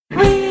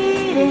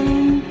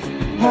reading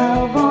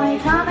Hellboy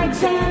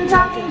comics and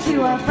talking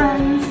to our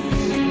friends.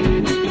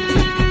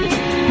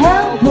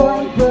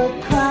 Hellboy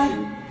Book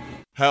Club.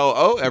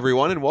 Hello,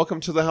 everyone, and welcome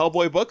to the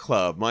Hellboy Book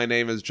Club. My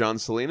name is John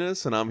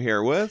Salinas, and I'm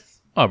here with...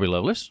 Aubrey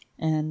Lovelace.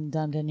 And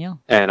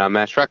Danielle. And I'm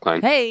Matt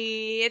Schreckline.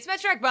 Hey, it's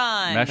Matt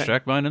Schreckbine. Matt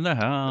Schreckbine in the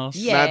house.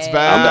 Yay. Matt's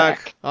back. I'm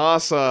back.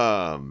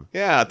 Awesome.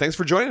 Yeah, thanks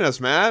for joining us,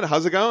 Matt.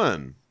 How's it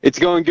going? It's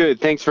going good.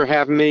 Thanks for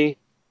having me.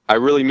 I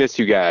really miss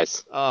you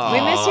guys. Aww,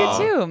 We miss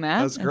you too,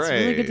 Matt. That's great.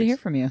 It's really good to hear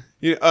from you.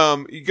 You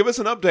give us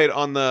an update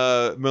on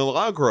the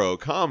Milagro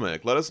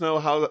comic. Let us know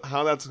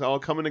how that's all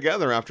coming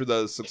together after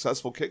the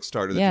successful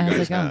Kickstarter that you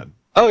guys had.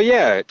 Oh,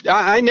 yeah.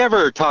 I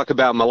never talk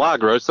about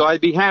Milagro, so I'd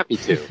be happy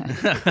to.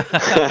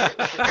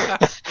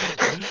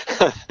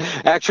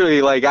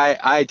 Actually,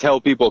 I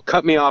tell people,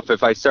 cut me off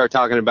if I start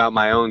talking about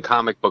my own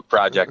comic book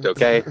project,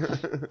 okay?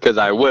 Because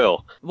I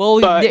will.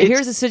 Well, But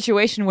here's a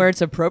situation where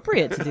it's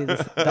appropriate to do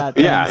that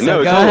thing. Yeah, so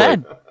no, go totally.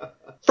 ahead.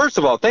 First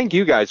of all, thank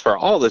you guys for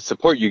all the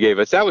support you gave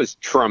us. That was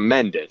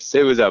tremendous.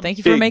 It was a Thank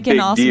you big, for making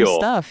big awesome deal.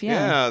 stuff.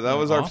 Yeah, that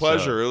was our Awesome.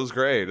 pleasure. It was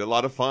great. A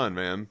lot of fun,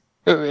 man.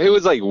 It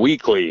was like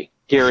weekly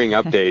hearing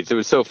updates. It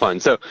was so fun.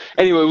 So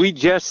anyway, we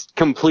just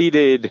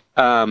completed,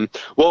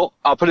 well,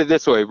 I'll put it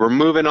this way. We're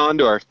moving on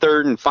to our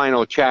third and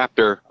final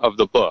chapter of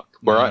the book.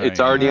 It's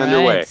already All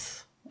underway.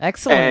 right.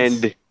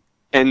 Excellent.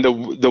 And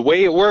the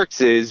way it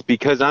works is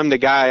because I'm the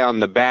guy on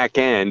the back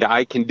end,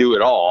 I can do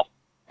it all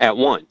at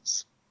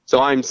once. So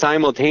I'm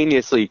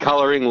simultaneously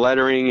coloring,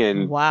 lettering,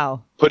 and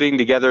Wow. putting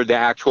together the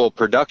actual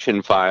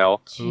production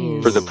file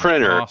Jeez. for the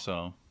printer.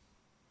 Awesome.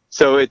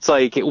 So it's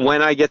like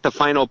when I get the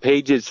final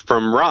pages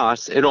from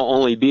Ross, it'll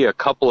only be a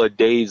couple of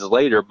days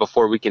later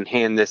before we can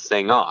hand this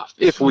thing off.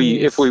 If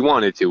we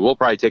wanted to, we'll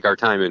probably take our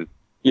time and,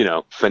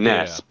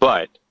 finesse. Yeah.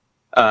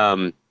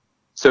 But,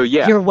 so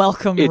yeah. You're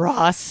welcome,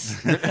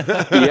 Ross.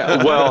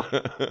 Yeah, well,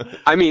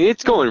 I mean,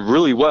 it's going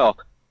really well.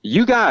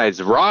 You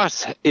guys,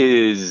 Ross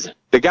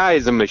the guy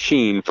is a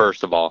machine,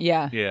 first of all.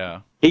 Yeah.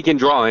 Yeah. He can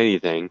draw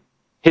anything.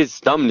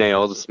 His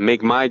thumbnails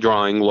make my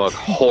drawing look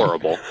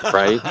horrible,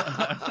 right?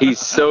 He's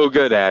so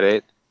good at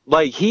it.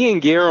 Like, he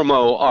and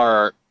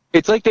Guillermo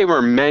it's like they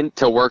were meant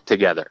to work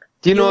together.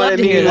 Do you know what I love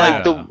to hear mean?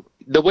 that. Like,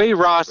 the way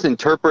Ross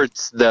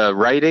interprets the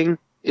writing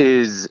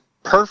is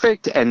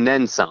perfect and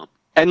then some.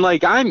 And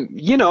like, I'm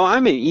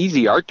an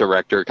easy art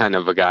director kind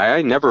of a guy.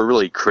 I never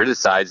really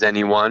criticize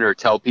anyone or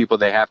tell people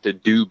they have to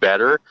do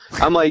better.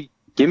 I'm like,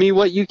 give me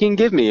what you can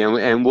give me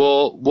and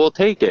we'll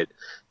take it.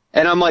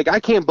 And I'm like, I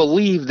can't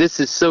believe this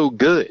is so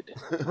good.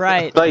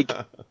 Right. Like,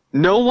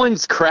 no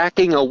one's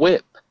cracking a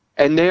whip,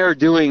 and they are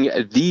doing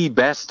the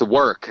best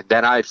work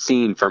that I've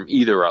seen from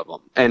either of them.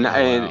 And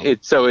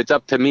it's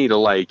up to me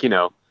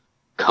to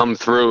come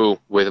through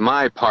with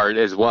my part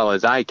as well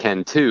as I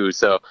can too.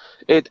 So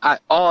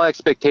all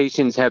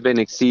expectations have been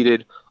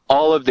exceeded.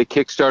 All of the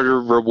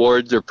Kickstarter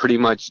rewards are pretty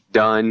much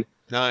done.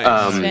 Nice.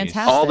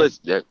 Fantastic. All this,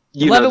 Love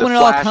it when it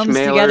all flash comes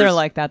mailers. together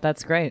like that.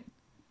 That's great.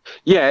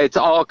 Yeah, it's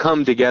all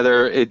come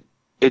together.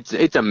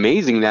 It's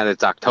amazing that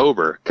it's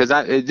October because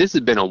this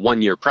has been a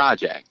 1-year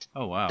project.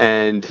 Oh, wow.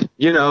 And,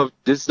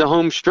 this is the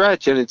home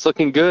stretch and it's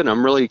looking good.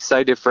 I'm really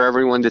excited for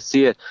everyone to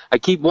see it. I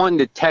keep wanting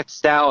to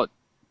text out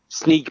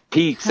sneak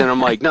peeks and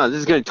I'm like, no, this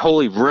is going to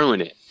totally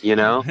ruin it,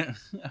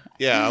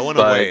 Yeah, I want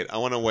to wait. I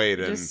want to wait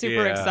and Just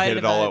super yeah. excited hit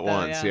it all about at it,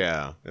 though, once. yeah.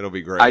 Yeah, it'll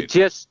be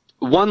great.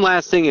 One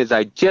last thing is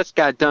I just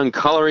got done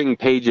coloring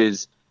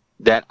pages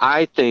that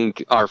I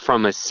think are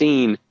from a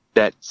scene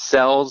that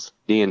sells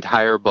the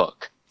entire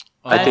book.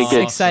 That's I think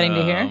it's exciting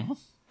to hear.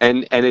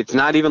 And it's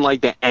not even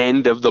like the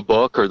end of the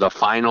book or the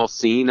final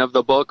scene of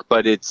the book,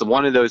 but it's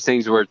one of those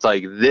things where it's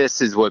like, this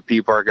is what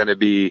people are going to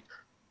be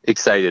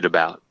excited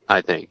about,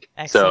 I think.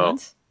 Excellent.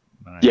 So,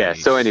 yeah.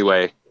 So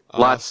anyway,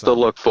 lots to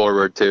look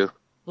forward to.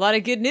 A lot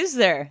of good news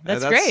there.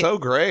 That's great. That's so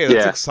great.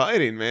 That's Yeah.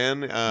 exciting,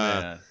 man.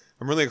 Yeah.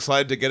 I'm really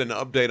excited to get an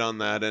update on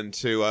that and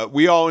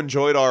we all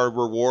enjoyed our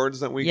rewards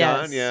that we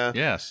Yes. got. Yeah.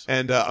 Yes.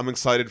 And I'm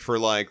excited for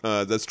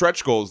the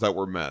stretch goals that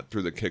were met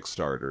through the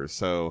Kickstarter.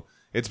 So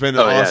it's been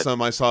Oh, yeah.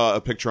 awesome. I saw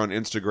a picture on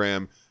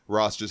Instagram.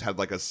 Ross just had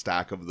like a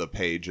stack of the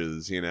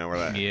pages, where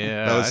that,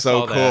 Yeah, that was I so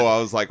saw cool. that. I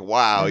was like,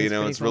 wow, That is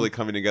pretty it's cool. really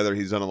coming together.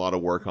 He's done a lot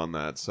of work on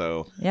that.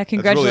 So Yeah, really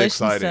congratulations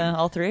exciting. to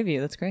all three of you.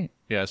 That's great.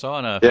 Yeah, I saw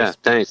on Yeah,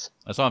 thanks.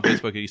 I saw on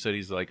Facebook he said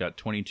he's got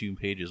 22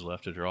 pages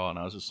left to draw, and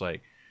I was just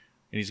like,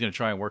 and he's going to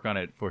try and work on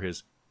it for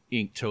his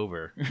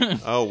Inktober.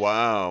 Oh,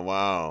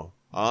 wow.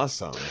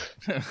 Awesome.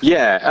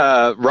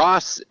 Yeah,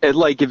 Ross,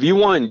 if you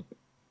want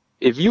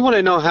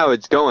to know how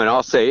it's going,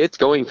 I'll say it's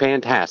going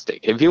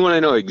fantastic. If you want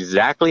to know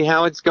exactly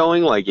how it's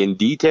going, like in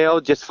detail,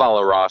 just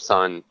follow Ross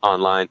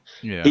online.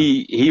 Yeah.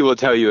 He will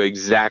tell you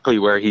exactly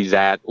where he's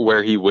at,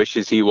 where he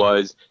wishes he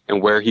was,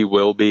 and where he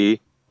will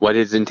be, what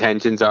his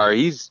intentions are.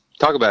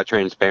 Talk about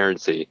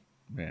transparency.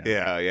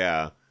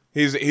 Yeah.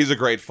 He's a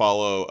great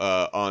follow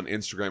on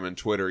Instagram and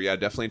Twitter. Yeah,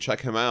 definitely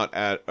check him out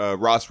at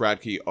Ross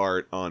Radke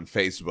Art on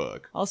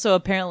Facebook. Also,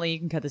 apparently, you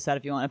can cut this out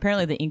if you want.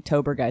 Apparently, the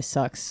Inktober guy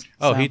sucks.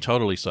 Oh, so. he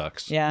totally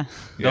sucks. Yeah.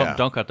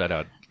 Don't cut that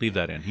out. leave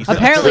that in.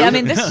 Apparently, I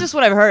mean, this is just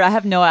what I've heard.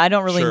 I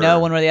don't really Sure. know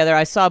one way or the other.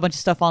 I saw a bunch of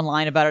stuff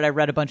online about it. I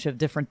read a bunch of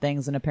different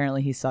things, and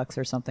apparently he sucks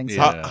or something. So.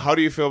 Yeah. How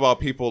do you feel about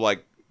people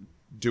like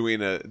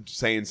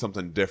saying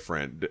something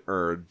different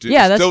or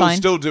Yeah, that's fine.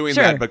 still doing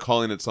Sure. that but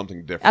calling it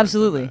something different?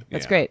 Absolutely. than that?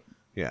 That's Yeah. great.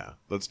 Yeah,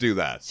 let's do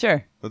that.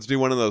 Sure. Let's do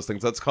one of those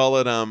things. Let's call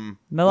it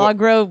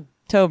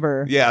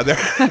Milagro-tober. Yeah, there.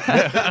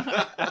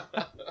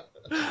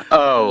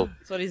 Oh,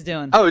 That's what he's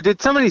doing. oh,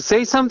 did somebody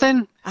say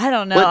something? I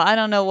don't know. What? I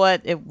don't know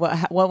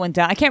what went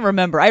down. I can't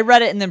remember. I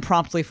read it and then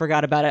promptly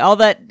forgot about it. All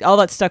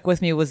that stuck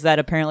with me was that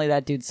apparently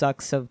that dude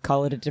sucks. So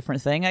call it a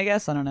different thing. I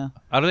guess I don't know.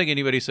 I don't think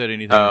anybody said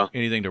anything Oh.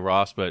 anything to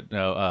Ross, but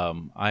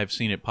no, I've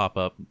seen it pop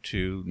up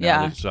too. Now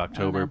Yeah. that it's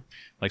October.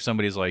 Like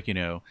somebody's like,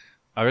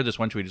 I read this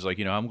one tweet. It's like,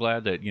 I'm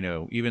glad that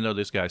even though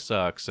this guy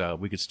sucks,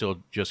 we could still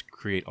just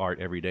create art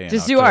every day.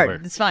 Just in do October.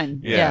 art. It's fine.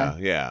 Yeah.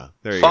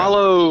 There you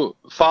go.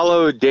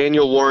 Follow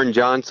Daniel Warren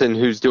Johnson,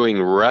 who's doing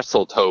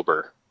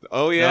WrestleTober.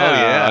 Oh yeah. Oh,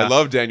 yeah. I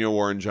love Daniel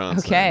Warren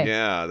Johnson. Okay.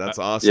 Yeah, that's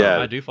awesome. Yeah.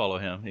 I do follow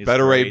him. He's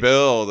Better Ray great.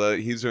 Bill,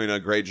 he's doing a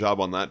great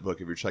job on that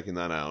book if you're checking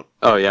that out.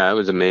 Oh yeah, it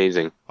was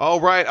amazing. All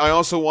right, I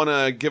also want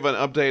to give an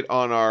update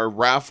on our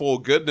raffle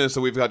goodness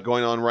that we've got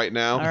going on right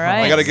now. All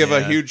right. I got to give a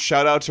Yeah. huge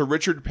shout out to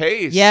Richard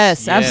Pace.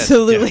 Yes, Yes,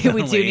 absolutely. We do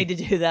definitely. need to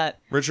do that.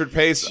 Richard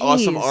Pace, Jeez.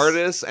 awesome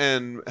artist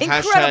and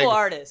Incredible hashtag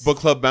artist. book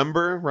club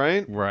member,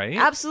 right? Right?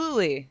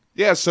 Absolutely.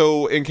 Yeah,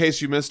 so in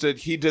case you missed it,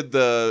 he did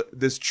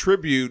this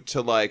tribute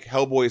to like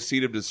Hellboy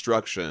Seed of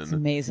Destruction. It's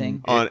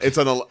amazing. It's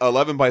an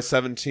 11 by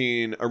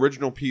 17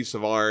 original piece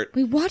of art.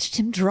 We watched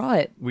him draw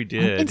it. We On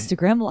did.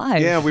 Instagram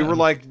Live. Yeah, we were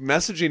like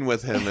messaging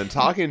with him and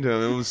talking to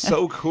him. It was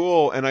so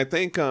cool. And I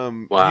think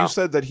Wow. you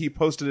said that he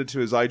posted it to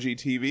his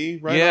IGTV,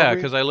 right? Yeah, Aubrey?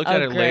 because I looked Oh,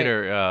 at it great.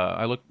 later.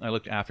 I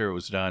looked after it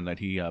was done that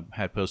he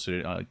had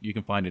posted it. You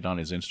can find it on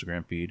his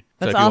Instagram feed.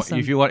 So That's if you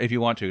awesome. if you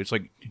want to, it's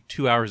like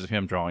 2 hours of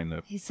him drawing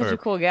the. He's such or a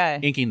cool guy.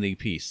 Inking the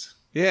piece.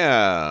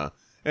 Yeah.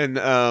 And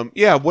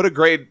yeah, what a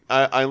great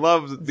I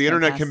love the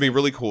internet can be fantastic.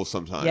 really cool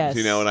sometimes. Yes,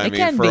 You know what I it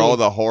mean? can For be. all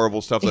the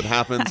horrible stuff that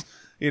happens.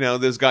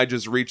 This guy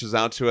just reaches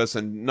out to us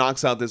and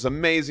knocks out this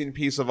amazing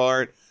piece of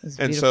art. It's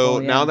And beautiful, so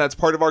yeah. now that's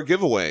part of our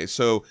giveaway.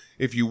 So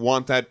if you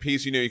want that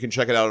piece, you can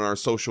check it out on our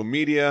social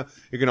media.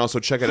 You can also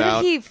check it How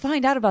out. did he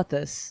find out about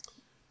this?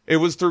 It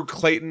was through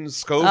Clayton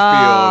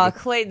Schofield.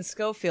 Clayton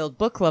Schofield,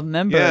 book club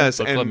member. Yes,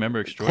 Book and club member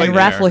And extraordinaire.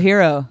 raffle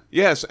hero.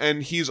 Yes,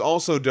 and he's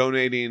also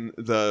donating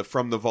the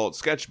From the Vault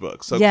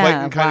sketchbook. So Yeah,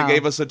 Clayton kind of wow.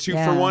 gave us a 2 for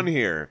Yeah. 1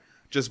 here,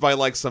 just by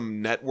like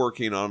some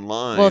networking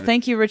online. Well,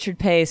 thank you, Richard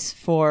Pace,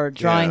 for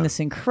drawing Yeah. this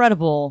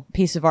incredible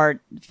piece of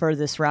art for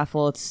this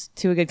raffle. It's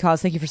to a good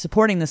cause. Thank you for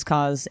supporting this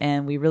cause,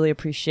 and we really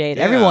appreciate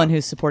Yeah. everyone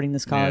who's supporting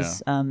this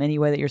cause. Any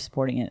way that you're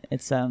supporting it,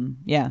 it's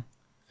yeah.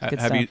 Good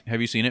Have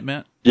stuff. you seen it,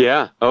 Matt?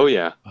 Yeah. Oh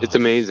yeah. It's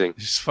amazing.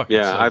 It's fucking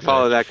Yeah, so I good.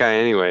 follow that guy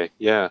anyway.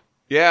 Yeah.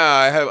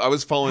 Yeah, I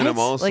was following him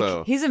Right? also.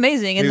 Like, he's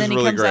amazing, and He's then he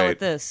really comes out great. with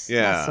this.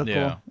 Yeah. That's so cool.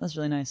 Yeah. That's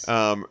really nice.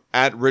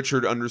 At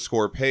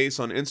Richard_Pace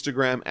on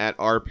Instagram, at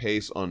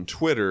rpace on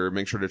Twitter.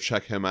 Make sure to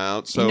check him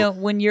out. So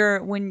when you're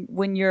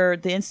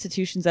the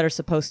institutions that are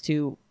supposed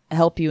to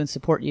help you and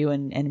support you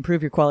and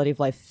improve your quality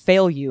of life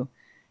fail you,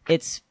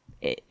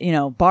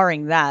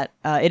 barring that,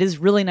 it is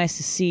really nice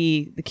to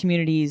see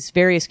the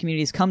various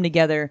communities come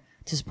together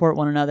to support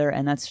one another,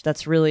 and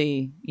that's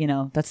really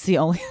that's the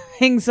only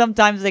thing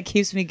sometimes that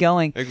keeps me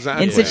going.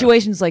 Exactly. In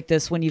situations like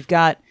this, when you've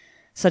got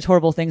such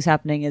horrible things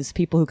happening, is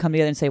people who come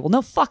together and say, well,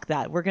 no, fuck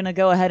that, we're gonna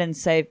go ahead and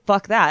say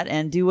fuck that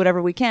and do whatever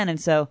we can. And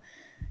so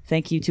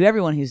thank you to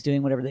everyone who's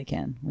doing whatever they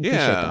can. We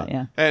appreciate that.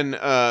 Yeah.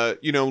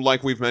 And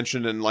like we've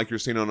mentioned and like you're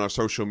seeing on our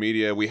social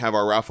media, we have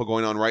our raffle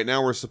going on right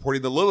now. We're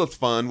supporting the Lilith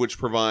Fund, which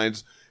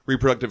provides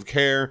reproductive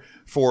care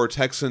for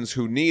Texans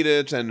who need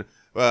it, and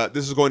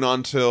this is going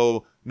on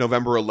till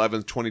November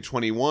 11th,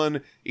 2021.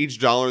 Each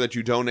dollar that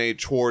you donate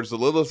towards the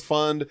Lilith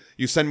Fund,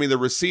 you send me the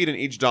receipt, and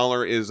each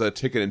dollar is a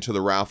ticket into the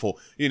raffle.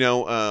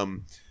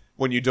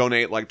 When you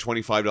donate like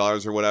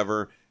 $25 or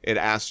whatever, it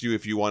asks you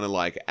if you want to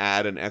like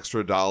add an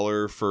extra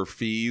dollar for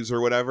fees or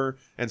whatever.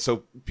 And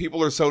so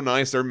people are so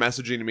nice. They're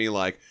messaging me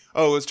like,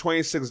 oh, it's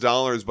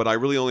 $26, but I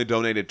really only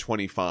donated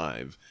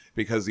 $25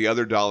 because the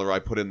other dollar I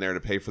put in there to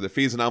pay for the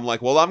fees. And I'm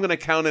like, well, I'm going to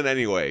count it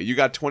anyway. You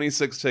got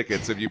 26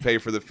 tickets if you pay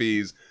for the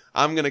fees.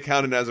 I'm going to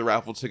count it as a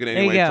raffle ticket you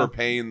anyway go. for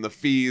paying the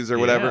fees or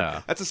whatever.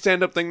 Yeah. That's a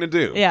stand-up thing to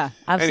do. Yeah,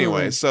 absolutely.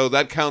 Anyway, so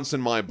that counts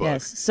in my book.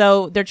 Yes.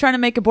 So they're trying to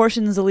make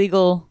abortions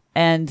illegal,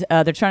 and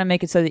they're trying to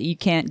make it so that you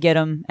can't get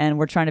them. And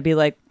we're trying to be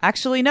like,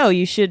 actually, no,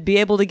 you should be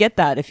able to get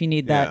that if you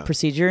need that Yeah.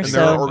 procedure. And so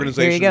there are there you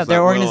organizations go. that There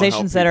are will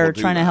organizations help that are people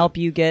do trying to that. help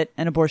you get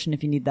an abortion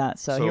if you need that.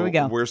 So here we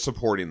go. We're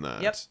supporting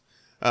that. Yep.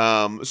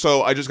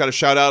 So I just got a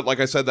shout out, like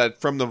I said, that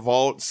From the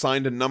Vault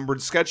signed and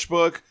numbered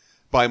sketchbook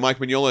by Mike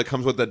Mignola. It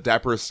comes with a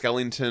Dapper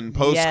Skellington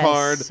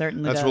postcard. Yes,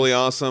 certainly That's does. really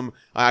awesome.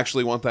 I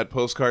actually want that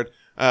postcard.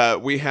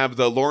 We have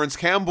the Lawrence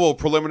Campbell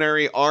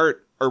preliminary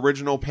art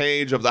original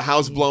page of the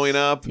house blowing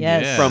up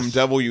Yes. from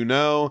Devil You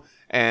Know,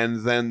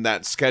 and then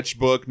that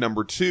sketchbook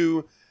number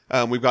 2.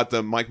 We've got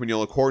the Mike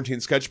Mignola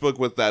quarantine sketchbook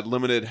with that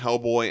limited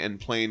Hellboy and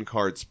playing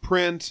cards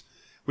print.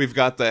 We've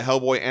got the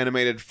Hellboy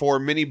animated 4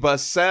 minibus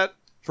set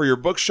for your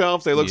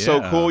bookshelf. They look so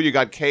Yeah. cool. You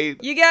got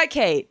Kate. You got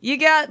Kate. You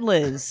got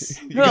Liz.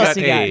 Who got else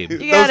you Abe.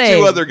 got? You got Those Abe.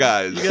 two other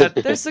guys.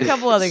 There's a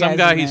couple other guys. Some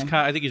guy, in he's there.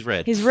 I think he's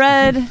red. He's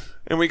red.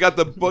 And we got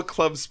the book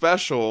club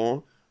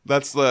special.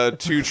 That's the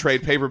 2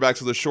 trade paperbacks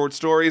of the short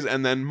stories,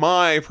 and then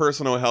my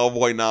personal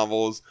Hellboy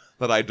novels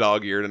that I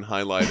dog-eared and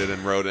highlighted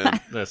and wrote in.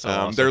 That's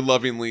awesome. They're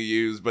lovingly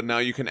used, but now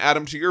you can add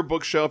them to your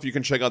bookshelf. You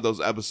can check out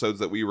those episodes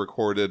that we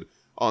recorded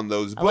on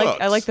those books.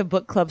 I like the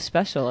book club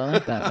special. I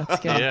like that.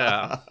 That's good.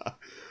 Yeah.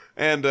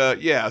 And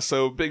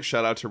so big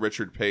shout out to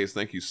Richard Pace.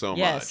 Thank you so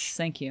Yes, much.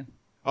 thank you.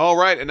 All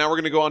right, and now we're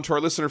going to go on to our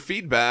listener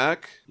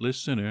feedback.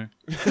 Listener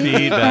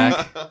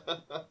feedback.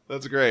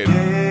 That's great.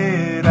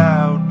 Get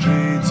out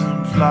trades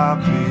and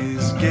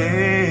floppies.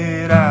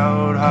 Get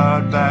out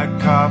hardback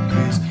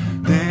copies.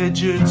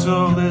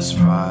 Digital is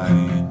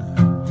fine.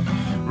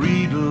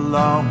 Read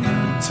along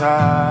in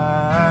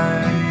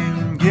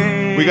time.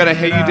 Get We got a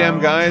Hey You Damn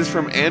out Guys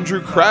from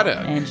Andrew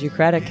Craddock. Andrew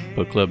Craddock.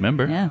 Book club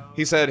member. Yeah.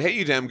 He said, "Hey,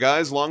 you damn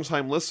guys,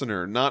 longtime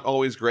listener, not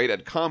always great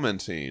at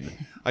commenting.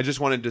 I just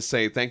wanted to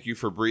say thank you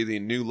for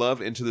breathing new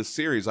love into the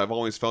series I've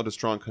always felt a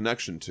strong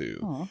connection to.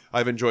 Aw.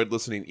 I've enjoyed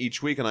listening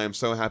each week, and I am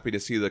so happy to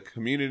see the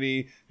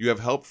community you have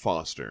helped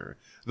foster.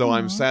 Though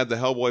I'm sad the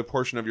Hellboy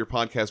portion of your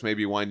podcast may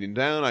be winding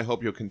down, I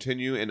hope you'll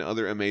continue in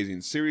other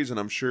amazing series, and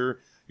I'm sure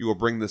you will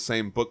bring the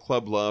same book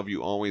club love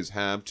you always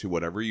have to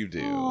whatever you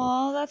do."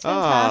 Oh, that's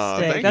Ah,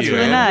 fantastic. thank That's you,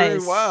 really Andrew.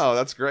 nice. Wow,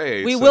 that's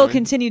great. We So- will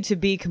continue to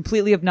be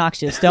completely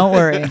obnoxious. Don't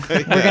worry.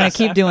 We're going to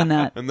keep doing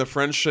that. And the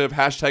friendship,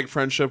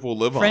 #friendship will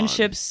live on.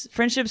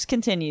 Friendships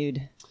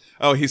continued.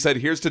 Oh, he said,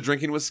 "Here's to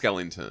drinking with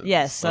Skellington."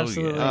 Yes, Oh, yeah.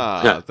 absolutely.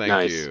 Ah, thank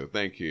Nice. you.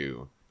 Thank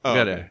you. We Oh,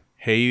 got a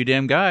Hey You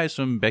Damn Guys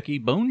from Becky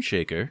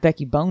Boneshaker.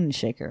 Becky Bone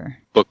Shaker.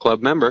 Book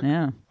club member.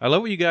 Yeah. I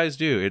love what you guys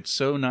do. It's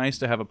so nice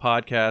to have a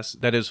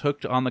podcast that is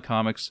hooked on the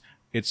comics.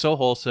 It's so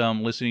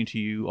wholesome listening to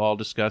you all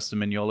discuss the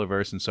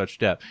Mignolaverse in such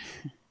depth.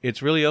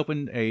 It's really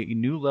opened a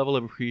new level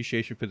of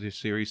appreciation for this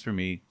series for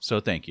me,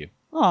 so thank you.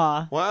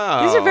 Aw.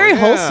 Wow. These are very yeah,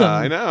 wholesome.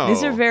 I know.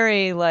 These are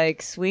very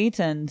sweet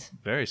and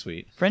Very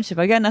sweet. friendship.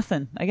 I got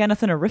nothing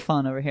to riff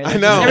on over here. I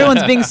know.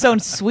 Everyone's being so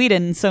sweet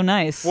and so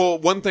nice. Well,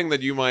 one thing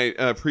that you might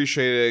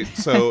appreciate.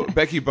 So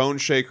Becky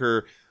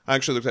Boneshaker, I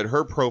actually looked at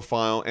her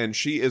profile, and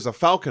she is a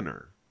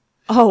falconer.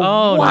 oh,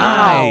 Oh,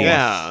 wow. nice.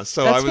 Yeah.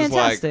 So That's I was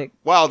fantastic. like,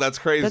 "Wow, that's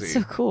crazy." That's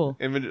so cool.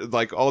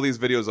 Like all these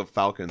videos of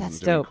falcons That's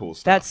doing dope. cool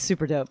stuff. That's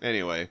super dope.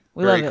 Anyway,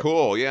 We very love it.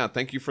 cool. Yeah,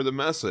 thank you for the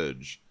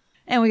message.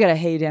 And we got a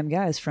Hey You Damn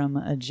Guys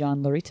from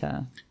John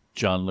Larita.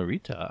 John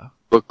Larita.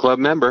 Book club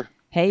member.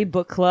 Hey,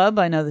 book club.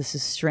 I know this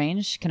is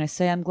strange. Can I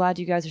say I'm glad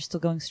you guys are still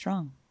going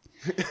strong?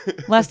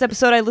 Last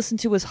episode I listened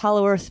to was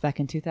Hollow Earth back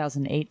in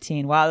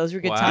 2018. Wow, those were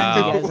good times,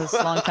 you Wow. guys. That's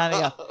a long time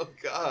ago. Oh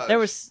God. There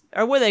was,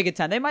 or were they a good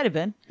time? They might have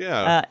been.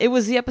 Yeah. It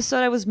was the episode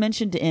I was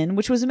mentioned in,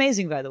 which was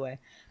amazing, by the way.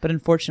 But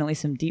unfortunately,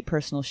 some deep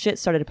personal shit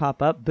started to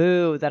pop up.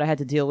 Boo, that I had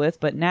to deal with.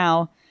 But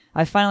now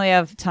I finally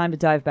have time to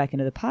dive back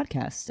into the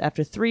podcast.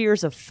 After 3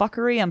 years of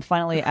fuckery, I'm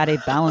finally at a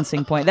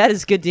balancing point. That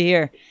is good to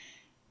hear.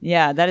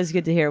 Yeah, that is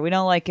good to hear. We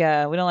don't like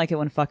it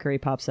when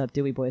fuckery pops up,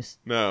 do we, boys?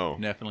 no.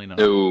 Definitely not.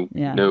 No.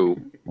 Yeah. No.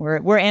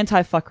 We're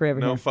anti-fuckery over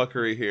No here.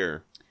 fuckery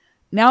here.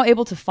 Now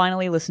able to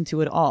finally listen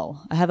to it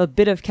all. I have a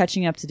bit of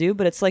catching up to do,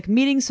 but it's like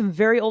meeting some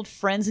very old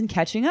friends and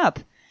catching up.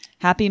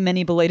 Happy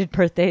many belated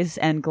birthdays,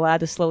 and glad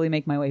to slowly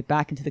make my way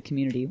back into the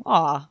community.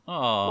 Aw.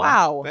 Aw.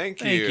 Wow. Thank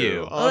Thank you.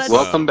 you. Well, that's-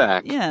 Welcome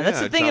back. Yeah, that's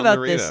Yeah, the thing John about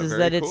Larita, this is very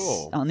that it's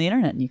cool. on the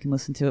internet and you can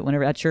listen to it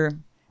whenever at your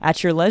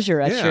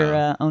leisure, at Yeah.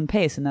 your own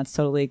pace, and that's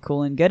totally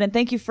cool and good. And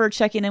thank you for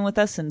checking in with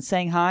us and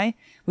saying hi.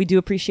 We do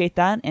appreciate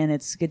that, and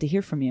it's good to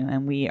hear from you.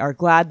 And we are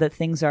glad that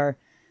things are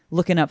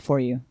looking up for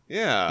you.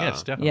 Yeah.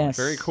 Yes, definitely. Yes.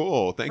 Very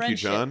cool. Thank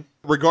Friendship. you, John.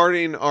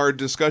 Regarding our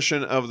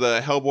discussion of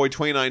the Hellboy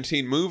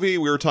 2019 movie,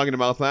 we were talking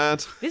about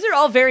that. These are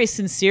all very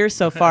sincere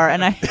so far,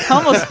 and I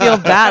almost feel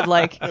bad.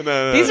 Like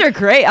No. these are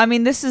great. I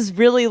mean, this is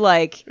really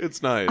like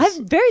It's nice.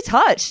 I'm very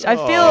touched. I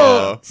Aw,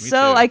 feel me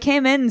so. too. I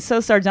came in so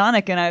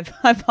sardonic, and I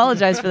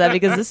apologize for that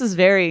because this is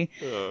this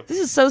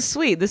is so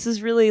sweet. This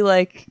is really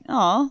like,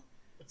 oh,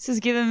 this is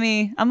giving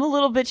me. I'm a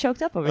little bit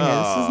choked up over here. This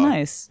is Aw.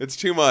 nice. It's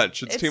too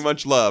much. It's too It's-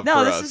 much love No,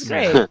 for this us. is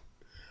great.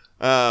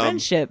 Um,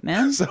 Friendship,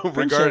 man. So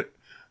Friendship.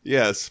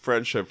 yes,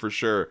 friendship for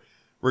sure.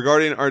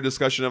 Regarding our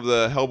discussion of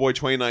the Hellboy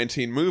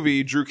 2019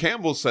 movie, Drew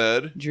Campbell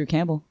said, Drew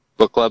Campbell.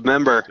 Book club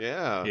member.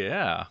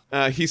 yeah.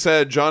 Yeah. He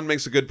said, John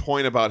makes a good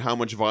point about how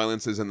much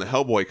violence is in the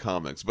Hellboy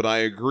comics, but I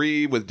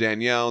agree with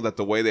Danielle that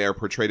the way they are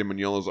portrayed in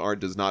Mignola's art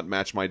does not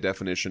match my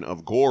definition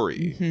of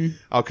gory.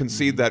 I'll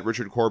concede that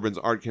Richard Corbin's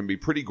art can be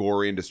pretty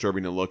gory and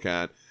disturbing to look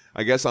at.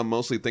 I guess I'm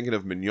mostly thinking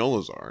of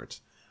Mignola's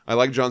art. I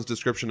like John's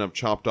description of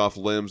chopped off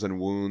limbs and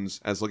wounds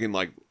as looking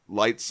like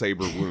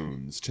lightsaber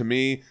wounds. To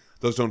me,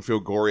 those don't feel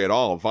gory at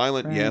all.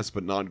 Violent, Right. yes,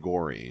 but not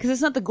gory. Because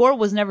it's not the gore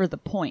was never the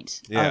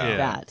point Yeah. of Yeah.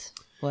 that.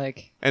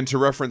 Like, And to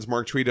reference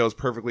Mark Tweedo's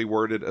perfectly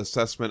worded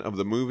assessment of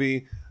the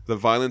movie, the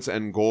violence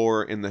and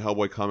gore in the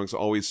Hellboy comics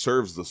always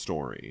serves the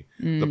story.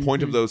 The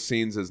point of those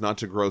scenes is not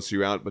to gross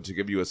you out, but to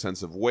give you a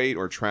sense of weight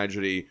or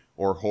tragedy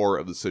or horror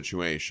of the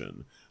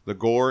situation. The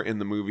gore in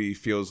the movie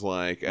feels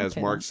like, as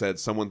Okay. Mark said,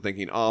 someone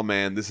thinking, "Oh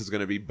man, this is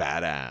going to be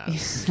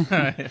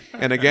badass."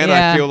 And again,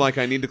 Yeah. I feel like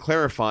I need to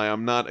clarify: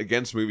 I'm not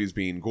against movies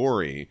being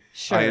gory.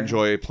 Sure. I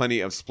enjoy plenty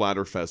of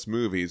Splatterfest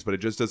movies, but it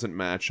just doesn't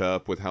match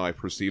up with how I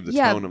perceive the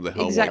tone of the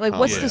Hellboy exactly. comic.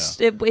 What's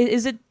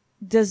is it?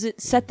 Does it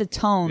set the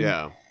tone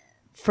Yeah.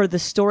 for the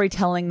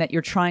storytelling that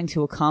you're trying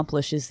to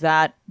accomplish?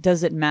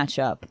 Does it match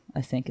up?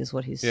 I think is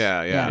what he's.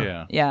 Yeah.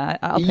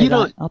 I'll pay You that.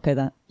 don't- I'll pay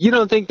that. You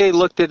don't think they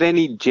looked at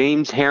any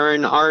James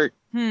Herron art?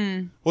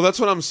 Well, that's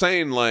what I'm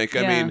saying. Like,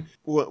 I Yeah. mean,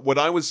 what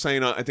I was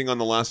saying, I think on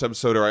the last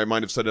episode, or I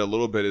might have said it a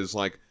little bit, is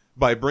like,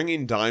 by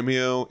bringing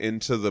Daimyo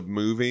into the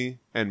movie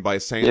and by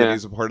saying that Yeah.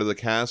 he's a part of the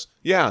cast,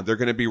 they're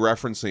going to be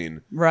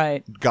referencing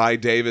Right. Guy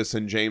Davis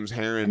and James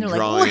Herron And they're like,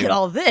 drawing, look at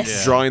all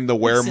this. drawing the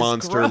This is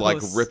weremonster, like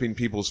gross. ripping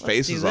people's Let's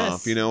faces do off.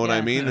 this. You know what I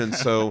Yeah. mean? And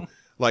so,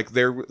 like,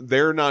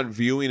 they're not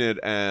viewing it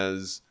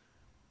as.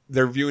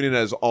 They're viewing it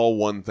as all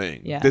one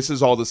thing. Yeah. This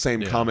is all the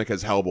same comic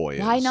as Hellboy is.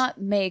 Why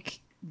not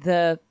make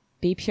the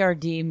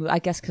BPRD? I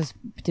guess because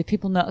do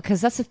people know? Because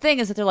that's the thing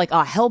is that they're like,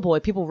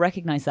 Hellboy. People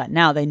recognize that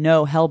now. They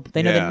know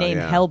They know Yeah, the name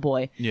yeah.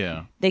 Hellboy.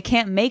 Yeah. They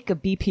can't make a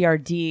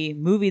BPRD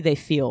movie. They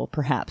feel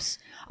perhaps.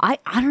 I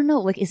don't know.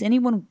 Like, do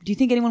you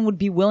think anyone would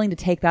be willing to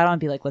take that on and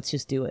be like, let's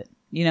just do it?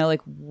 You know,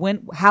 like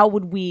how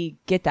would we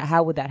get that?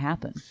 How would that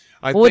happen?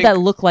 I What would think- that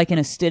look like in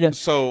a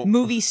So-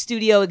 movie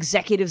studio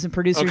executives and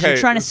producers? Okay, You're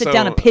trying to sit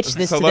down and pitch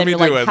this so to let them. me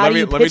You're do like, it. how let do me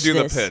you let me pitch do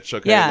this? the pitch.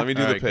 Okay, Yeah. let me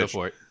do All the right, go pitch.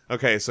 for it.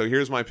 Okay, so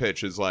here's my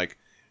pitch: is like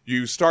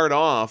you start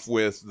off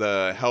with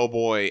the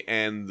Hellboy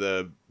and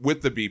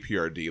with the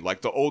BPRD,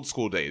 like the old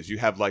school days. You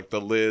have like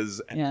the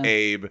Liz, Yeah.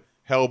 Abe,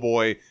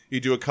 Hellboy. You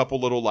do a couple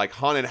little like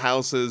haunted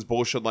houses,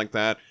 bullshit like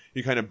that.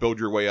 You kind of build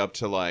your way up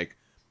to like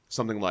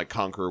something like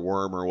Conquer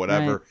Worm or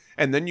whatever, Right.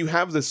 and then you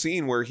have the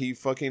scene where he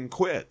fucking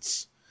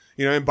quits.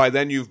 You know, and by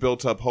then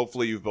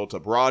hopefully you've built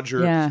up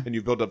Roger, Yeah. and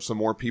you've built up some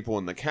more people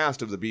in the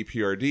cast of the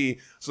BPRD.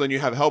 So then you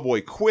have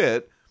Hellboy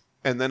quit,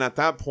 and then at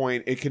that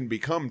point it can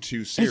become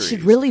two series.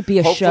 should really be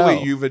a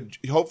hopefully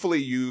show. Hopefully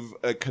you've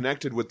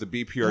connected with the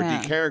BPRD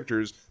Yeah.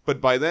 characters, but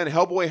by then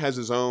Hellboy has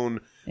his own.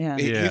 Yeah.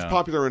 He's Yeah.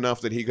 popular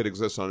enough that he could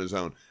exist on his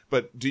own.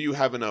 But do you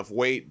have enough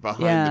weight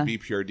behind Yeah. the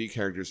BPRD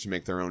characters to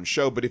make their own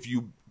show? But if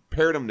you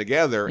paired them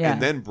together Yeah.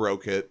 and then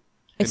broke it.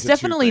 It's into two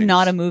definitely things-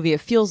 not a movie.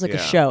 It feels like a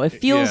Yeah. show. It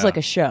feels Yeah. like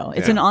a show.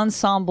 It's Yeah. an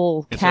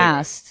ensemble It's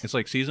cast. It's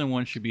like season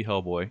 1 should be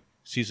Hellboy.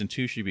 Season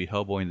 2 should be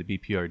Hellboy and the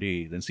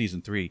BPRD. Then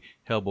season 3,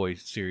 Hellboy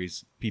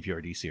series,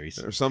 BPRD series.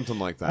 or something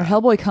like that. or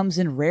Hellboy comes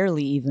in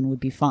rarely even would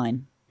be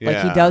fine. Like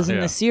he Yeah. does in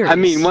Yeah. the series. I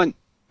mean,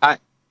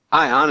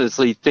 I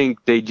honestly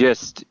think they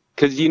just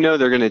because they're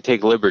going to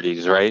take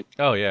liberties, right?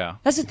 Oh yeah.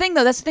 That's the thing,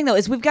 though.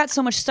 Is we've got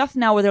so much stuff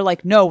now where they're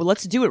like, no,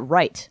 let's do it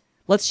right.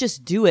 Let's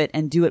just do it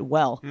and do it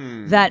well.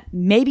 Hmm. That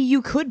maybe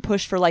you could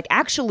push for, like,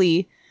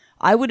 actually,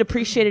 I would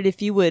appreciate it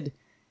if you would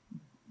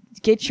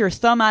get your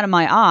thumb out of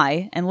my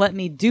eye and let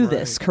me do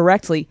this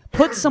correctly.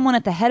 Put someone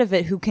at the head of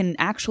it who can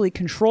actually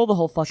control the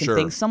whole fucking Sure.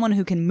 thing. Someone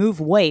who can move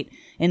weight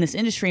in this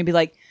industry and be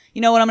like,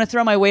 you know what, I'm going to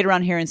throw my weight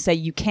around here and say,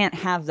 you can't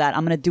have that.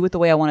 I'm going to do it the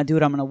way I want to do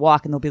it. I'm going to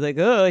walk. And they'll be like,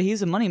 oh,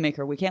 he's a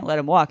moneymaker. We can't let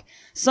him walk.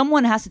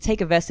 Someone has to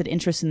take a vested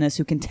interest in this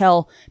who can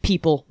tell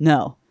people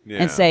no Yeah.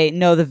 and say,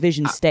 no, the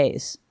vision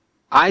stays.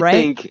 I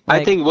Right? I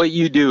Like- think what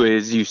you do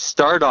is you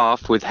start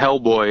off with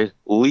Hellboy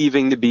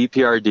leaving the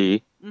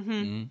BPRD,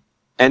 Mm-hmm.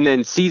 and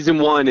then season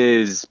 1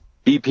 is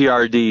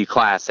BPRD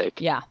classic.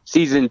 Yeah.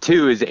 Season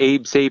 2 is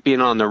Abe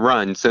Sapien on the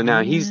run. So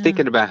now he's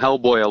thinking about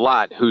Hellboy a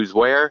lot. Who's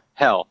where?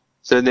 Hell.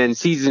 So then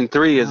season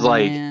 3 is Oh,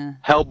 like yeah.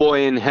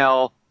 Hellboy in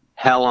Hell,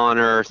 Hell on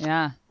Earth.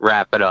 Yeah.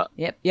 Wrap it up.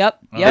 Yep.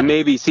 And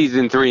maybe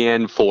season 3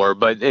 and 4,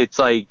 but it's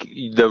like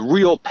the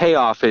real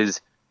payoff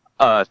is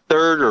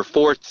third or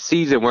fourth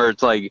season where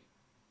it's like,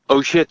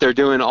 oh shit, they're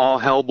doing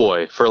all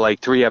Hellboy for like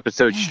 3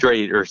 episodes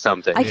straight or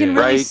something. I can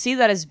really right? see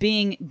that as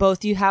being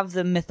both. You have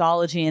the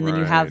mythology, and then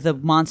you Right. have the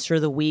monster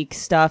of the week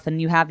stuff,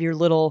 and you have your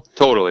little,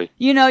 Totally.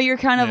 your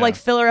kind of Yeah. like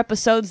filler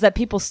episodes that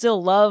people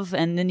still love,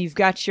 and then you've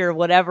got your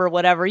whatever.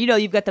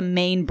 You've got the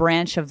main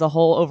branch of the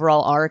whole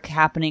overall arc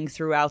happening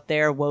throughout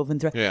there, woven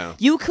through. Yeah.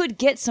 You could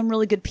get some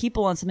really good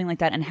people on something like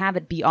that and have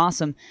it be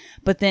awesome,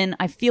 but then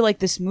I feel like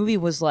this movie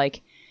was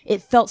like.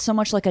 It felt so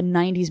much like a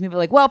 90s movie.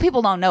 Like, well,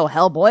 people don't know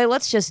Hellboy.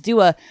 Let's just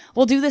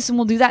we'll do this and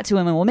we'll do that to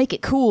him and we'll make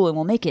it cool and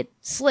we'll make it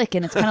slick.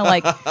 And it's kind of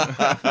like,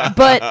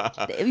 but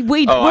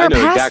we're I know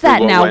past exactly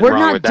that what now. went We're wrong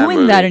not with that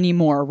doing that movie.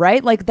 anymore,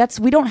 right? Like,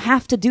 we don't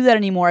have to do that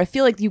anymore. I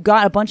feel like you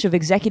got a bunch of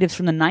executives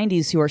from the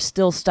 90s who are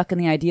still stuck in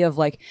the idea of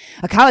like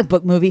a comic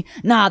book movie.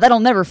 Nah, that'll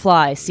never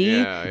fly. See?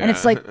 Yeah, And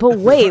it's yeah. like, but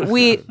wait,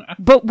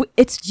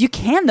 you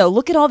can though.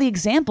 Look at all the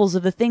examples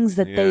of the things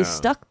that they Yeah.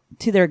 stuck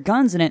to their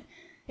guns and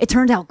it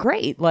turned out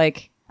great.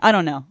 Like, I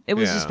don't know. It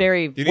was Yeah. just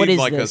very. You What need is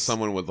like this?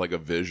 someone with like a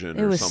vision.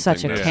 It or was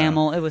something such a that-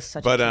 camel. It was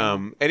such. But a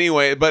camel.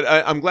 anyway, but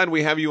I'm glad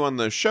we have you on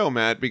the show,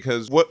 Matt.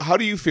 Because how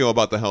do you feel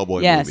about the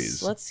Hellboy yes.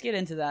 movies? Let's get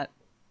into that.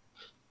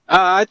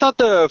 I thought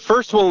the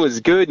first one was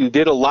good and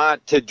did a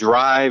lot to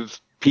drive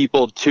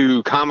people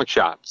to comic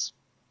shops.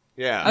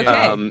 Yeah.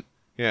 Okay.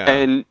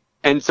 Yeah.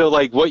 And so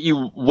like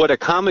what a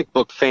comic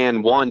book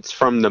fan wants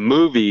from the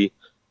movie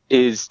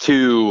is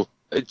to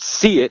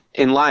see it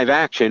in live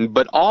action,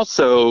 but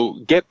also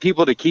get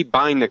people to keep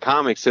buying the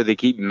comics so they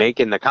keep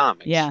making the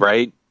comics, Yeah.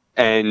 right?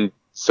 And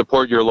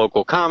support your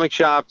local comic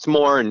shops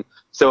more. And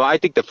so I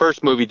think the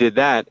first movie did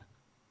that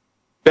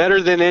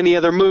better than any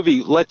other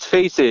movie. Let's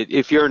face it,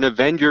 if you're an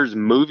Avengers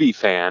movie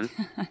fan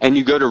and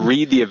you go to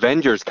read the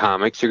Avengers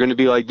comics, you're going to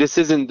be like, this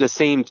isn't the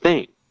same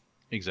thing.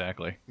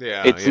 Exactly.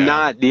 Yeah, It's yeah.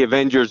 not the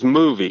Avengers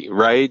movie,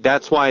 right?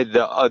 That's why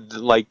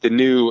the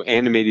new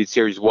animated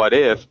series What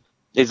If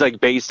is like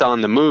based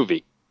on the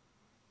movie,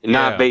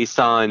 not Yeah. based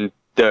on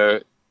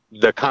the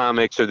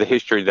comics or the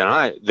history that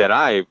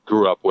I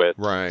grew up with.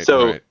 Right.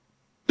 So right.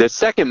 the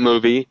second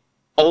movie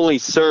only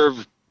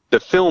served the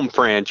film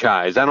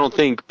franchise. I don't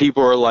think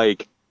people are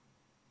like,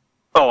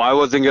 oh, I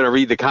wasn't going to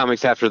read the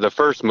comics after the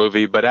first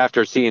movie, but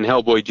after seeing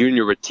Hellboy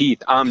Jr. with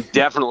teeth, I'm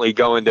definitely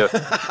going to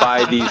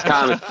buy these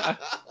comics.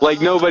 Like,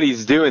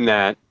 nobody's doing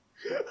that.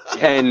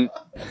 And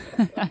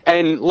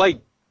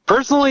like,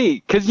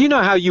 personally, because you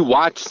know how you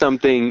watch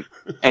something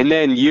and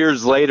then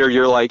years later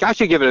you're like, I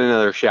should give it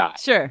another shot.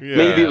 Sure. Yeah.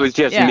 Maybe it was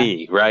just Yeah.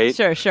 me, right?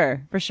 Sure,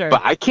 for sure.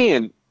 But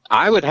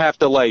I would have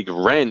to like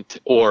rent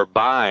or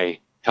buy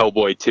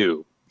Hellboy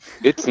 2.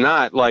 It's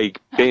not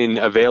like been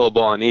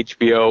available on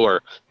HBO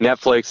or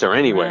Netflix or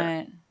anywhere,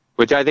 Right.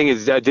 which I think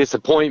is a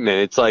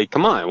disappointment. It's like,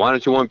 come on, why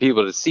don't you want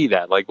people to see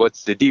that? Like,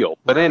 what's the deal?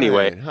 But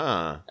anyway, Right,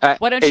 huh?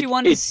 Why don't you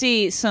want to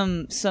see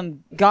some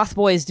goth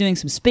boys doing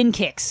some spin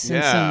kicks? And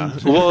Yeah.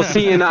 some, Well,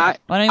 see, and Why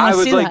don't you wanna I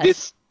was see like that?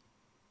 this.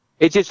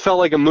 It just felt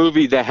like a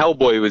movie that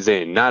Hellboy was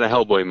in, not a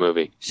Hellboy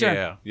movie. sure.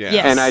 Yeah. Yeah.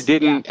 Yes. And I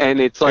didn't, and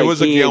it's like It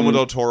was a he Guillermo and-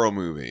 del Toro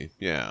movie.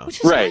 Yeah.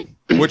 Which is right.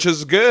 fine. Which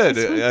is good.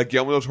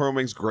 Guillermo del Toro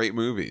makes great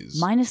movies.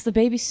 Minus the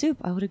baby soup,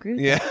 I would agree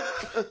with Yeah.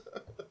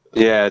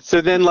 Yeah. So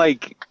then,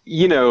 like,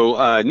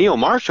 Neil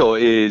Marshall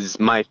is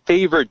my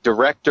favorite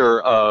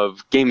director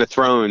of Game of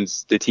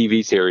Thrones, the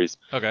TV series.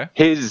 Okay.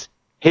 His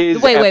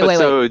Wait.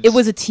 episodes. It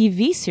was a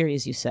TV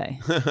series, you say?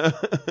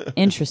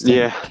 Interesting.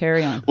 Yeah.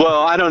 Carry on. Well,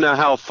 I don't know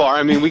how far.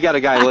 I mean, we got a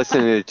guy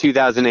listening to the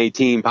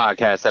 2018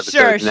 podcast episodes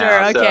Sure.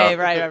 now. so Okay.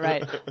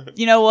 Right.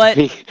 You know what?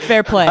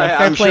 Fair play. Fair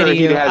I'm play sure to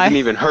he you. hasn't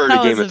even heard I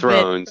of Game was of a bit-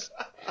 Thrones.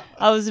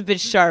 I was a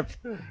bit sharp.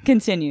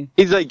 Continue.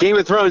 He's like, Game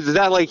of Thrones, is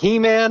that like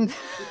He-Man?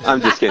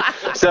 I'm just kidding.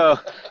 So,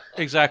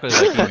 Exactly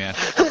like He-Man.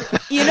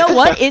 You know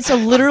what? It's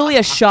literally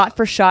a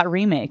shot-for-shot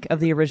remake of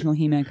the original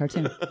He-Man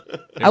cartoon.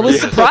 I was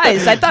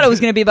surprised. I thought it was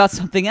going to be about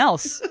something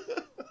else.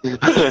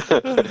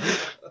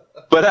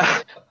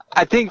 but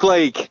I think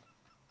like,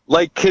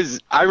 cause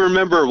I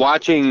remember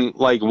watching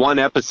like one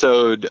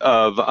episode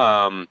of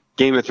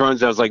Game of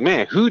Thrones. I was like,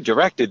 man, who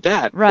directed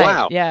that? Right.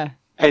 Wow. Yeah.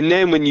 And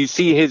then when you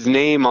see his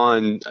name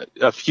on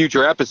a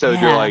future episode,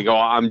 Yeah. you're like, oh,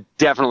 I'm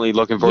definitely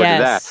looking forward to that.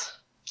 Yes.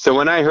 So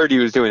when I heard he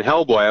was doing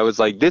Hellboy, I was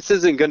like, this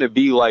isn't going to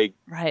be like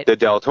Right. the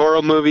Del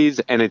Toro movies,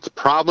 and it's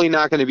probably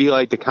not going to be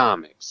like the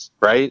comics,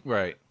 right?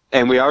 Right.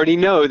 And we already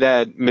know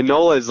that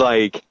Minola's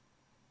like,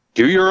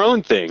 do your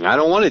own thing. I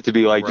don't want it to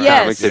be like the Yes.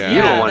 comics if Yeah.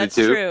 you don't want that's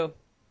it to. true.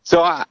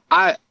 So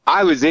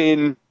I was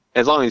in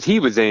as long as he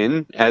was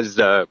in as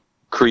the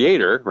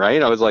creator,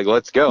 right? I was like,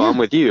 let's go. Yeah. I'm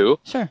with you.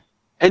 Sure.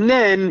 And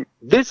then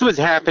this was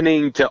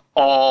happening to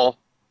all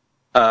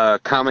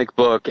comic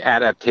book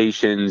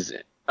adaptations,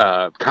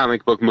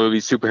 comic book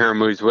movies, superhero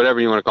movies, whatever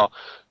you want to call.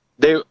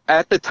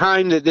 At the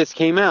time that this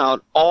came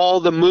out, all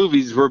the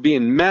movies were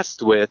being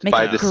messed with Make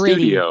by it the gritty.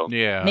 studio.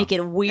 Yeah. Make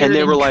it weird And and,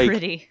 they were like-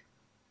 gritty.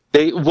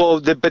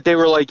 But they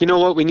were like, you know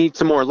what? We need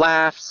some more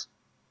laughs.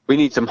 We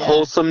need some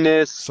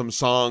wholesomeness. Some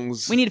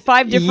songs. We need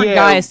 5 different Yeah.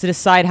 guys to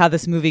decide how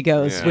this movie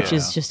goes, Yeah. which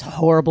is just a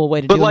horrible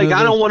way to But do a like, movie.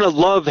 I don't want to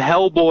love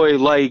Hellboy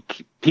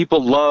like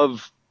people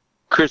love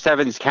Chris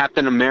Evans'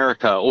 Captain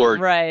America or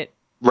Right.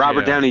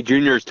 Robert Yeah. Downey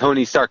Jr.'s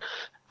Tony Stark.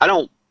 I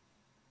don't.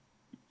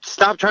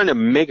 Stop trying to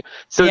make.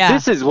 So Yeah.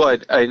 this is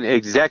what an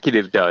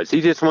executive does. He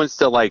just wants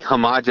to like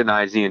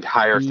homogenize the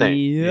entire thing,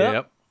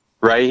 Yep.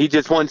 right? He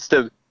just wants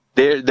to.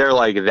 They're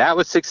like, that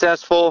was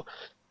successful.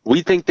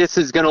 We think this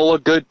is going to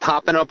look good,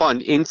 popping up on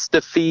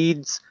Insta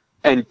feeds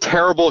and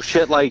terrible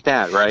shit like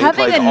that, right?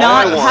 Having like, a all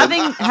I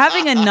want-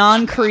 having a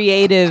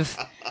non-creative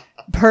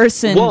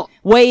person Well-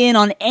 weigh in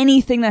on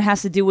anything that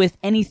has to do with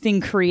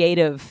anything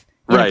creative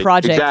in a Right,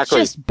 project.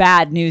 exactly. It's just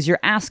bad news. You're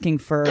asking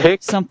for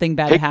something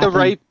bad to pick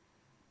happen.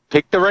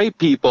 pick the right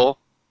people.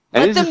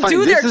 And Let this them is funny.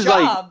 do This their is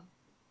like, job.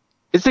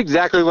 it's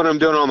exactly what I'm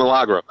doing on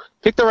Milagro.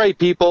 Pick the right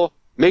people,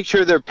 make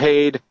sure they're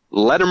paid,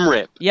 let them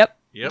rip. Yep.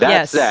 Yep. That's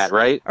Yes. that,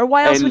 right? Or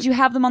why else And would you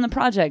have them on the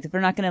project if they're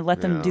not going to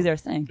let them Yeah. do their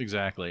thing?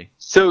 Exactly.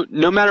 So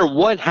no matter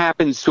what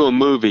happens to a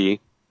movie,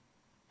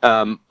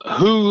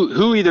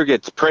 who either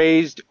gets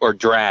praised or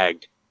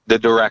dragged? The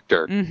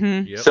director.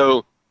 Mm-hmm. Yep.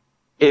 So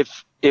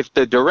if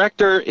the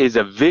director is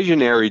a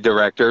visionary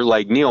director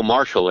like Neil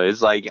Marshall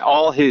is, like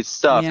all his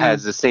stuff Yeah.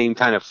 has the same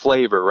kind of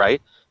flavor,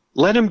 right?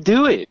 Let him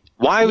do it.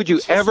 Why would you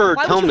ever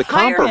Why tell would him you to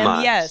hire compromise?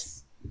 him?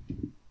 Yes.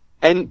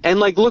 And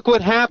like, look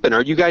what happened.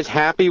 Are you guys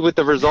happy with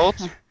the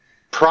results?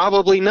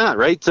 Probably not,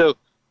 right? So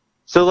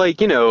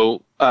like,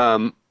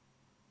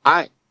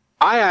 I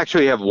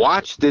actually have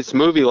watched this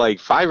movie like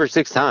 5 or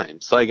 6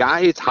 times. Like,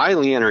 it's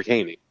highly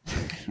entertaining.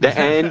 The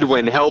end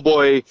when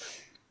Hellboy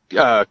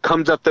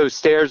comes up those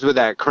stairs with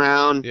that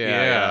crown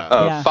Yeah.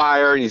 of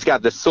fire, and he's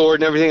got the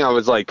sword and everything. I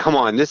was like, come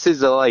on, this is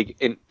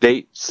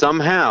they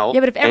somehow Yeah,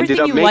 but if ended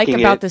everything up you like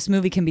making about it, this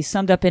movie can be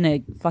summed up in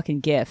a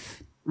fucking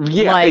GIF.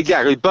 yeah, like-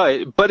 exactly.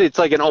 But it's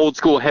like an old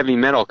school heavy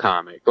metal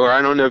comic, or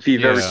I don't know if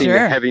you've ever Yeah. seen Sure.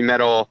 the heavy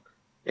metal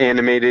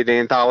animated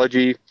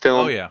anthology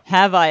film. Oh yeah.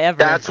 Have I ever?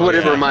 That's what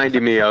it yeah.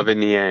 reminded me of in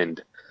the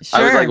end. sure,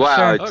 I was like, wow,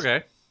 sure. it's-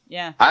 Okay.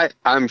 Yeah.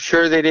 I'm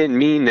sure they didn't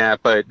mean that,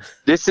 but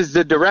this is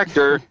the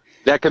director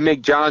that can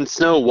make Jon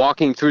Snow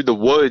walking through the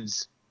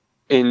woods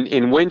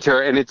in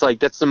winter, and it's like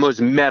that's the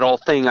most metal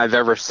thing I've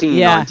ever seen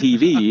Yeah. on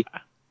TV.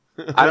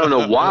 I don't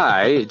know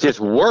why. It just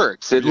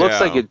works. It looks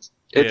Yeah. like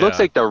it looks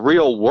Yeah. like the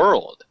real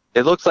world.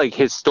 It looks like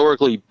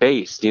historically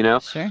based, you know?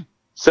 Sure.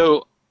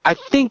 So I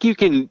think you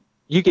can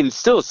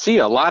still see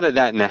a lot of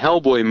that in the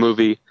Hellboy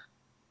movie.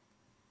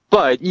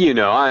 But, you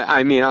know,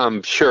 I mean,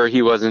 I'm sure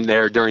he wasn't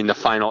there during the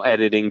final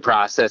editing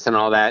process and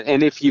all that.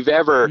 And if you've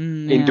ever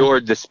yeah.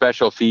 endured the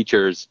special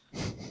features,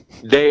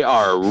 they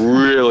are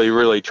really,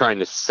 really trying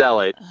to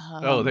sell it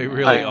Oh, they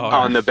really are.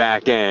 on the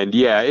back end.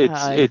 Yeah,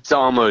 it's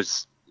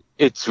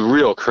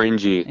real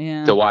cringy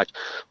Yeah. to watch.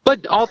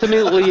 But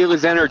ultimately, it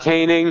was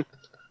entertaining.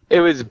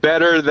 It was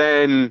better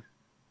than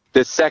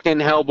the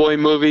second Hellboy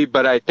movie.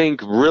 But I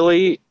think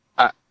really,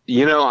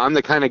 you know, I'm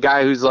the kind of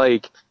guy who's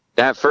like,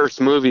 that first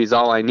movie is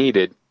all I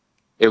needed.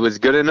 It was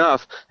good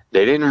enough.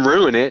 They didn't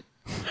ruin it,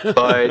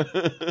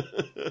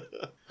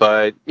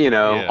 but you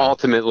know, Yeah.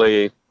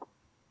 ultimately,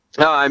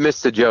 oh, I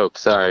missed the joke.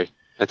 Sorry,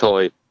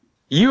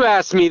 you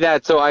asked me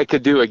that so I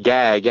could do a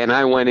gag, and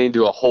I went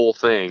into a whole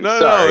thing. No,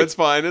 Sorry. it's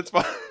fine. It's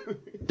fine.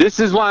 This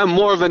is why I'm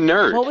more of a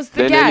nerd What was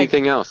the than gag?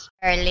 anything else.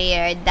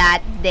 Earlier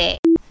that day.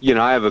 You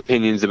know, I have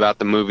opinions about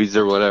the movies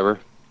or whatever,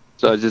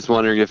 so I was just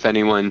wondering if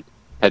anyone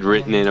had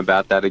written in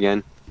about that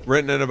again.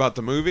 Written it about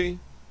the movie?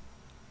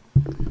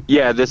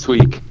 Yeah, this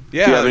week.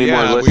 Yeah. Do you have any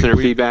more listener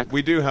feedback?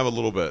 We do have a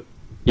little bit.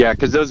 Yeah,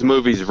 because those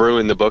movies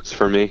ruined the books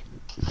for me.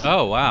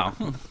 Oh wow.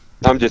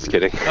 I'm just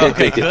kidding.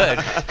 Okay, good.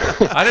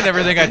 I didn't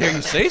ever think I'd hear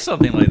you say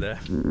something like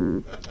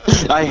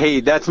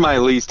that. That's my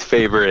least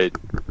favorite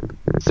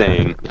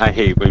saying. I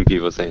hate when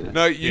people say that.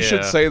 No, you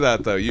should Yeah. say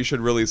that though. You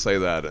should really say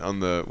that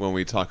when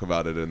we talk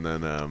about it, and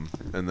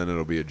then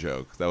it'll be a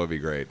joke. That would be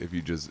great if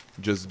you just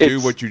do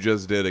It's- what you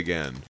just did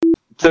again.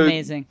 So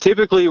Amazing.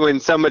 typically when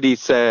somebody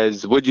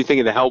says, what'd you think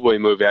of the Hellboy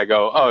movie? I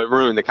go, oh, it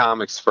ruined the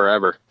comics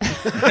forever.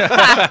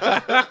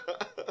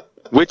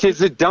 Which is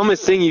the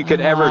dumbest thing you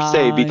could ever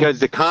say because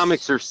the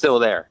comics are still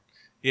there.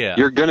 Yeah.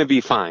 You're going to be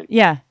fine.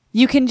 Yeah.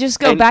 You can just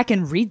go And- back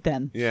and read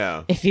them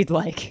Yeah. if you'd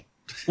like.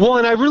 Well,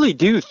 and I really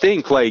do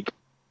think, like,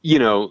 you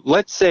know,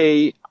 let's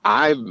say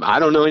I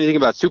don't know anything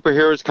about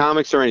superheroes,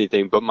 comics, or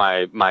anything, but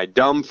my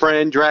dumb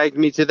friend dragged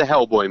me to the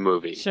Hellboy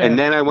movie. Sure. And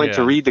then I went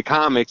to Yeah. read the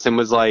comics and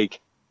was like,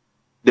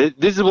 this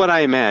is what I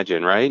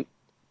imagine, right?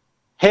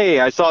 Hey,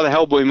 I saw the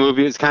Hellboy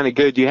movie. It's kind of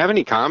good. Do you have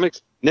any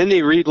comics? And then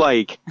they read,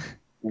 like,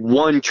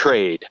 one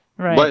trade.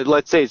 Right. But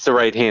let's say it's the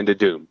Right Hand of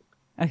Doom.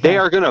 Okay. They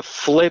are going to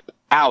flip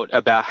out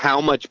about how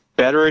much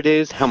better it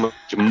is, how much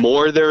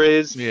more there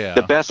is. Yeah.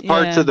 The best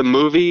parts Yeah. of the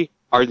movie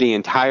are the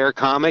entire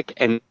comic,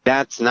 and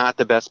that's not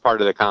the best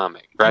part of the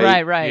comic,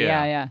 right? Right.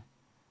 Yeah. Yeah.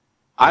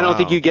 I don't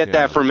think Wow, you get yeah.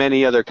 that from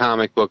any other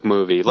comic book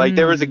movie. Like,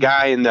 there was a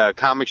guy in the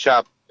comic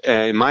shop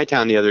in my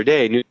town the other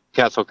day,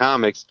 Newcastle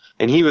Comics,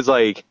 and he was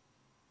like,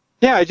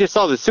 yeah, I just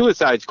saw the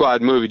Suicide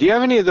Squad movie. Do you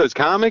have any of those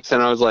comics?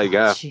 And I was like,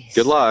 jeez.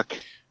 good luck.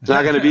 It's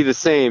not going to be the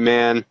same,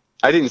 man.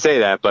 I didn't say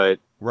that, but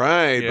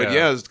Right, but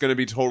Yeah. yeah, it's going to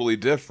be totally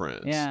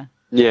different. Yeah.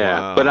 yeah.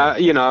 Wow. But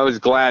I was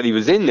glad he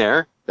was in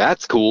there.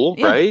 That's cool,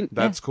 Yeah. right?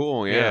 That's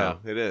cool. Yeah,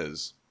 Yeah. it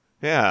is.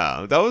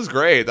 Yeah, that was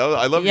great.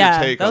 I love Yeah,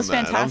 your take that on was that.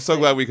 I'm so fantastic.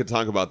 glad we could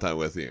talk about that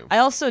with you. I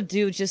also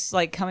do just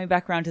like coming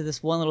back around to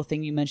this one little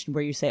thing you mentioned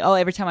where you say, oh,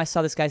 every time I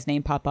saw this guy's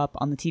name pop up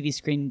on the TV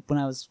screen when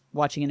I was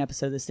watching an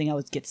episode of this thing, I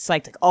would get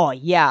psyched. Like, oh,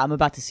 yeah, I'm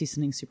about to see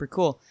something super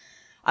cool.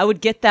 I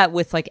would get that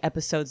with like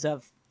episodes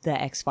of the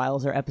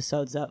X-Files or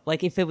episodes of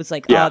like if it was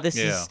like, Yeah. oh, this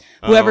Yeah. is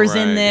whoever's Oh,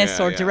 in right. this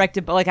Yeah, or yeah.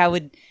 directed, but like I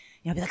would,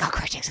 be like, oh,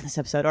 Craig Jackson in this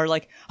episode or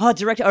like, oh,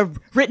 directed or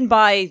written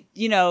by,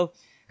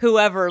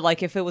 whoever,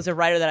 like if it was a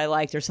writer that I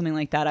liked or something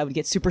like that, I would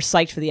get super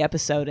psyched for the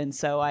episode. And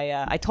so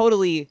I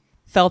totally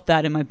felt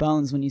that in my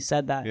bones when you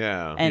said that.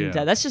 Yeah. And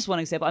Yeah. that's just one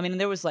example. I mean,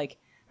 there was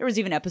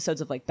even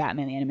episodes of like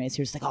Batman the Animated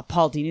Series, like, oh,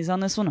 Paul Dini's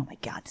on this one. Oh my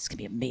God, this could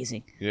be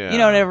amazing. Yeah.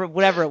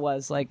 Whatever it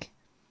was. Like,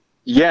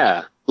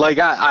 Yeah. Like,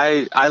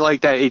 I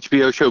like that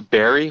HBO show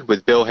Barry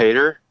with Bill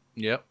Hader.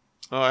 Yep.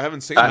 Oh, I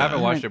haven't seen I that.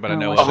 haven't watched it, but I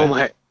know Oh, of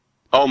it.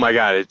 Oh my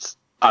God,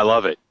 I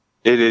love it.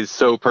 It is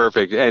so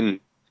perfect. And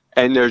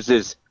there's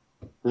this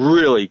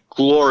really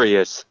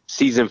glorious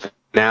season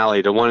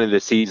finale to one of the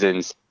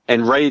seasons.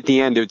 And right at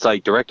the end, it's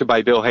like directed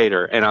by Bill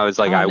Hader. And I was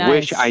like, Oh, I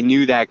wish nice. I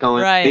knew that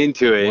going Right.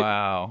 into it.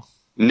 Wow.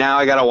 Now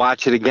I got to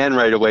watch it again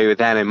right away with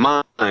that in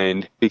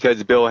mind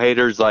because Bill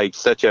Hader's like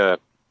such a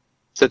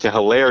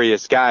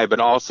hilarious guy, but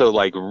also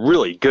like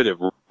really good at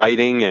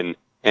writing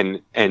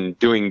and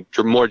doing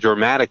more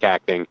dramatic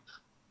acting.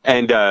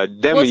 And then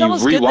Well, when it's you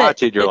almost good rewatch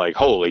that it, you're like,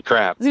 holy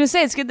crap. I was gonna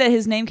say it's good that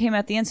his name came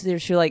at the end, so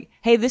you're like,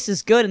 "Hey, this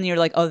is good," and you're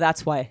like, "Oh,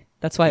 that's why.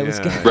 That's why it was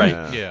good."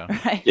 Right. Yeah.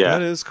 Right. Yeah.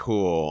 That is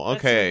cool.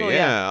 That's Okay, so cool,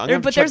 yeah. I'm There-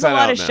 gonna but check there's a that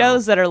lot out of now.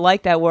 shows that are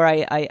like that where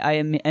I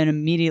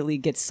immediately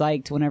get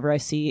psyched whenever I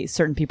see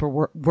certain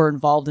people were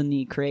involved in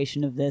the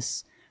creation of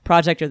this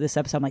project or this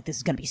episode. I'm like, this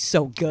is gonna be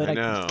so good. I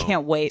know. I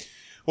can't wait.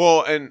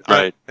 Well, and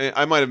Right.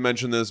 I might have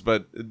mentioned this,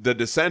 but The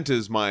Descent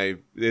is my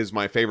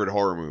favorite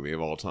horror movie of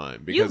all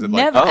time because You've it,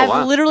 never, like, Oh, I've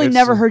wow. literally It's-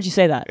 never heard you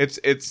say that.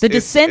 it's The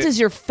Descent is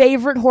your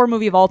favorite horror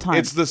movie of all time.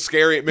 It's the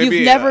scary. Maybe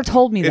You've never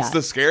told me it's that.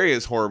 the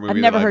scariest horror movie.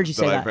 never that heard you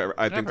say that.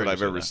 I think that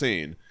I've ever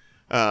seen.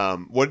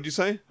 What did you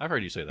say? I've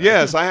heard you say that.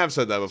 Yes, I have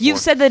said that before. You've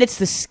said that it's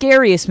the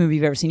scariest movie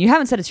you've ever seen. You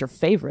haven't said it's your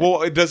favorite.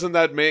 Well, doesn't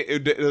that make?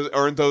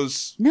 Aren't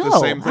those the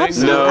No, same thing?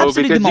 absolutely. No,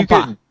 absolutely because you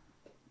pas. could.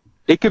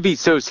 It could be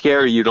so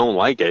scary you don't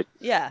like it.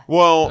 Yeah.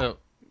 Well, So,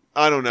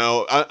 I don't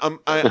know.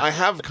 I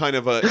have kind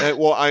of a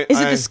well. Is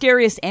it the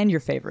scariest and your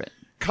favorite?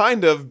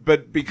 Kind of,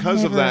 but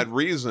because of Never. that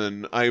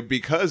reason,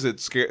 because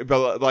it's scary.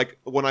 But like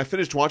when I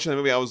finished watching that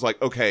movie, I was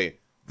like, okay,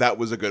 that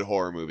was a good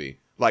horror movie.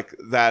 Like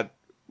that.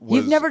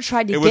 You've never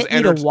tried to it was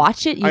get me to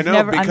watch it. You've I know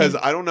never, because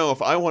mean, I don't know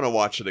if I want to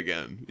watch it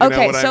again. You know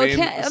okay, what so I mean? it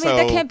can't. I mean,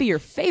 that can't be your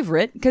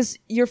favorite because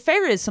your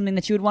favorite is something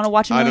that you would want to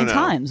watch a I million don't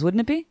know. times, wouldn't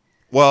it be?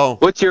 Well,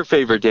 What's your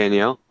favorite,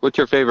 Danielle? What's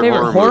your favorite,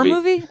 Favorite horror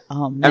movie?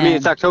 Oh man. I mean,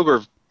 it's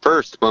October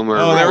 1st when we're.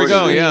 oh, there we go.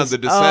 recording Yeah, this. The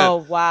Descent.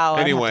 Oh wow. I'd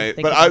have to Anyway,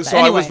 think but about I that. so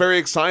I was Anyway. very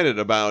excited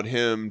about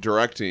him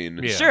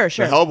directing Yeah. Sure,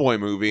 sure. the Hellboy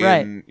movie,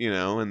 Right. and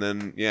and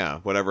then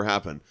whatever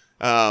happened.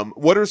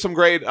 What are some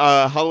great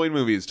Halloween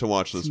movies to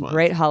watch this month?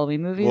 Great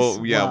Halloween movies.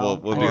 Well, yeah, we'll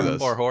do or,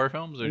 this. or horror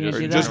films, or We're gonna just,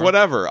 do Or that. just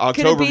whatever. Could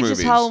October it be movies.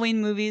 just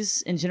Halloween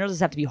movies in general?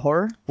 Does it have to be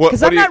horror? What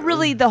Because I'm do you- not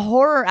really the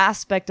horror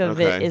aspect of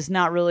it Okay. is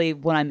not really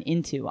what I'm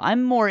into.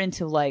 I'm more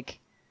into like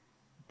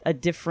a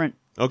different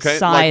Okay,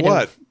 side like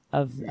what?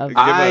 of Give a-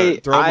 I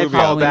throw a movie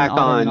fall out. back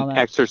Halloween, all on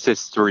that.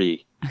 Exorcist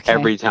 3 Okay.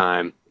 every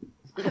time.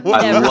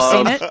 What? I Never love-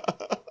 seen it.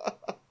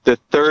 The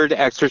third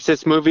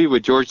Exorcist movie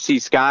with George C.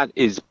 Scott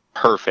is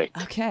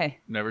perfect. Okay,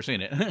 never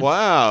seen it.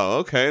 Wow.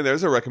 Okay,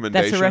 there's a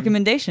recommendation. that's a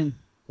recommendation.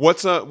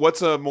 What's a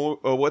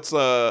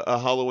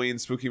Halloween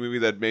spooky movie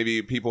that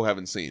maybe people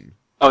haven't seen?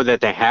 Oh,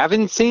 that they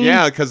haven't seen?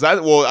 Yeah, because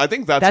I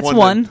think that's That's one.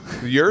 one.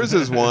 Yours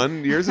is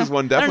one. Yours is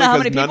one. I don't Definitely. know how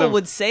 'cause many none people of-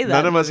 would say that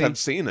None of us movie. have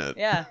seen it.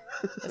 Yeah,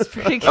 that's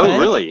pretty good. Oh,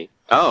 really?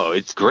 Oh,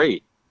 it's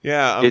great.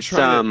 Yeah, I'm It's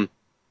trying.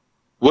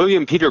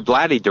 William Peter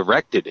Blatty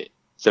directed it,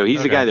 so he's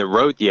the Okay. guy that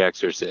wrote The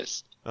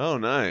Exorcist. Oh,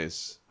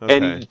 nice. Okay.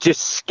 And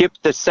just skip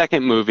the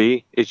second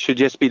movie. It should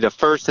just be the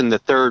first and the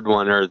third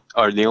one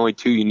are the only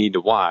two you need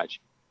to watch.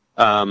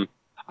 I'm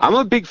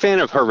a big fan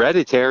of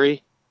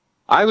Hereditary.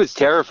 I was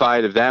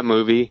terrified of that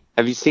movie.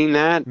 Have you seen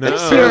that? No.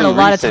 It's I'm Hearing a fairly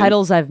lot of recent.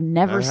 titles I've I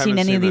never haven't seen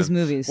any of that. these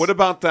movies. What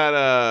about that?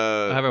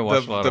 I haven't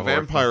watched a lot the of horror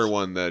vampire films.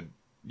 one that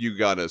you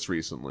got us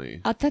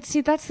recently.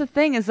 That's the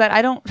thing is that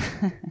I don't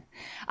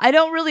I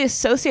don't really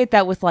associate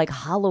that with like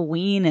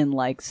Halloween and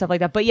like stuff like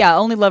that. But yeah,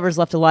 Only Lovers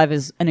Left Alive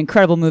is an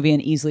incredible movie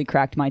and easily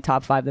cracked my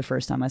top 5 the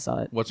first time I saw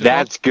it. What's it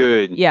That's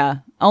good. Yeah,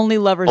 Only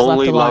Lovers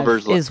Only Left Alive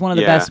Lovers Le- is one of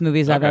the yeah. best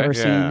movies I've Okay. ever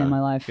seen Yeah. in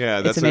my life. Yeah,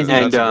 it's that's amazing.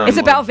 And, it's great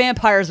about one.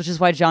 vampires, which is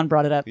why John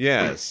brought it up.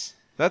 Yes,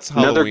 that's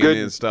Another Halloween good-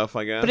 and stuff.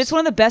 I guess. But it's one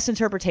of the best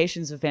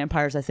interpretations of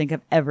vampires I think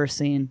I've ever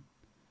seen.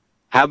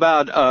 How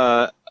about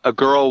A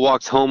Girl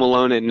Walks Home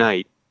Alone at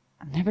Night?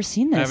 I've never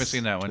seen this. I haven't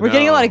seen that one. We're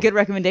getting a No. lot of good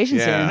recommendations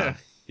Yeah, here.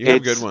 you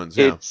have good ones.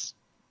 Yeah.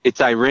 It's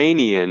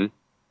Iranian.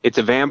 It's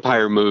a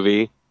vampire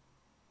movie.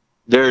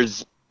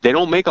 They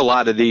don't make a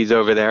lot of these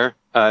over there.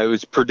 It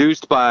was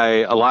produced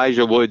by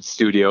Elijah Wood's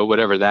studio,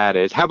 whatever that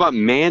is. How about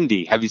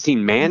Mandy? Have you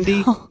seen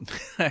Mandy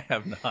I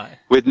have not.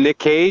 with Nick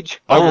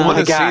Cage? I Oh want my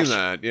to see gosh,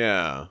 that.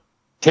 Yeah.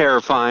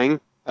 terrifying.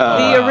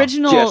 The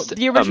original, just What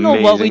We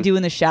amazing. Do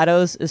in the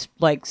Shadows is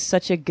like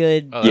such a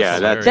good. Oh, Yeah,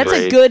 that's That's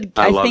great. a good.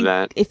 I love think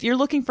that. if you're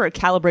looking for a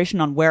calibration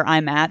on where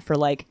I'm at for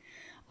like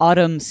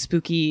autumn,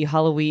 spooky,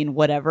 Halloween,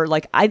 whatever,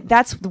 like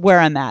that's where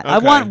I'm at. I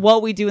Okay. want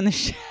What We Do in the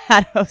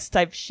Shadows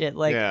type shit.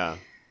 Like, Yeah.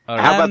 How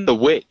Um, about The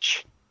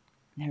Witch?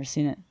 never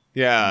seen it.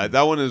 Yeah,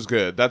 that one is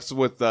good. That's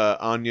with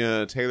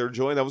Anya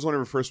Taylor-Joy. That was one of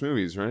her first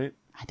movies, right?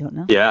 I don't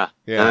know. Yeah,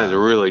 Yeah. that is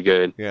really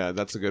good. Yeah,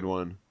 that's a good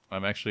one.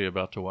 I'm actually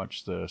about to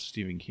watch the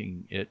Stephen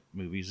King It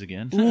movies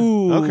again.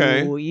 Ooh,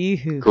 Okay.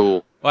 Yoo-hoo.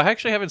 Cool. Well, I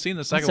actually haven't seen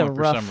the second That's a one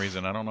for rough- some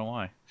reason. I don't know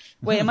why.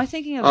 Wait, am I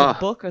thinking of the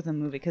book or the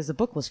movie? Because the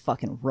book was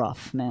fucking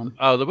rough, man.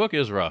 Oh, the book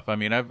is rough. I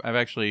mean, I've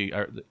actually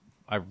I've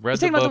You're read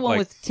the talking book. about the one like,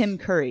 with Tim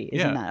Curry,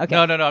 isn't yeah. that? Okay.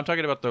 No. I'm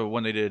talking about the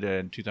one they did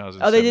in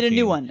 2000. Oh, they did a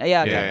new one.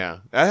 Yeah. Okay. Yeah.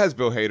 That has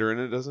Bill Hader in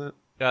it, doesn't it?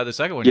 The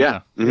second one.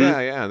 Yeah. Mhm.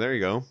 Yeah, there you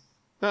go.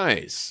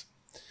 Nice.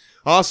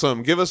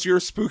 Awesome. Give us your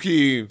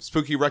spooky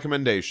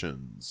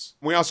recommendations.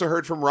 We also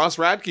heard from Ross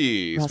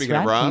Radke. Ross Speaking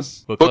of Radke. Ross.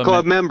 Book Book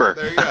club member.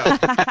 There you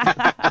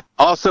go.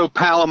 Also,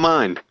 pal of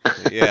mine.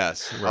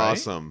 Yes. Right.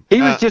 Awesome.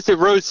 He was just at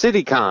Rose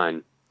City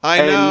Con. I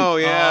and- know,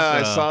 yeah,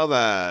 I Awesome. saw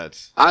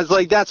that. I was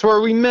like, that's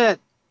where we met.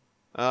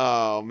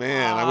 Oh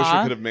man, I wish we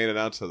Aw. could have made it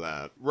out to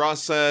that.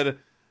 Ross said,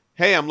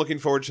 "Hey, I'm looking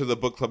forward to the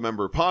Book Club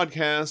Member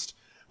podcast.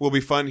 will be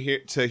fun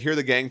to hear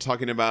the gang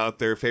talking about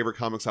their favorite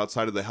comics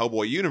outside of the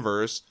Hellboy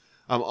universe.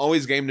 I'm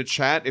always game to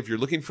chat if you're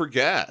looking for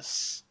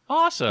guests.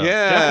 Awesome.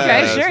 Yeah.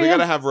 Okay, sure, we yeah. got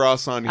to have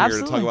Ross on here to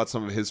Absolutely. talk about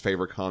some of his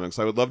favorite comics.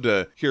 I would love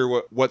to hear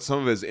what some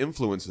of his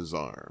influences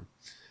are.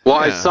 Well,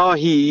 I Yeah. saw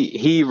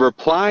he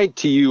replied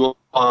to you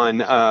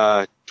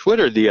on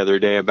Twitter the other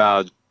day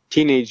about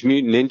Teenage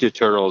Mutant Ninja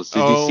Turtles. Did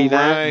you see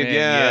that? Right, Man,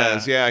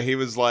 yes. Yeah, he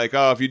was like,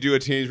 oh, if you do a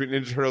Teenage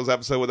Mutant Ninja Turtles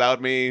episode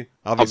without me,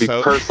 I'll I'll be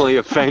so... personally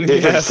offended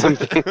or Yes.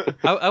 something.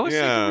 I was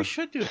Yeah. thinking we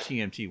should do a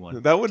TMT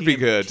one. That would be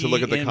good to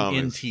look at the TMNT.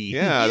 comments.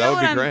 Yeah, You that know would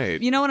what be I'm-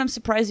 great. You know what I'm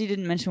surprised you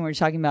didn't mention when we were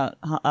talking about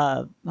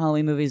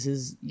Halloween movies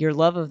is your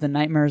love of the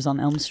Nightmares on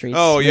Elm Street.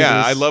 Oh, yeah,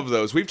 movies. I love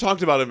those. We've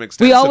talked about them We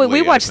extensively. we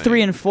I watched think.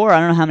 3 and 4. I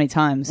don't know how many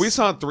times. We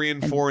saw 3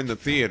 and 4 in the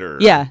theater.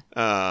 Yeah.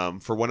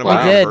 For one of We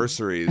our did.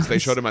 anniversaries. They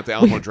showed them at the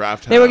Alamo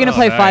Draft House. They were going to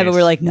play Oh, 5, but nice. we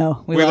were like,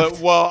 no, we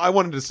left. Well, I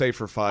wanted to stay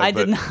for 5. I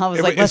but didn't. I was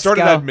it, like, it let's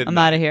started go. at midnight. I'm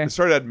outta here. It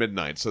started at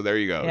midnight, so there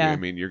you go. Yeah. I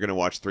mean, you're going to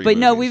watch 3 But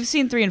no, movies. we've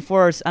seen 3 and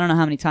 4. I don't know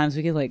how many times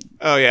we could like.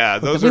 Oh, yeah.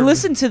 Those We are...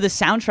 listened to the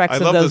soundtracks I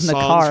of love those the in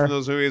the songs car. from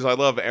those movies. I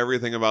love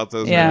everything about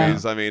those Yeah.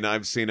 movies. I mean,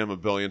 I've seen them a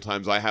billion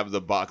times. I have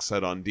the box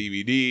set on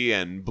DVD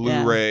and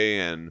Blu-ray,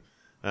 and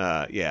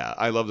yeah,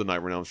 I love the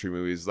Nightmare on Elm Street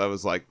movies. That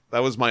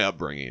was my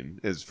upbringing,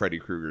 is Freddy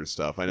Krueger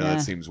stuff. I know Yeah.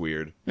 that seems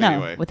weird. No,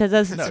 Anyway, what that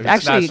does, it's No, it's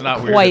actually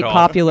not weird quite at all.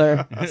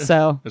 popular.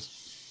 So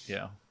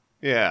Yeah.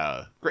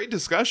 yeah, great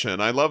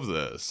discussion. I love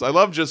this. I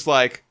love just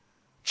like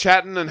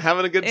chatting and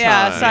having a good time.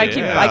 yeah, so I'm this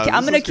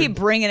gonna is keep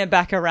good. bringing it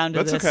back around to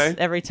That's this okay.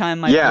 every time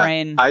my yeah,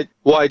 brain. I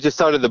just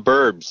thought of the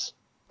Burbs.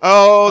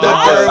 Oh, the Oh,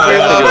 Burbs. We the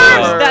love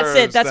Burbs. the That's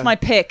it. Burbs. That's my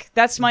pick.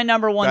 That's my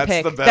number one That's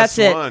pick. the best That's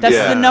it. one. That's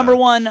Yeah. the number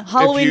one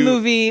Halloween you-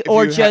 movie, if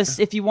or you ha- just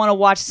if you want to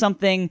watch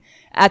something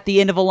at the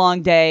end of a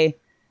long day.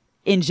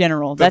 In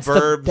general, that's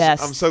Burbs. the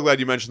best. I'm so glad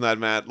you mentioned that,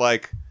 Matt.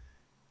 Like,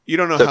 you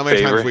don't know The how many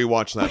times favorite. we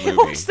watch that we movie.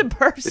 watch the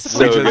Burbs. It's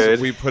we so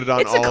good. we put it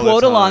on It's all a the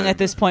quote along time. at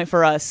this point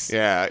for us.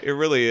 Yeah, it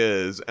really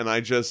is. And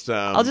I just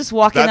I'll just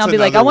walk in and that's I'll be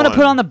like, I another want to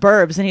put one. on the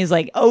Burbs, and he's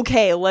like,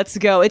 okay, let's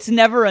go. It's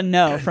never a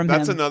no from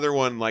That's him. another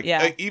one. Like,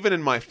 Yeah. even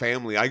in my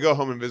family, I go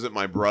home and visit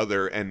my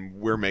brother, and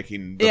we're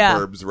making the Yeah.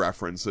 Burbs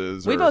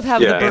references. We or both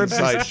have Yeah. the Burbs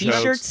inside jokes.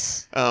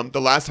 t-shirts.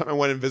 The last time I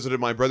went and visited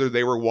my brother,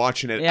 they were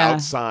watching it Yeah.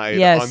 outside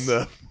Yes. on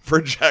the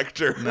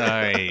projector.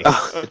 Nice.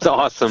 It's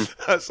awesome.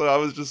 So I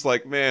was just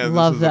like, man,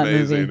 Love this is that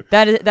amazing.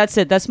 movie. That's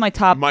it. That's my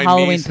top My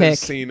Halloween niece pick. has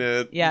seen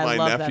it. Yeah, I my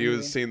love that nephew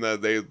movie. has seen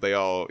that. They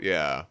all,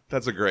 yeah,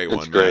 that's a great It's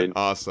one. great. Man.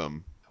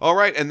 Awesome. All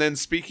right, and then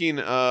speaking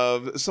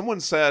of, someone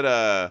said,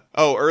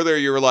 earlier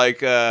you were like,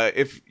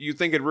 if you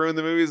think it ruined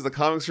the movies, the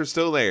comics are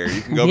still there.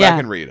 You can go Yeah. back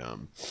and read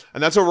them.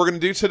 And that's what we're going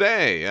to do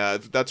today.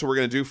 That's what we're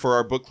going to do for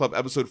our book club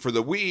episode for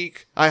the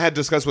week. I had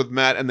discussed with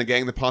Matt and the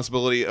gang the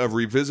possibility of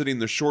revisiting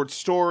the short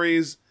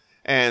stories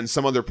and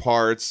some other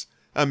parts.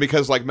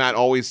 Because like Matt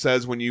always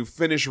says, when you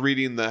finish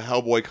reading the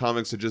Hellboy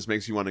comics, it just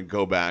makes you want to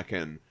go back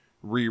and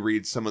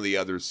reread some of the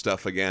other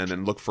stuff again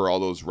and look for all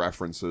those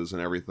references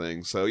and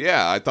everything. So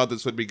yeah, I thought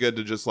this would be good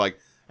to just like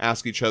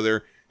ask each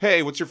other,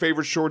 hey, what's your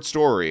favorite short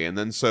story? And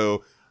then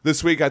so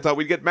this week I thought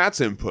we'd get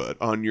Matt's input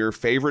on your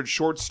favorite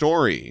short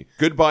story.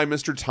 Goodbye,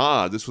 Mr.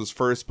 Todd. This was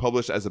first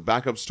published as a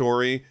backup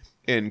story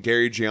in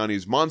Gary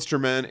Gianni's Monster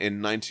Men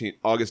in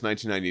August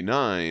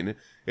 1999.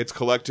 It's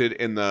collected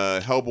in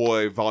the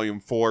Hellboy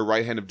Volume 4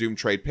 Right Hand of Doom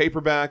trade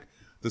paperback,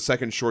 the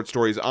second short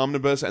stories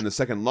omnibus, and the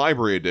second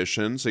library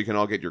edition, so you can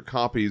all get your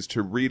copies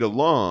to read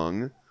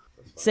along.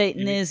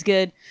 Satan is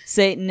good.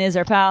 Satan is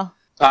our pal.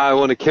 I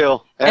want to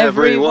kill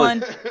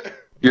everyone.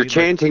 You're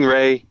chanting,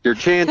 Ray. You're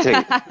chanting.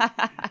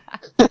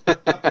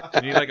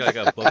 You need like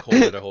a book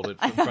holder to hold it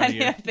in front of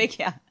you. I think,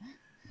 yeah.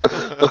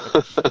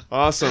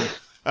 Awesome.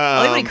 I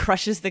like when he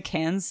crushes the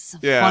cans.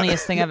 yeah.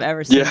 Funniest thing I've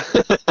ever seen. Yeah.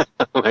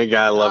 Oh my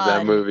god, I love that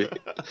God. movie.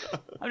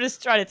 I'm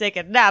just trying to take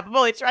a nap. I'm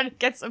only trying to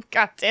get some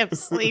goddamn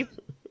sleep.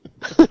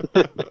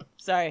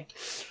 Sorry.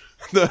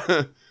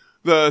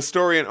 The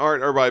story and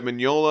art are by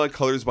Mignola,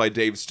 colors by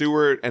Dave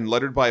Stewart, and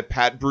lettered by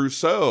Pat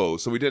Brousseau.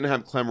 So we didn't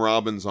have Clem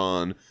Robbins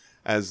on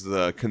as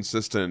the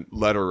consistent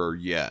letterer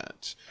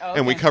yet. Oh,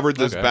 And we okay. covered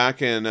this Okay.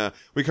 back in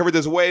we covered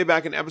this way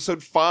back in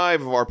episode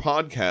 5 of our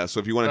podcast. So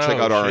if you want to check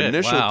Oh, out our shit.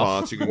 initial Wow.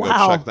 thoughts, you can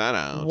Wow. go check that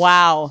out.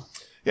 Wow.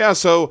 Yeah,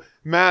 so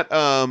Matt,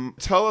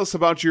 tell us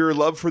about your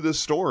love for this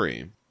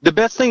story. The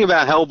best thing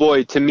about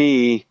Hellboy to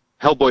me,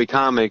 Hellboy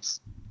comics,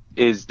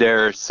 is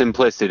their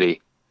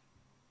simplicity.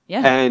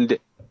 Yeah.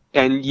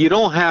 And you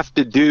don't have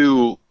to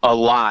do a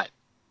lot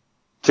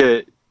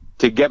to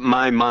get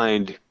my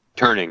mind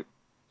turning.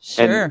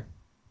 Sure.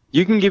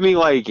 You can give me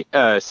like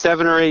a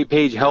 7 or 8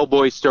 page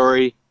Hellboy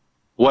story,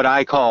 what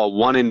I call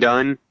one and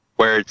done,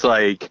 where it's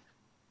like,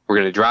 we're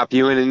going to drop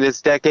you in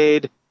this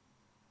decade,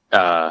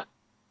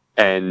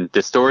 and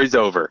the story's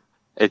over.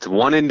 It's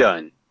one and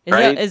done,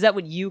 right? Is that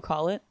what you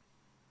call it?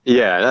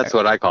 Yeah, that's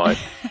what I call it.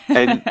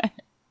 And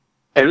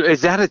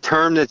is that a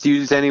term that's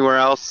used anywhere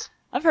else?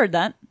 I've heard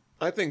that.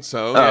 I think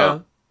so, Oh. yeah.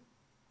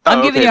 I'm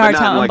Oh, giving okay, you a hard but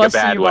not time. in I'm like a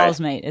busting bad your way. balls,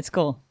 mate. It's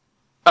cool.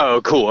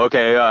 Oh, cool.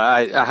 Okay,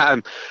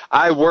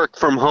 I work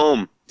from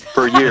home,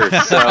 for years,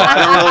 so I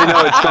don't really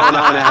know what's going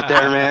on out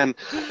there, man.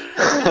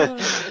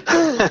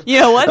 You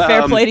know what?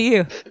 Fair play to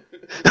you.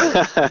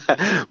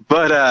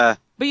 But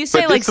you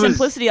say but like this was-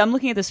 simplicity. I'm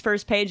looking at this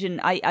first page, and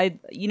I,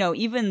 you know,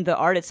 even the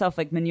art itself,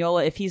 like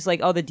Mignola, if he's like,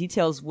 oh, the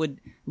details would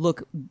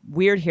look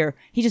weird here,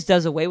 he just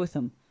does away with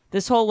them.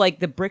 This whole like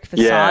the brick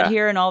facade Yeah.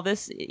 here and all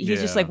this, he's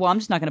just Yeah. like, well, I'm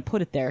just not going to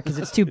put it there because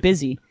it's too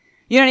busy.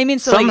 You know what I mean?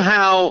 So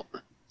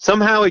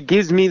somehow it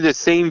gives me the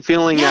same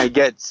feeling I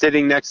get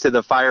sitting next to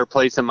the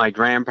fireplace at my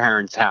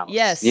grandparents' house.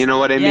 Yes. You know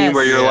what I Yes. mean?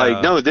 Where you're Yeah.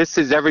 like, no, this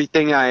is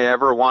everything I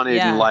ever wanted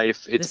Yeah. in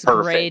life. It's this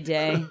gray perfect.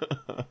 day.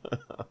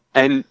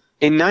 And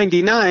in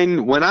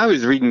 99, when I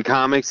was reading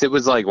comics, it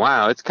was like,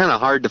 wow, it's kind of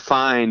hard to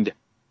find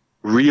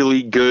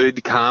really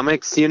good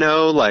comics, you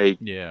know? Like,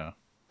 Yeah.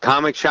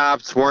 comic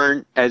shops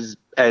weren't as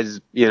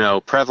you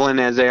know, prevalent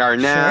as they are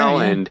now.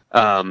 Sure, yeah. And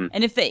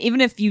And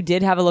even if you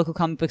did have a local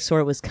comic book store,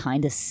 it was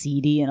kind of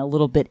seedy and a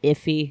little bit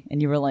iffy,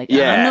 and you were like, I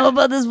Yeah. don't know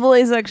about this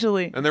voice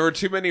actually. And there were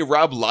too many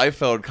Rob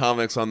Liefeld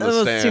comics on the That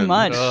was stand. too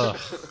much. Ugh.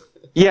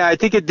 yeah, I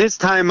think at this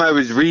time I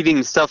was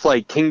reading stuff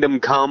like Kingdom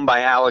Come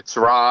by Alex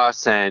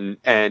Ross and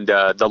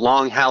The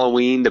Long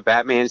Halloween, the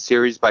Batman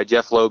series by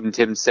Jeff Loeb and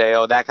Tim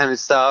Sale, that kind of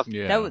stuff.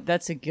 Yeah.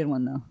 That's a good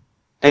one though.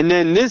 And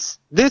then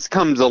this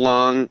comes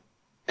along,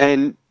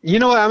 and you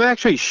know what? I'm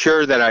actually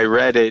sure that I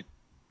read it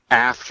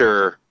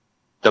after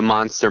the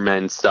Monster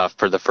Men stuff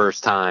for the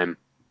first time.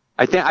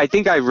 I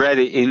think I read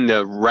it in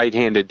the Right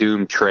Hand of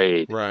Doom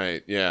trade.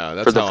 Right, yeah,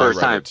 that's For the how first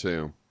I read time. it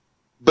too.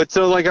 But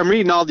so like I'm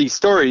reading all these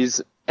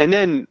stories, and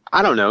then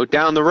I don't know,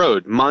 down the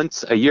road,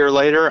 months, a year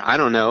later, I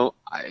don't know,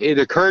 it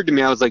occurred to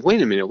me, I was like,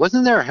 wait a minute,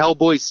 wasn't there a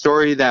Hellboy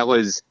story that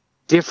was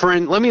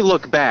different? Let me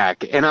look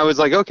back. And I was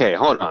like, okay,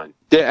 hold on.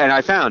 And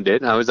I found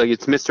it, and I was like,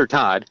 it's Mr.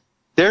 Todd.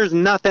 There's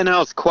nothing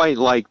else quite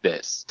like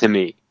this to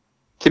me.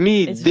 To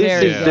me, It's this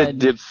very is good.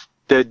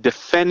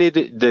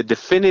 the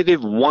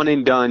definitive one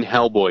and done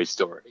Hellboy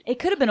story. It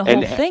could have been a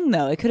And- whole thing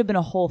though. It could have been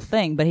a whole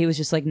thing, but he was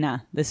just like, nah,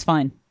 this is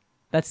fine.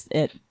 That's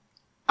it.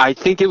 I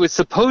think it was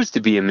supposed to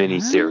be a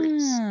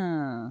miniseries.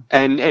 Ah.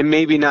 And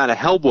maybe not a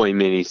Hellboy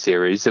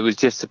miniseries. It was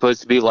just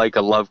supposed to be like a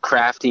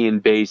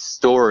Lovecraftian-based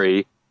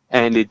story,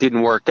 and it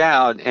didn't work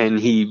out, and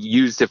he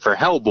used it for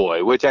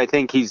Hellboy, which I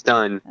think he's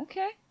done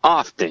Okay.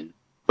 often.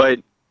 But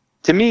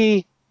to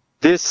me,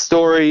 this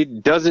story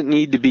doesn't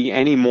need to be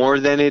any more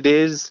than it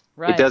is.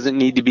 Right. It doesn't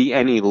need to be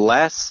any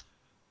less.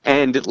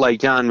 And like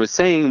John was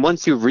saying,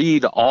 once you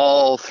read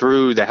all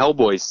through the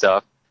Hellboy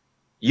stuff,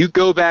 you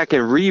go back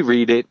and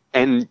reread it,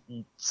 and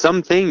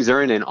some things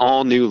are in an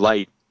all new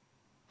light.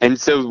 And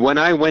so when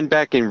I went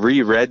back and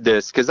reread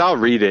this, because I'll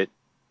read it,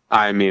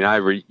 I mean,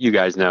 you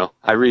guys know,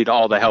 I read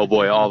all the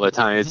Hellboy all the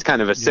time. It's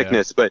kind of a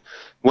sickness. But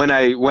when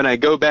I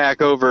go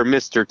back over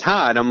Mr.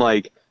 Todd, I'm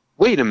like,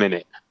 wait a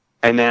minute.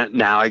 And then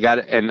now I got,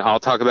 and I'll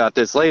talk about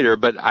this later,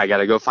 but I got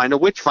to go find a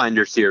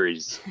Witchfinder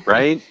series,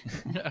 right?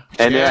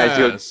 And then I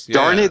go, Yes,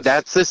 darn yes. it,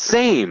 that's the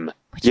same.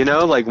 You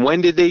know, like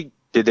when did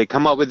they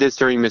come up with this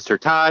during Mr.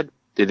 Todd?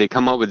 Did they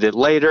come up with it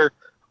later?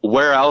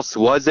 Where else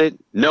was it?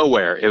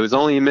 Nowhere. It was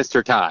only in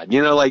Mr. Todd.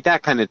 You know, like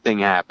that kind of thing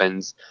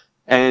happens.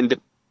 And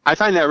I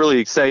find that really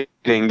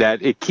exciting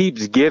that it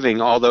keeps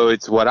giving, although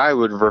it's what I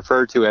would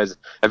refer to as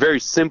a very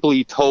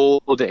simply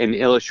told and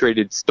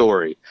illustrated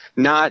story.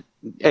 Not,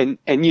 and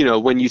you know,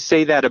 when you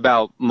say that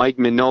about Mike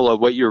Mignola,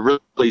 what you're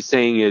really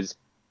saying is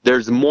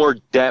there's more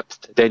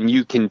depth than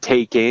you can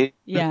take in.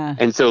 Yeah.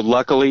 And so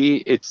luckily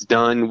it's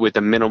done with a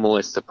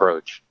minimalist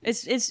approach.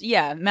 It's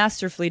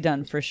masterfully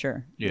done for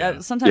sure. Yeah.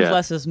 Sometimes Yeah.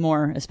 less is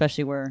more,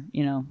 especially where,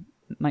 you know,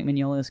 Mike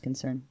Mignola is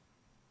concerned.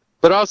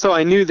 But also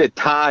I knew that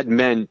Todd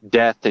meant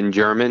death in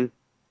German.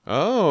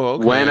 Oh,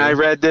 okay. When I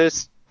read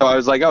this, I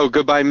was like, oh,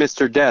 goodbye,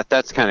 Mr. Death.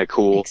 That's kind of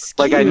cool.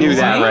 Like I knew Excuse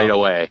that me? right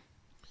away.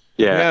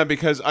 Yeah,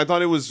 because I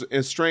thought it was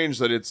strange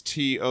that it's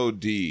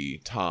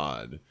T-O-D,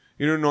 Todd.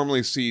 You don't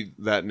normally see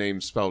that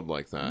name spelled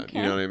like that.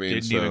 You know what I mean?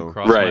 Didn't even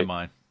cross my Right.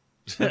 mind.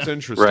 That's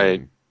interesting.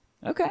 Right.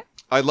 Okay.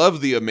 I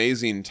love the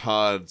amazing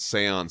Todd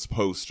seance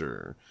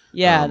poster.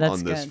 Yeah, that's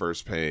on this good.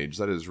 first page.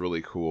 That is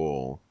really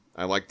cool.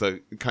 I like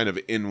the kind of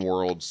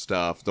in-world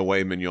stuff, the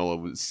way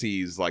Mignola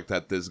sees like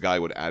that this guy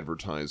would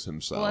advertise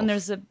himself. Well, and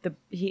there's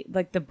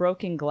the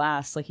broken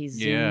glass, like he zooms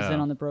Yeah. in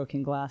on the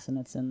broken glass and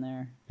it's in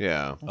there.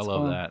 yeah. That's I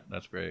love cool. that.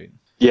 That's great.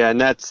 Yeah,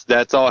 and that's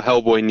all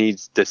Hellboy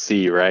needs to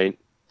see, right?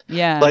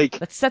 Yeah. Like,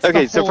 that sets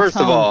okay, the so whole first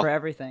of tone all- for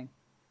everything.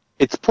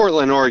 It's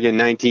Portland, Oregon,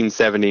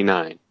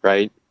 1979,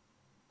 right?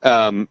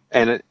 And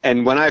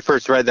when I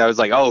first read that, I was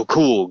like, oh,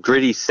 cool,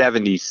 gritty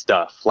 70s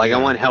stuff. Like, I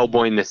want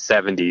Hellboy in the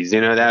 70s.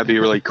 You know, that would be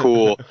really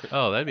cool.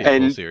 Oh, that'd be a cool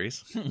And-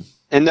 series.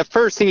 And the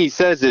first thing he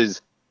says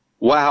is,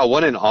 wow,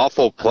 what an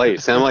awful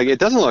place. And I'm like, it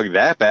doesn't look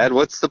that bad.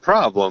 What's the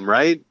problem,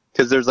 right?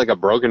 Because there's like a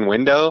broken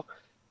window.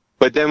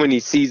 But then when he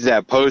sees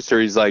that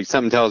poster, he's like,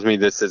 something tells me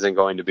this isn't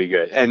going to be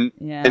good. And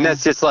Yeah. and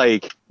that's just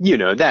like, you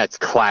know, that's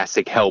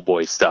classic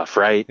Hellboy stuff,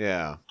 right?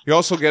 Yeah. You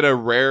also get a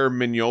rare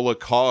Mignola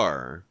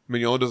car.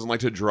 Mignola doesn't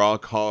like to draw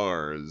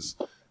cars.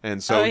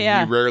 And so Oh,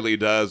 yeah. he rarely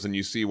does, and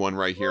you see one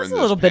right here It's in a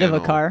this little bit of a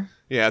panel. car.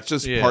 Yeah, it's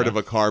just Yeah. part of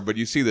a car, but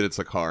you see that it's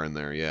a car in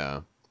there, yeah.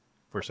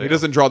 for sale. He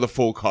doesn't draw the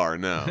full car,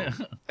 no.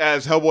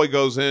 As Hellboy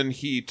goes in,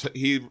 he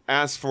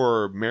asks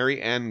for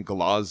Mary Ann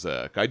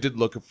Glazek. I did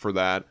look for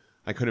that.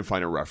 I couldn't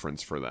find a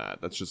reference for that.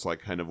 That's just like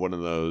kind of one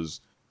of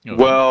those.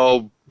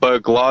 Well,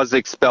 but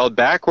Glazek spelled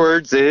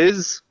backwards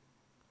is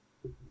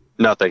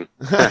nothing.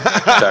 Sorry.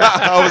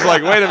 I was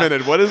like, wait a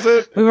minute, what is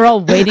it? We were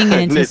all waiting in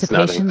It's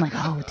anticipation, nothing.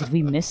 like, oh, did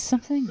we miss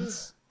something?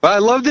 But I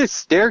love this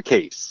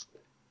staircase.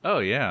 Oh,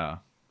 yeah.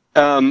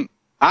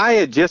 I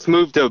had just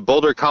moved to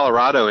Boulder,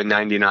 Colorado in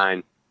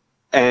 '99,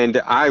 and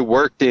I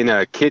worked in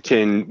a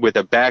kitchen with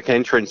a back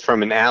entrance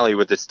from an alley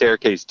with a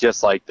staircase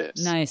just like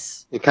this.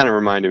 Nice. It kind of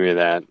reminded me of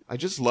that. I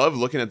just love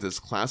looking at this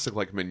classic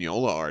like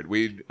Mignola art.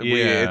 We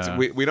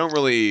don't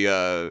really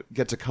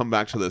get to come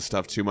back to this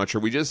stuff too much, or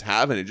we just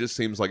haven't. It just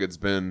seems like it's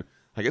been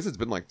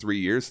like 3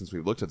 years since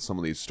we've looked at some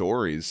of these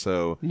stories.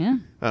 So Yeah.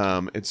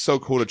 it's so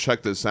cool to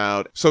check this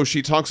out. So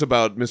she talks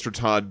about Mr.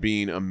 Todd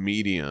being a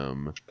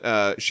medium.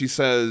 She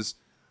says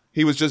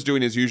he was just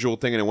doing his usual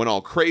thing and it went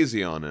all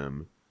crazy on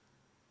him.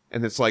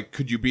 And it's like,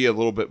 could you be a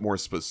little bit more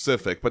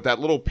specific? But that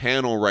little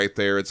panel right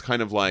there, it's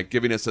kind of like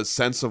giving us a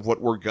sense of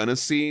what we're gonna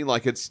see.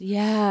 Like it's,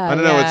 Yeah. I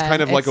don't know, it's yeah.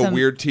 kind of like It's a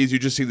weird tease. You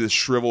just see this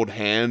shriveled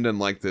hand and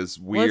like this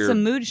weird. Well, it's a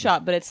mood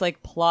shot, but it's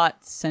like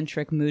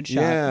plot-centric mood shot.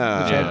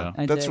 Yeah, which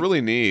I that's dig.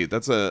 really neat.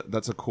 That's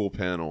a cool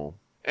panel.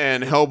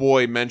 And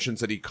Hellboy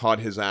mentions that he caught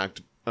his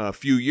act a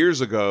few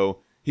years ago.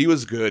 He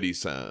was good, he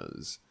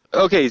says.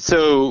 Okay,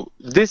 so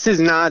this is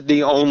not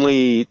the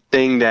only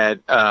thing that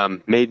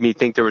made me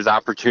think there was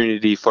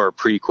opportunity for a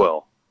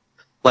prequel.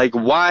 Like,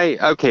 why?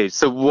 Okay,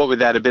 so what would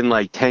that have been,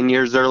 like 10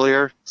 years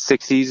earlier?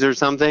 60s or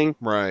something?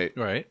 Right.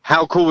 Right.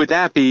 How cool would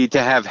that be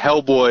to have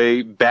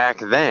Hellboy back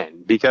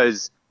then?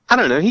 Because, I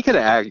don't know, he could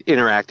have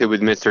interacted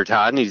with Mr.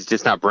 Todd and he's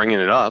just not bringing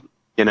it up,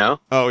 you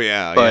know? Oh,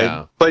 yeah, But,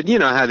 yeah. but you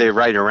know how they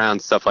write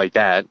around stuff like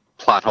that,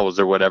 plot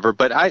holes or whatever.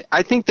 But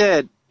I think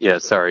that, yeah,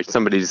 sorry,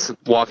 somebody's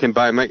walking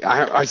by.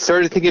 I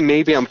started thinking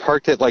maybe I'm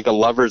parked at like a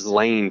Lover's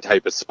Lane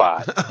type of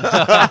spot.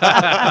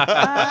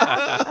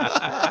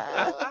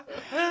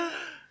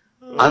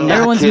 I'm not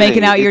Everyone's kidding.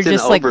 making out you're It's an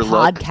just like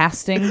overlook.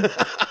 podcasting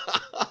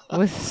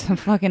with some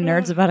fucking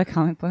nerds about a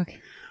comic book.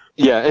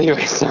 Yeah.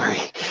 Anyway, sorry.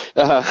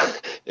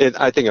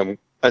 I think I'm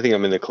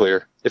in the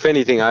clear. If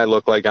anything, I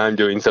look like I'm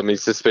doing something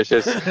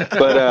suspicious.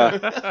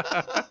 But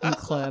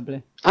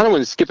Incredibly. I don't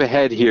want to skip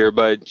ahead here.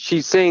 But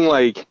she's saying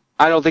like,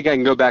 I don't think I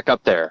can go back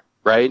up there.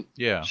 Right?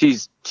 Yeah.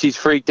 She's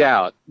freaked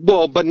out.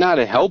 Well, but not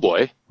a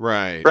Hellboy.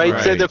 Right.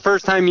 Right? So the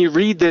first time you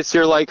read this,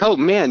 you're like, oh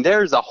man,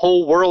 there's a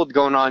whole world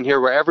going on here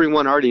where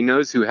everyone already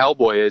knows who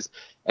Hellboy is.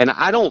 And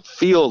I don't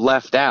feel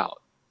left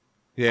out.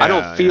 Yeah, I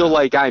don't feel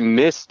like I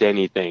missed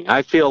anything.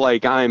 I feel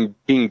like I'm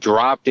being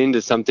dropped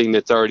into something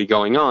that's already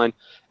going on.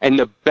 And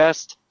the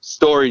best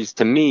stories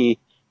to me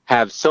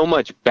have so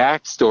much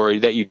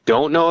backstory that you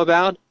don't know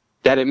about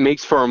that it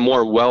makes for a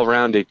more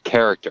well-rounded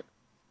character.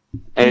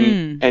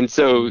 And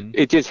so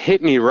it just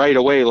hit me right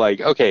away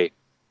like, okay,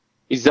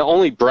 he's the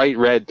only bright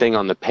red thing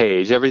on the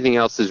page. Everything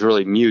else is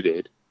really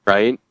muted,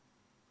 right?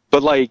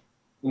 But like,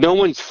 no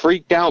one's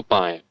freaked out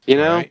by him, you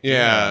know? Right.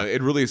 Yeah,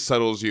 it really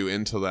settles you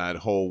into that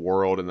whole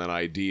world and that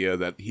idea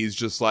that he's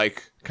just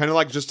like, kind of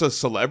like just a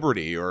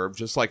celebrity or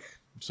just like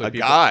So a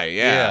people- guy.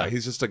 Yeah, yeah.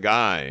 he's just a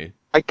guy.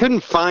 I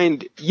couldn't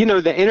find, you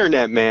know, the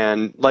internet,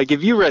 man. Like,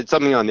 if you read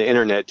something on the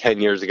internet 10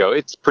 years ago,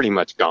 it's pretty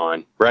much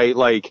gone, right?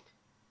 Like,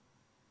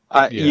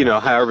 you know,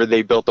 however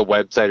they built the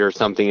website or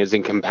something is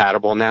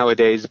incompatible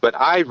nowadays. But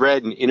I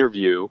read an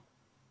interview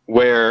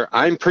where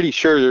I'm pretty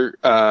sure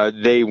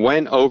they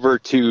went over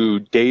to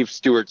Dave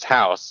Stewart's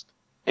house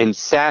and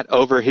sat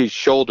over his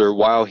shoulder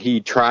while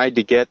he tried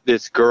to get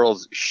this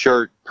girl's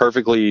shirt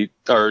perfectly,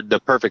 or the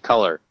perfect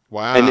color.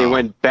 Wow. And they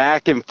went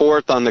back and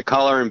forth on the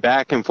color and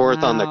back and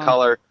forth on the Wow.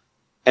 color.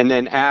 And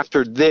then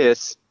after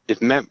this,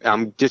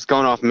 I'm just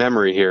going off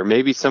memory here.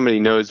 Maybe somebody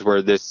knows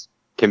where this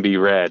can be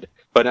read.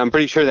 But I'm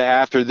pretty sure that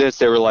after this,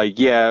 they were like,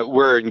 yeah,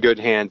 we're in good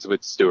hands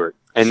with Stewart.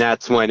 And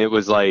that's when it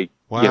was like,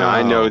 you know,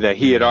 I know that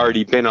he had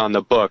already been on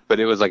the book, but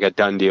it was like a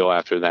done deal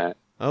after that.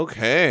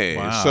 Okay.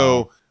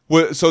 Wow.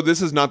 So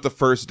this is not the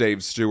first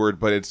Dave Stewart,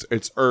 but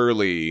it's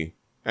early,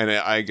 and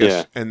I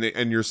guess, and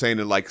you're saying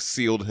it like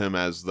sealed him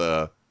as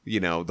the, you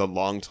know, the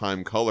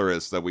longtime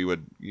colorist that we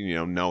would,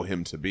 you know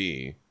him to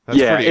be. That's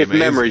yeah, pretty if amazing.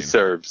 memory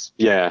serves.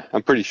 Yeah,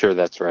 I'm pretty sure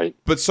that's right.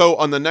 But so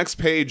on the next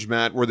page,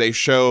 Matt, where they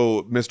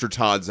show Mr.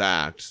 Todd's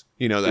act,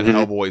 you know, that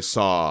Hellboy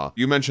saw,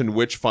 you mentioned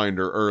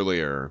Witchfinder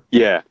earlier.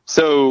 Yeah.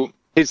 So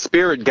his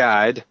spirit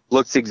guide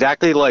looks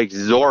exactly like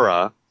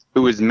Zora,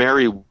 who is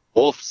Mary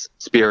Wolf's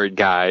spirit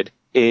guide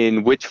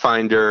in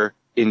Witchfinder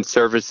in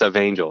Service of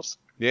Angels.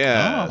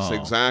 Yes, Oh.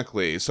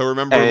 exactly. So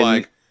remember, And-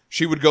 like,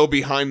 she would go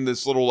behind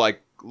this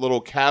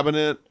little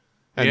cabinet,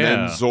 and then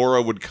Yeah.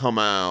 Zora would come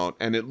out,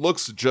 and it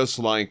looks just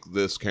like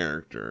this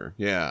character.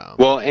 Yeah.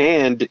 Well,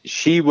 and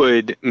she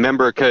would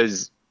remember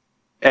because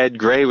Ed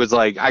Gray was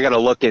like, I got to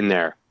look in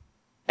there.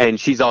 And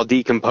she's all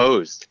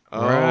decomposed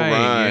Oh, Right,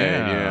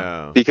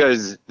 yeah.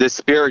 because the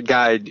spirit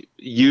guide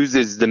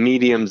uses the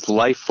medium's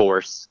life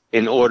force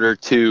in order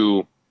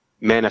to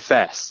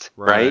manifest,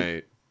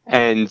 right?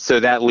 And so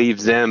that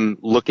leaves them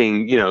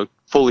looking,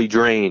 fully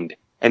drained.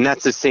 And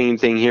that's the same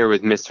thing here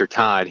with Mr.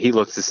 Todd. He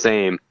looks the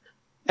same.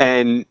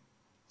 And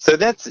so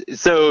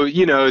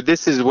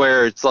this is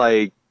where it's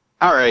like,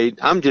 all right,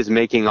 I'm just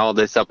making all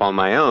this up on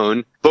my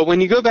own. But when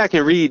you go back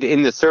and read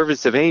In the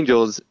Service of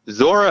Angels,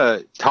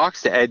 Zora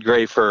talks to Ed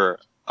Gray for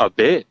a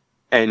bit.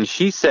 And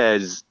she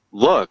says,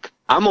 look,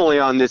 I'm only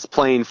on this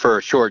plane for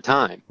a short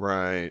time.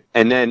 Right.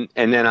 And then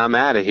I'm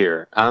out of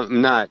here.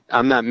 I'm not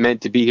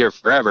meant to be here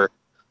forever.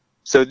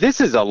 So this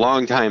is a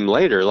long time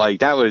later. Like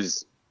that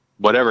was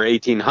whatever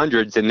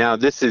 1800s, and now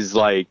this is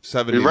like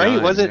 79,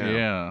 right? Was it?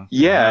 Yeah.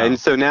 Yeah. Wow. And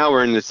so now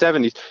we're in the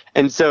 70s,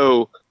 and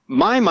so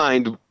my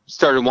mind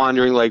started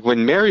wandering. Like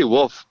when Mary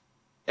Wolfe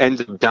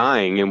ends up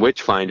dying in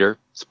Witchfinder,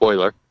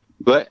 spoiler,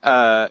 but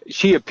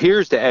she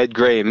appears to Ed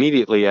Gray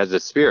immediately as a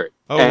spirit.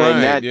 Oh,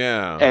 and right.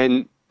 Yeah.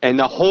 And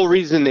the whole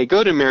reason they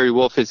go to Mary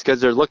Wolfe is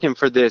because they're looking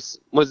for this.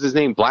 What's his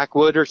name?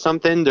 Blackwood or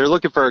something. They're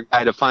looking for a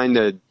guy to find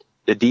the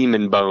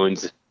demon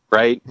bones.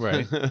 Right.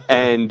 Right.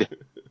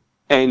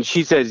 And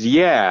she says,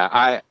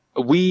 yeah,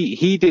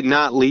 he did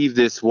not leave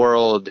this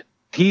world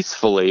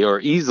peacefully or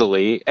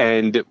easily,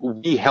 and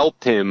we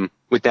helped him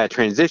with that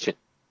transition.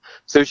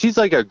 So she's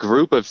like a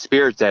group of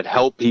spirits that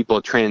help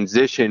people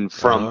transition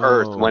from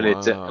Earth when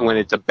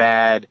it's a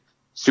bad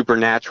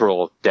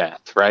supernatural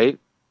death, right?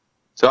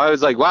 So I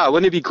was like, wow,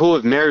 wouldn't it be cool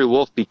if Mary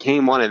Wolfe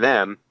became one of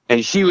them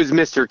and she was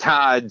Mr.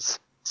 Todd's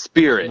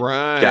spirit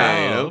Right.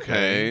 guy?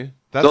 Okay.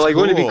 That's So, like,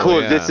 wouldn't it be cool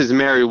if yeah. this is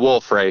Mary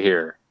Wolfe right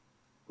here?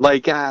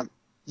 Like,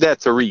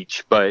 that's a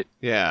reach, but,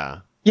 Yeah.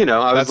 I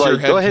That's was your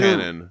like, go ahead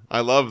and... headcanon.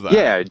 I love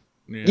that.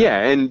 Yeah,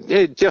 and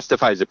it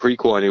justifies a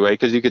prequel anyway,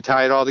 because you could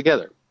tie it all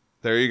together.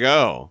 There you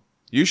go.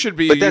 You should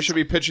be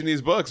pitching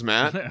these books,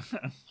 Matt.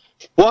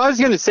 Well, I was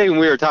going to say when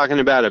we were talking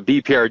about a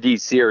BPRD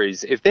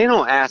series, if they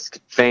don't ask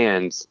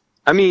fans,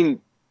 I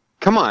mean,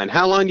 come on,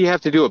 how long do you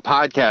have to do a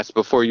podcast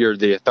before you're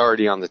the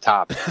authority on the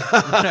topic?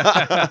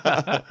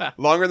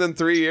 Longer than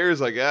 3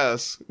 years, I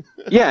guess.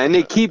 Yeah, and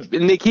they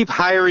keep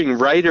hiring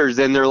writers,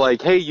 and they're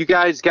like, hey, you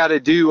guys got to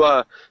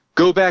do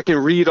go back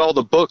and read all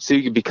the books so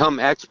you can become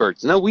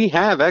experts. No, we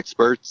have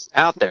experts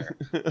out there.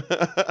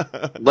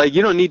 Like,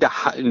 you don't need to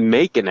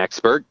make an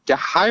expert, to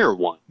hire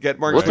one. Get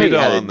Mark We'll tell you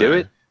Tweedle how to on do there.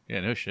 it. Yeah,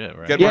 no shit,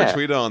 right? Get Yeah. Mark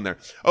Tweedle on there.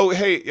 Oh,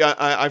 hey,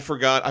 I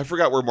forgot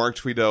where Mark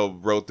Tweedle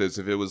wrote this,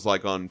 if it was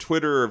like on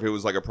Twitter or if it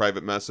was like a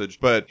private message.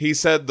 But he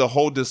said the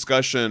whole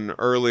discussion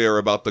earlier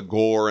about the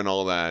gore and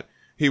all that,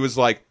 he was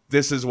like,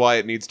 this is why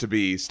it needs to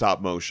be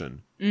stop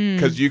motion.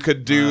 Because you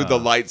could do the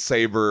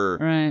lightsaber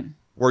Right.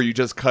 where you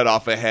just cut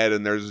off a head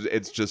and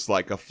it's just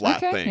like a flat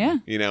Okay, thing. yeah.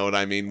 You know what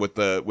I mean?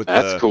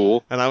 That's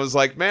cool. And I was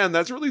like, man,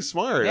 that's really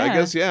smart. I Yeah.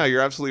 guess, yeah,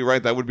 you're absolutely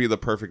right. That would be the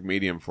perfect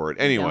medium for it.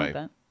 Down Anyway. with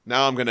that.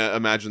 Now I'm gonna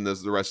imagine the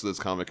rest of this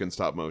comic in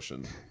stop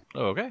motion.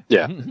 Oh, okay.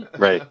 Yeah,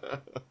 right.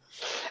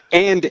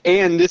 And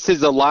this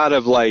is a lot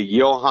of like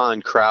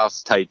Johann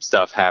Kraus type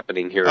stuff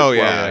happening here. Oh as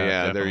yeah, well.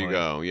 yeah. There you definitely.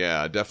 go.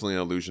 Yeah, definitely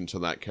an allusion to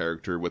that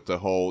character with the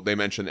whole. They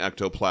mentioned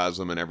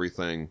ectoplasm and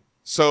everything.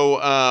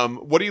 So,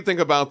 what do you think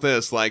about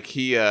this? Like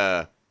he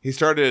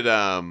started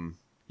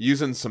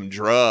using some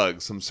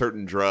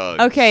certain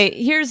drugs.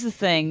 Okay, here's the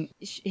thing.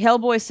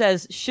 Hellboy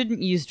says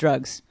shouldn't use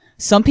drugs.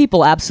 Some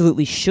people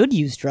absolutely should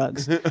use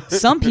drugs.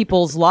 Some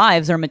people's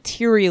lives are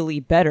materially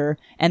better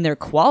and their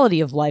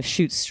quality of life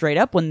shoots straight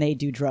up when they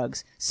do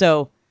drugs.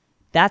 So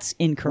that's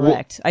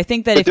incorrect. I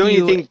think that but if don't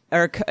you you think-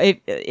 are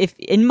if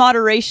in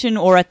moderation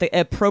or at the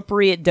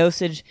appropriate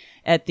dosage,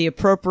 at the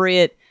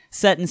appropriate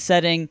set and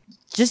setting,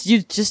 just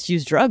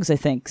use drugs, I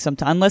think,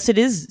 sometimes. Unless it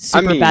is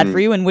super bad for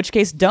you, in which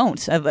case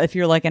don't. If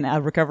you're like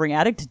a recovering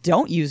addict,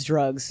 don't use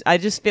drugs. I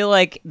just feel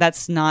like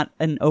that's not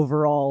an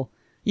overall...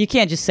 You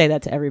can't just say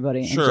that to everybody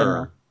in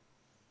general.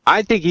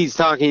 I think he's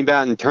talking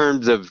about in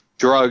terms of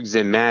drugs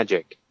and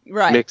magic,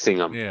 Right. mixing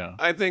them. Yeah.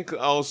 I think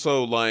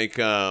also like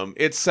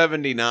it's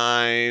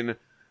 79.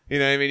 You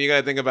know, what I mean, you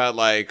got to think about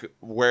like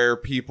where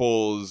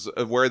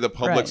the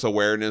public's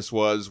awareness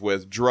was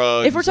with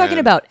drugs. If we're talking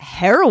and about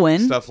heroin,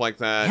 stuff like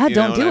that, yeah, you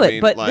know don't what do I it.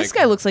 mean? But Like, this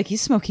guy looks like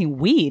he's smoking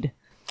weed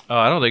Oh,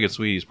 I don't think it's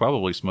weed. He's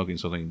probably smoking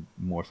something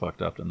more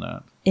fucked up than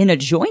that. in a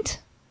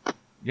joint.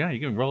 Yeah,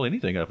 you can roll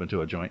anything up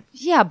into a joint.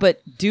 Yeah,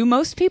 but do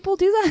most people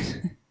do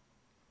that?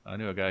 I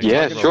knew a guy.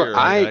 Yeah, who sure.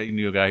 I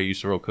knew a guy who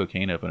used to roll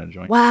cocaine up in a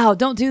joint. Wow,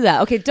 don't do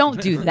that. Okay, don't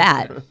do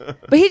that.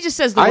 But he just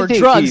says the I word think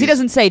drugs. He he's-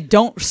 doesn't say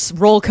don't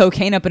roll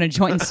cocaine up in a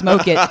joint and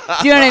smoke it.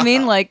 Do you know what I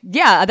mean? Like,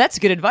 yeah, that's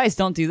good advice.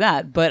 Don't do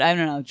that. But I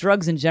don't know.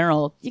 Drugs in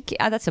general,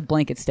 that's a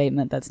blanket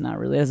statement. That's not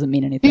really, doesn't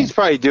mean anything. He's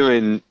probably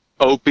doing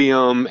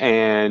opium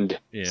and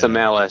some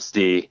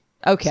LSD.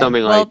 Okay,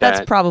 something well, like that.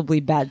 that's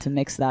probably bad to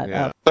mix that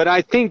Yeah. up. But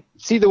I think,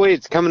 see the way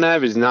it's coming out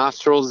of his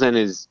nostrils and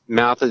his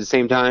mouth at the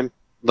same time?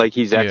 Like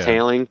he's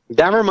exhaling.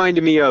 That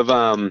reminded me of,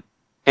 and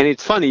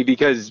it's funny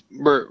because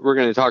we're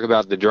going to talk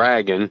about the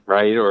dragon,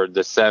 right? Or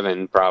the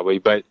seven, probably.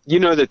 But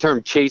you know the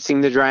term chasing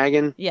the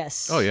dragon?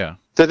 Yes. Oh yeah.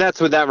 So that's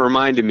what that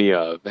reminded me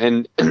of.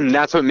 And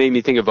that's what made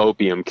me think of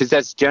opium, because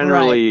that's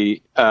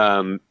generally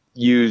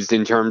used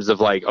in terms of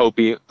like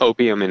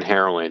opium and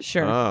heroin.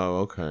 Sure. Oh,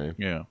 okay.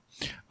 Yeah.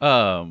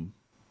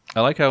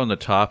 I like how in the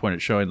top, when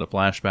it's showing the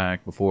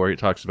flashback before, it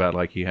talks about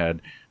like he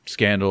had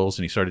scandals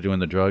and he started doing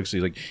the drugs.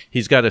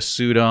 He's got a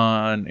suit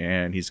on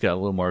and he's got a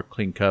little more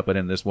clean cut. But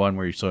in this one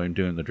where you saw him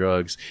doing the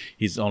drugs,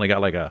 he's only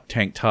got like a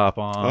tank top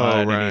on.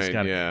 Oh, right,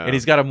 and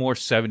he's got a more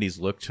 70s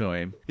look to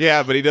him.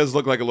 Yeah, but he does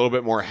look like a little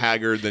bit more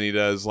haggard than he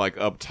does like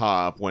up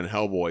top when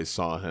Hellboy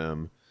saw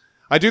him.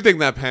 I do think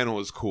that panel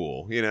is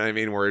cool, you know what I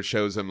mean, where it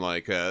shows him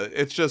like,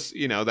 it's just,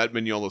 you know, that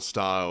Mignola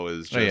style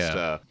is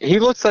just... He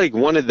looks like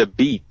one of the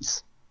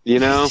Beats, you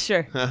know?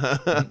 Sure.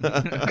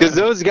 Because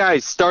those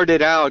guys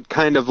started out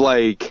kind of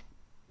like,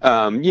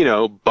 you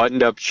know,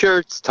 buttoned up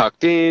shirts,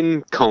 tucked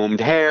in, combed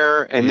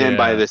hair, and then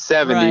by the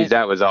 70s, Right.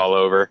 that was all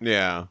over.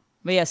 Yeah.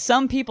 But yeah,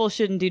 some people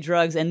shouldn't do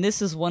drugs, and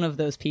this is one of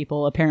those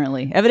people,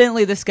 apparently.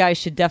 Evidently, this guy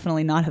should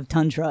definitely not have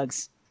done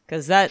drugs,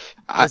 because that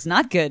was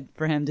not good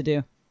for him to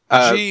do.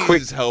 Jeez,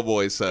 Quick,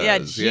 Hellboy says. Yeah,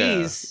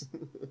 jeez.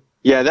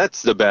 yeah,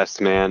 that's the best,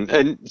 man.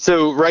 And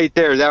so right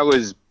there, that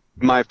was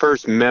my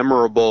first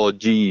memorable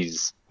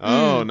G's.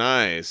 Oh,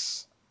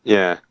 nice.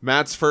 Yeah.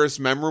 Matt's first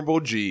memorable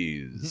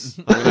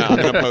G's. I'm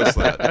gonna post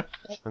that.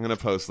 I'm gonna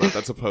post that.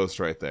 That's a post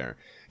right there.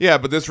 Yeah,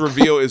 but this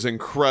reveal is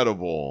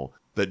incredible.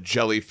 The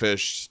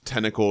jellyfish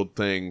tentacled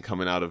thing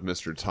coming out of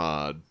Mr.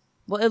 Todd.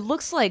 Well, it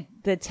looks like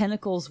the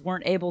tentacles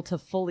weren't able to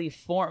fully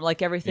form,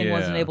 like everything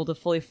wasn't able to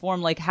fully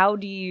form. Like, how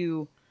do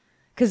you...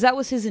 Because that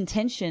was his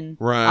intention,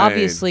 right?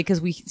 Obviously,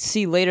 because we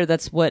see later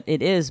that's what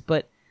it is.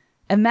 But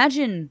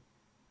imagine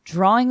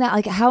drawing that.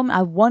 Like, how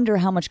I wonder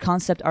how much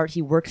concept art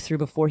he worked through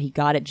before he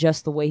got it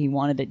just the way he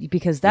wanted it.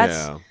 Because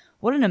that's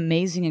what an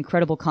amazing,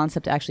 incredible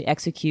concept to actually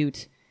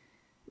execute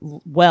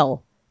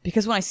well.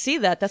 Because when I see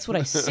that, that's what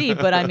I see.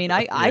 But I mean,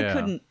 I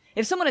couldn't.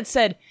 If someone had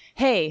said,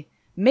 "Hey,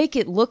 make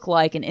it look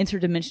like an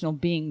interdimensional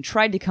being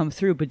tried to come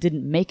through but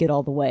didn't make it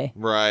all the way,"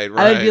 right.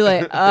 I would be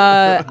like,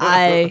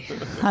 I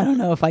don't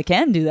know if I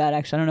can do that.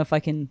 Actually, I don't know if I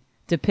can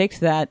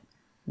depict that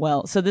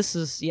well. So this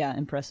is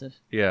impressive.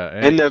 Yeah,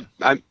 And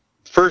the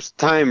first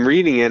time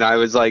reading it, I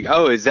was like,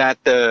 "Oh, is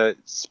that the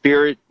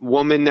spirit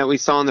woman that we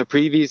saw on the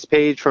previous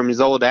page from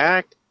his old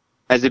act?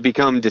 Has it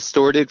become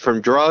distorted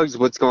from drugs?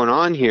 What's going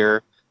on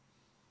here?"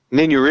 And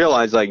then you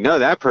realize, like, no,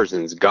 that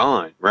person's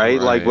gone, right?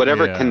 Like,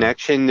 whatever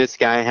connection this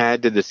guy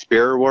had to the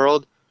spirit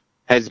world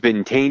has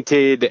been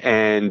tainted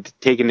and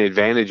taken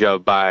advantage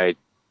of by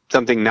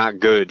something not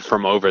good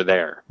from over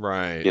there.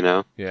 Right. You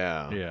know?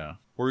 yeah.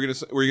 Were you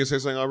gonna say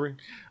something, Aubrey?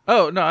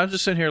 Oh no, I'm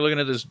just sitting here looking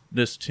at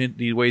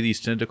the way these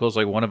tentacles.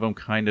 Like one of them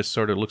kind of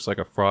sort of looks like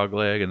a frog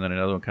leg, and then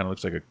another one kind of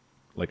looks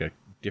like a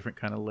different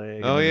kind of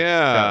leg. Oh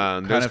yeah,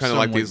 there's kind of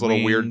like these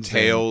little weird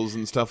tails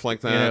and stuff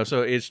like that. You know,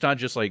 so it's not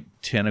just like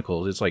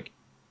tentacles; it's like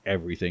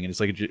everything, and it's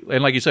like,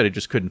 and like you said, it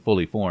just couldn't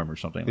fully form or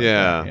something. Like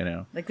that, you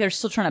know, Like they're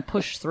still trying to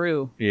push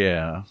through.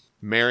 Yeah.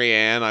 Mary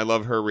Ann, I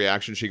love her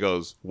reaction. She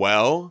goes,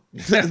 "Well,"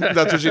 that's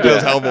what she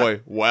does. Hellboy,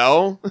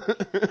 "Well."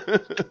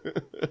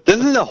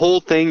 Doesn't the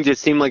whole thing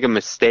just seem like a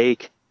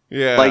mistake?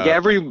 Yeah. Like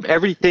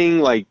everything,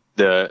 like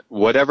the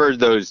whatever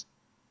those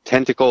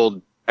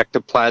tentacled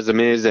ectoplasm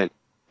is, and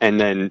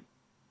then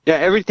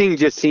everything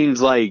just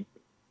seems like,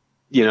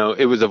 you know,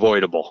 it was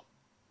avoidable.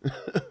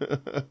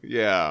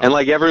 Yeah. And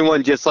like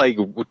everyone just like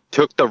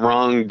took the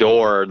wrong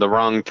door, the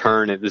wrong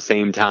turn at the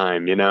same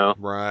time, you know?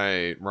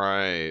 Right.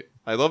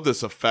 I love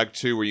this effect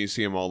too, where you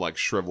see him all like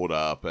shriveled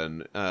up,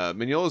 and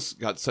Mignola's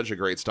got such a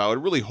great style. It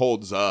really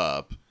holds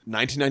up.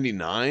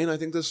 1999, I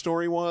think this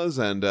story was,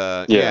 and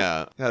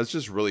it's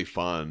just really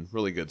fun,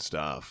 really good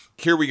stuff.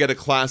 Here we get a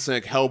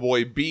classic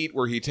Hellboy beat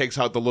where he takes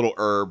out the little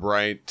herb,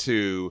 right,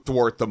 to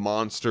thwart the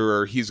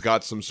monster. He's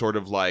got some sort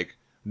of like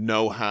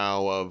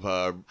know-how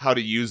of how to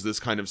use this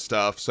kind of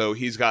stuff. So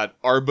he's got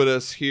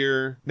Arbutus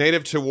here,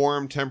 native to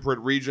warm temperate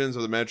regions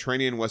of the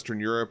Mediterranean, Western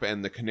Europe,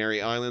 and the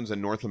Canary Islands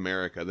and North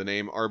America. The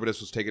name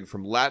Arbutus was taken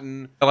from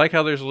Latin. I like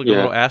how there's a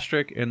little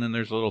asterisk, and then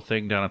there's a little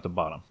thing down at the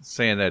bottom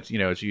saying that, you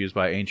know, it's used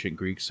by ancient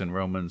Greeks and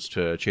Romans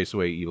to chase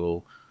away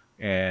evil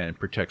and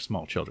protect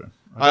small children.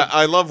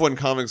 I love when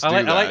comics do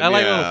that. I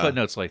like little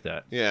footnotes like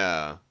that.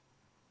 Yeah.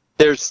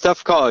 There's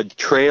stuff called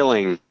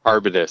trailing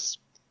Arbutus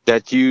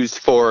that's used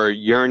for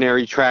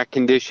urinary tract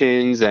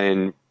conditions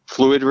and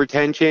fluid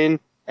retention,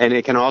 and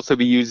it can also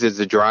be used as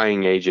a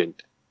drying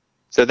agent.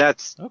 So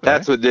that's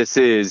what this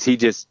is. He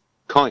just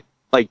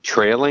like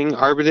trailing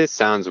Arbutus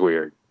sounds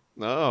weird.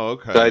 Oh,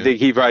 okay. So I think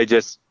he probably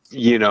just,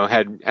 you know,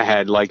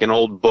 had like an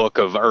old book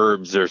of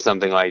herbs or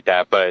something like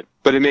that. But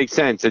it makes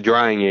sense. A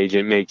drying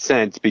agent makes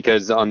sense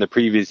because on the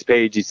previous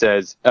page he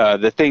says,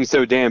 the thing's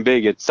so damn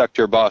big it sucked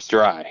your boss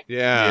dry.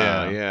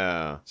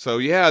 Yeah. So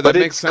that but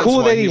makes it's sense.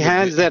 cool that he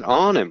has that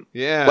on him.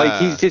 Yeah.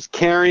 Like he's just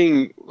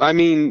carrying, I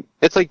mean,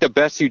 it's like the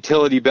best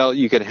utility belt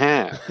you could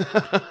have.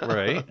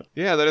 Right.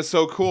 Yeah, that is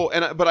so cool.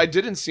 But I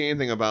didn't see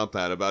anything about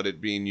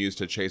it being used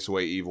to chase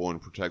away evil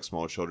and protect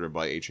small children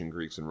by ancient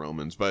Greeks and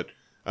Romans. But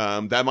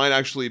that might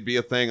actually be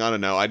a thing. I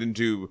don't know. I didn't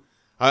do...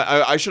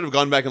 I should have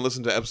gone back and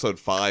listened to episode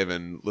 5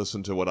 and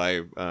listened to what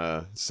I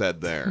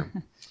said there.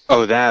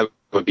 Oh, that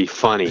would be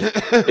funny.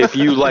 If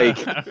you like...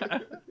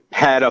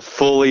 had a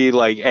fully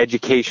like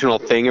educational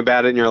thing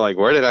about it, and you're like,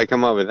 where did I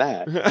come up with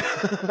that?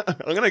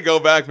 I'm gonna go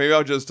back. Maybe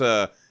I'll just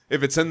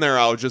if it's in there,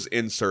 I'll just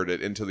insert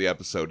it into the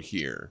episode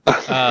here.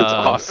 It's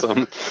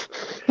awesome.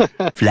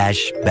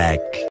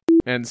 Flashback.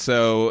 And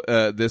so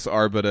this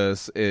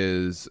arbutus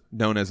is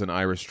known as an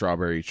Irish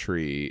strawberry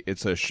tree.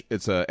 It's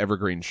a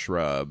evergreen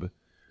shrub.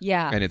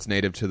 Yeah. And it's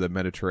native to the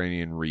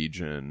Mediterranean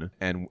region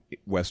and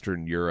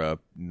Western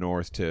Europe,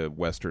 north to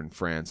Western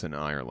France and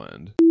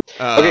Ireland.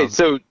 Okay,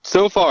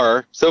 so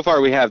far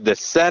we have the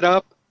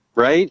setup,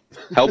 right?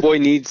 Hellboy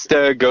needs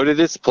to go to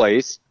this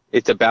place.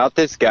 It's about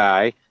this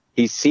guy.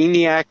 He's seen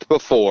the act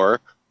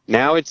before.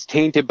 Now it's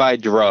tainted by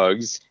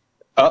drugs.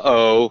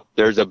 Uh-oh,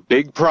 there's a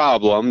big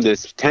problem,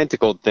 this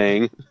tentacled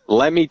thing.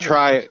 Let me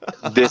try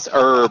this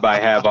herb I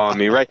have on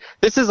me, right?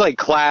 This is like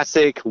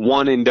classic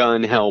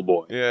one-and-done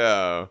Hellboy.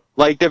 Yeah.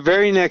 Like, the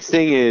very next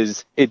thing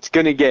is, it's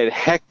going to get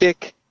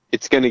hectic,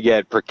 it's going to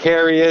get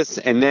precarious,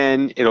 and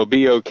then it'll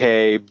be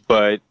okay,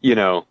 but, you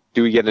know,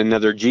 do we get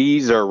another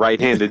G's or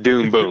right-handed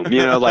doom boom?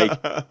 You know,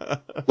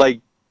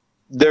 like,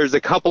 there's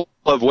a couple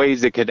of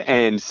ways it could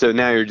end, so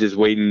now you're just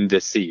waiting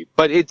to see.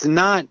 But it's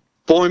not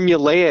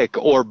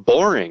formulaic or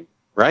boring.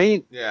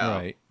 Right? Yeah.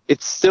 Right.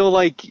 It's still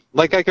like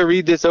I could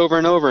read this over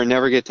and over and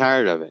never get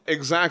tired of it.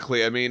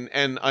 Exactly. I mean,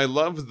 and I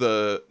love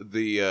the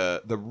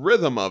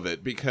rhythm of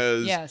it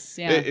because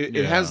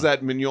it has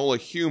that Mignola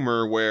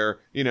humor where,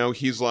 you know,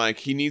 he's like,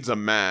 he needs a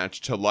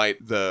match to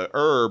light the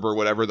herb or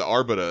whatever, the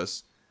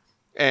arbutus.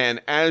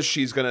 And as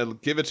she's going to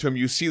give it to him,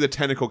 you see the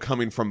tentacle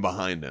coming from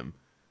behind him.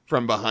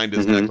 From behind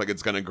his neck, like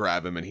it's gonna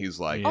grab him, and he's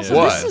like, also,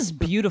 "What?" This is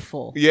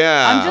beautiful.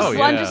 Yeah,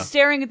 I'm just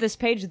staring at this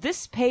page.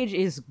 This page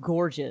is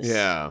gorgeous.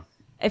 Yeah.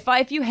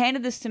 If you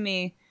handed this to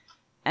me,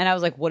 and I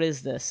was like, "What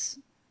is this?"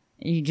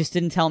 and you just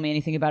didn't tell me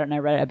anything about it, and I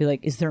read it, I'd be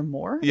like, "Is there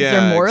more? Yeah, is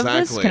there more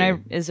exactly.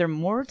 of this? Is there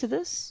more to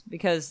this?"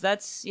 Because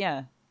that's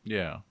Yeah.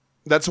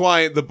 That's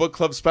why the book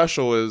club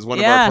special is one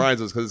of our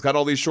prizes, because it's got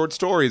all these short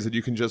stories that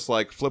you can just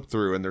like flip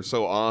through, and they're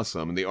so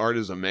awesome, and the art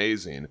is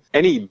amazing.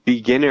 Any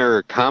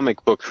beginner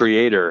comic book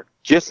creator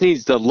just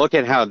needs to look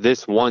at how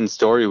this one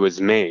story was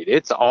made.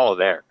 It's all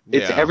there.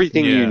 It's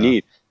everything you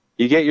need.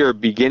 You get your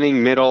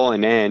beginning, middle,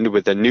 and end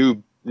with a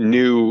new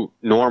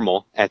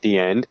normal at the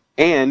end,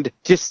 and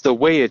just the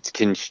way it's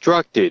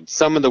constructed.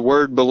 Some of the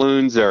word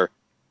balloons are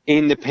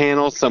in the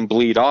panel, some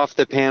bleed off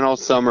the panel,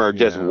 some are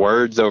just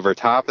words over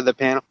top of the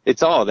panel.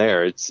 It's all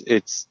there.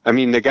 It's I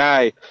mean, the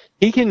guy,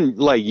 he can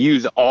like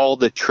use all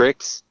the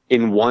tricks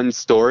in one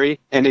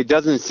story, and it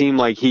doesn't seem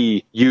like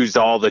he used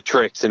all the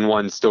tricks in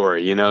one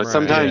story, you know?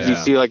 Sometimes you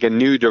see like a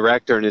new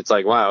director and it's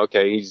like, wow,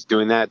 okay, he's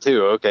doing that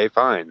too. Okay,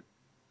 fine.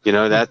 You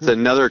know, that's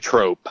another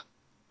trope.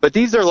 But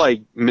these are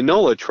like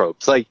Mignola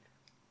tropes. Like,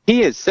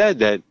 he has said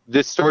that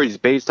this story is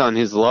based on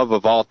his love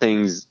of all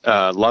things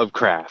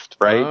Lovecraft,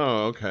 right?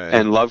 Oh, okay.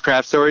 And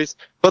Lovecraft stories.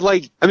 But,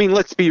 like, I mean,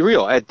 let's be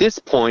real. At this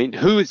point,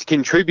 who's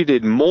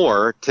contributed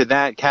more to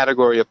that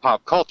category of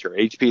pop culture?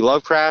 H.P.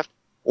 Lovecraft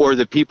or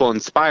the people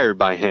inspired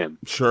by him?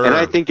 Sure. And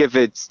I think if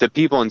it's the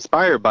people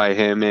inspired by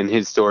him and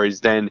his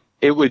stories, then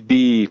it would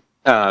be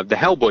the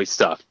Hellboy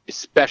stuff,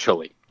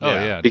 especially. Oh,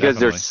 yeah. Because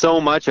definitely. there's so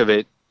much of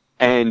it.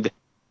 And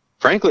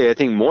frankly, I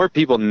think more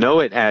people know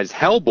it as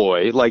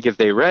Hellboy. Like, if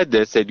they read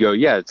this, they'd go,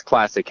 yeah, it's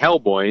classic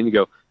Hellboy. And you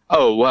go,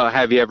 oh, well,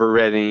 have you ever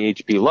read any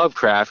H.P.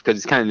 Lovecraft? Because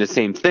it's kind of the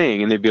same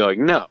thing. And they'd be like,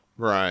 no.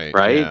 Right.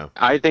 Yeah.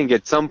 I think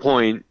at some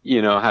point,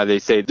 you know, how they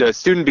say the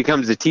student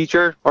becomes a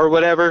teacher or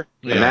whatever,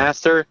 the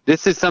master.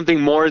 This is something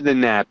more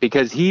than that,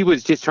 because he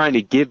was just trying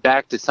to give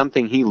back to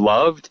something he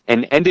loved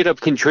and ended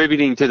up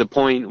contributing to the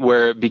point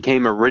where it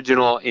became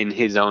original in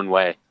his own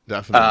way.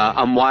 Definitely.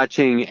 I'm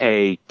watching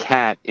a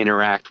cat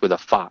interact with a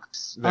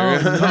fox.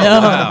 There no.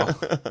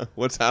 Wow.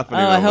 What's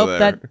happening over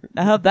there?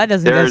 I hope that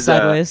doesn't go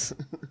sideways.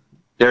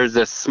 There's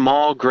a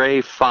small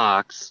gray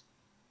fox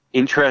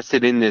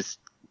interested in this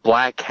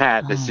black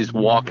cat that's just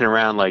walking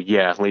around like,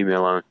 yeah, leave me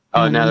alone.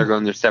 Oh, now they're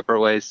going their separate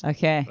ways.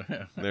 Okay.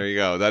 There you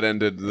go. That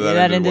ended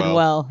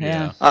well.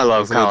 Yeah. I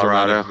love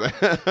Colorado.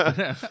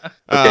 Okay,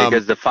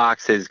 because the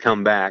fox has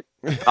come back.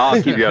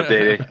 I'll keep you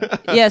updated.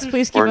 Yes,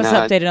 please keep Or us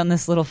not. updated on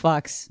this little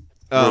fox.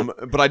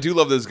 But I do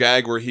love this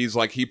gag where he's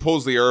like, he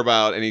pulls the herb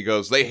out and he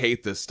goes, they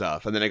hate this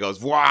stuff. And then it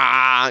goes,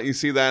 wah! You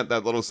see that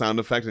little sound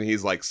effect? And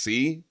he's like,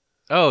 see?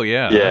 Oh,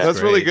 yeah. Yeah. That's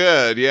great. really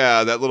good.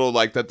 Yeah, that little,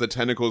 like, that the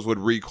tentacles would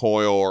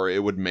recoil or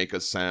it would make a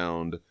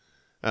sound.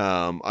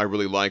 I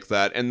really like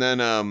that. And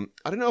then,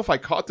 I don't know if I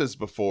caught this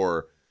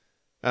before.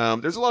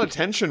 There's a lot of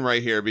tension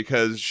right here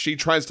because she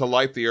tries to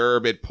light the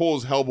herb, it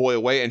pulls Hellboy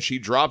away, and she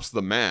drops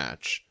the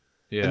match.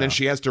 Yeah. And then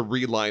she has to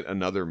relight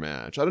another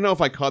match. I don't know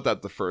if I caught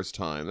that the first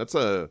time. That's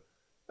a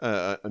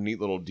neat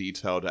little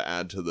detail to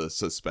add to the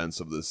suspense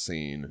of this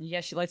scene.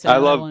 Yeah, she lights I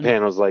another love one.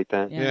 panels like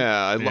that.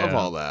 Yeah, I love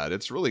all that.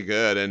 It's really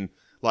good. And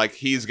like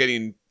he's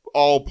getting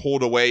all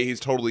pulled away.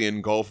 He's totally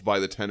engulfed by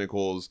the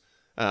tentacles.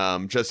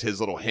 Just his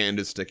little hand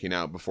is sticking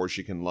out before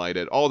she can light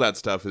it. All that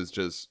stuff is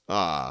just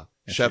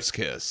chef's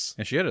kiss.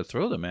 And she had to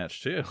throw the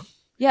match, too.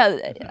 Yeah,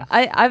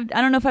 I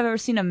don't know if I've ever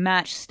seen a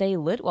match stay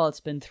lit while it's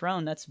been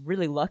thrown. That's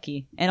really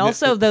lucky. And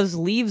also, those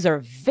leaves are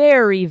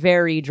very,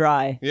 very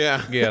dry.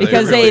 Yeah.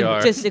 Because really they are.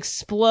 just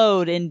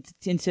explode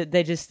into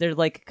they're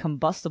like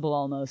combustible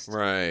almost.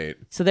 Right.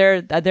 So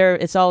they're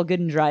it's all good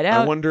and dried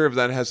out. I wonder if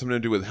that has something to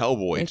do with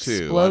Hellboy too. I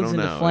Explodes don't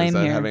into know. flame Is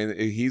that here. having?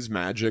 He's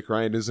magic,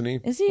 right? Isn't he?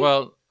 Is he?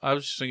 Well, I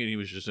was just thinking he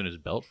was just in his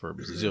belt for a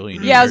zillion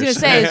years. yeah, I was gonna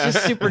say it's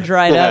just super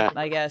dried up,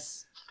 I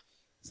guess.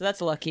 So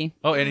that's lucky.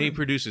 Oh, and he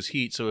produces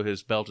heat, so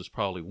his belt is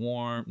probably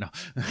warm. No.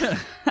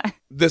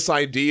 This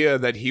idea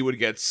that he would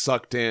get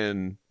sucked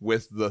in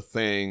with the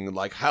thing,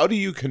 like, how do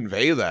you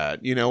convey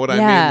that? You know what I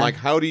Yeah. mean? Like,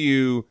 how do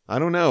you? I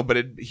don't know, but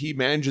he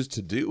manages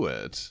to do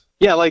it.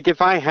 Yeah, like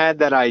if I had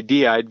that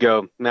idea, I'd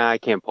go, nah, I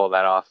can't pull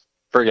that off.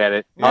 Forget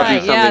it. I'll do Right,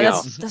 something yeah,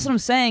 else. that's what I'm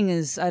saying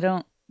is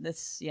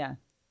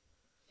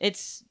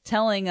it's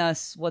telling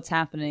us what's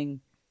happening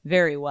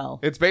very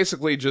well. It's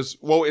basically just,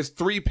 well, it's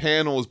 3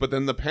 panels, but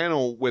then the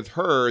panel with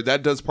her,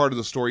 that does part of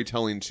the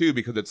storytelling too,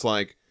 because it's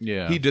like,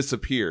 Yeah. he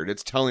disappeared.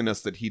 It's telling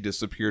us that he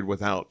disappeared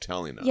without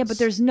telling us. Yeah, but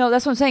that's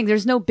what I'm saying.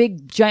 There's no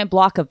big giant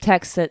block of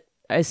text that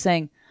is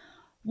saying,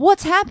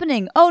 what's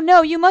happening? Oh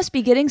no, you must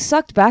be getting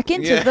sucked back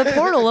into Yeah. the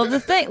portal of the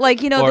thing. Like,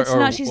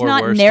 she's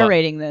not worse,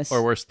 narrating this.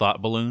 Or worse,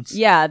 thought balloons.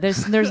 Yeah,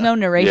 there's no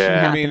narration Yeah. I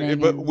happening. mean,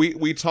 but and-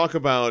 we talk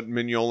about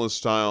Mignola's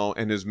style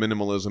and his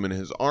minimalism and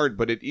his art,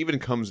 but it even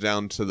comes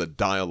down to the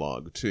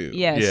dialogue too.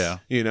 yes. Yeah.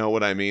 You know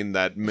what I mean?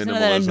 That minimalism. None of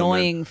that and-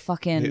 annoying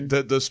fucking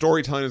The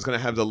storytelling is going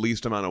to have the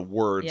least amount of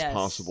words Yes.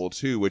 possible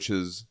too, which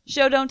is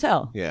show don't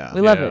tell. Yeah.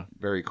 We love Yeah. it.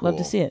 very cool. Love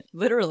to see it.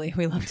 Literally,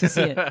 we love to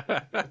see it.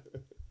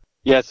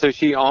 Yeah, so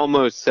she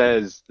almost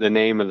says the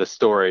name of the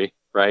story,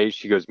 right?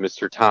 She goes,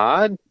 Mr.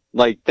 Todd?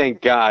 Like,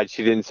 thank God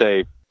she didn't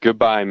say,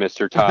 goodbye,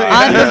 Mr. Todd.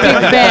 I'm a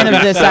big fan of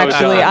this. So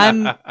Actually,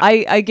 dumb.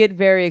 I get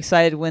very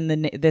excited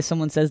when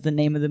someone says the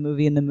name of the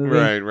movie in the movie.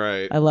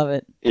 Right. I love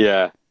it.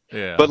 Yeah.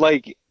 Yeah. But,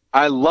 like,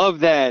 I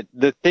love that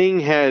the thing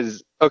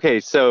has...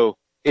 Okay, so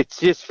it's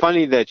just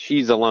funny that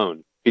she's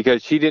alone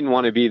because she didn't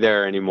want to be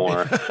there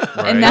anymore.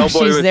 And now Hellboy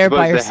she's was there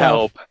by supposed to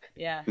herself. help.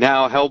 Yeah.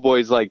 Now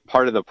Hellboy's, like,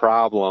 part of the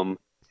problem.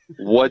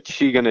 What's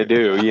she going to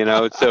do, you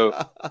know?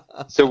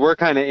 So we're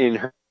kind of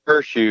in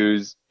her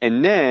shoes.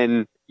 And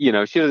then, you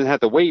know, she doesn't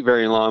have to wait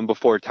very long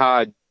before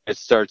Todd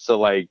just starts to,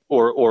 like,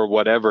 or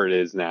whatever it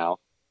is now,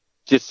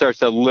 just starts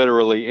to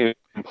literally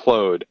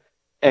implode.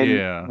 And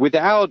Yeah.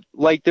 without,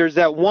 like, there's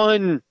that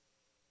one,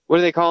 what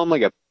do they call them?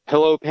 Like a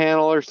pillow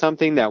panel or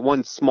something? That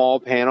one small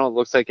panel. It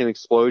looks like an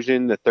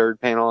explosion, the third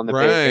panel on the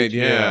Right, page.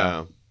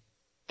 yeah.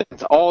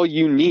 That's all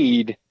you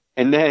need.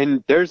 And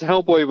then there's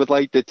Hellboy with,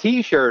 like, the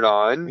T-shirt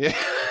on.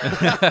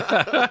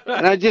 Yeah.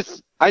 And I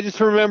just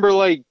remember,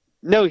 like,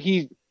 no,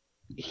 he's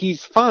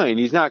fine.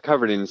 He's not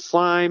covered in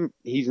slime.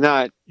 He's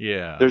not,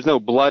 Yeah. there's no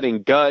blood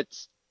and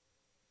guts.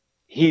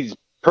 He's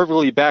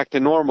perfectly back to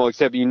normal,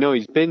 except you know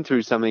he's been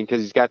through something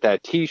because he's got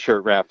that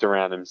T-shirt wrapped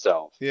around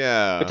himself.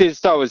 Yeah. Which I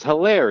just thought was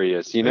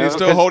hilarious, you know? He's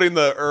still 'Cause- holding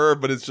the herb,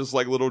 but it's just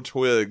like little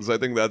twigs. I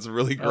think that's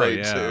really great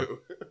yeah. too.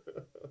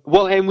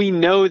 Well, and we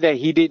know that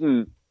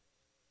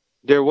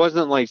there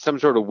wasn't like some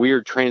sort of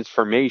weird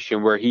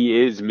transformation where he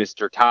is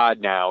Mr. Todd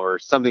now or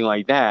something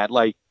like that.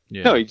 Like,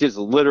 Yeah. no, he just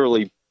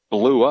literally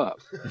blew up.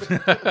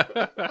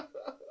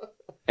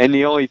 And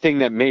the only thing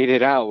that made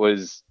it out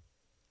was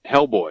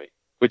Hellboy,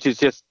 which is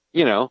just,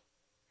 you know,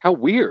 how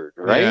weird,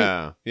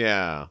 right?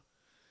 Yeah.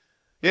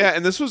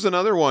 And this was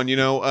another one, you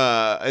know,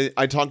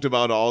 I talked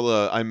about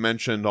I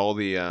mentioned all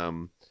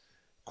the,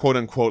 quote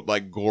unquote,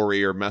 like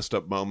gory or messed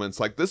up moments.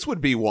 Like this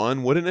would be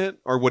one, wouldn't it?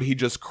 Or would he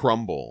just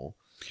crumble?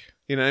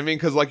 You know what I mean?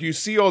 Because like you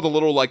see all the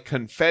little like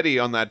confetti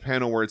on that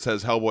panel where it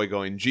says Hellboy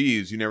going,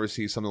 geez, you never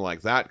see something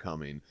like that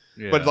coming.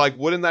 Yeah. But like,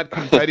 wouldn't that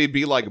confetti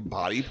be like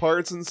body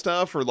parts and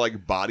stuff, or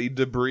like body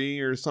debris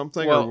or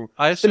something? Well,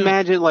 I Just assume.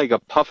 imagine like a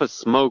puff of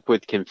smoke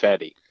with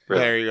confetti.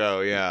 Really. There you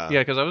go. Yeah. Yeah,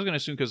 because I was going to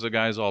assume because the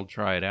guys all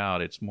tried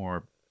out, it's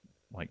more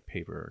like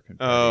paper or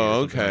confetti.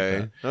 Oh, or something like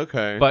okay. that.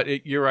 Okay.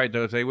 But you're right,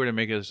 though. If they were to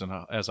make it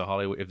as a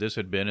Hollywood, if this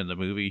had been in the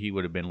movie, he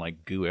would have been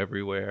like goo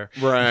everywhere.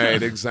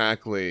 right.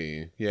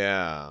 Exactly.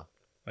 Yeah.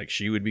 Like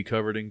she would be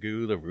covered in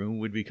goo. The room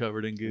would be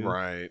covered in goo.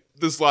 Right.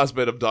 This last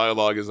bit of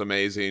dialogue is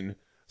amazing.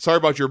 Sorry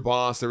about your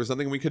boss. There was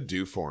nothing we could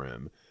do for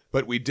him,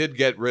 but we did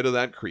get rid of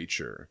that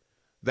creature.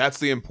 That's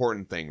the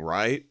important thing,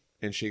 right?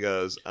 And she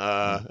goes,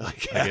 I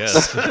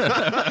guess.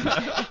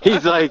 Yes.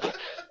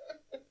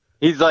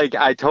 He's like,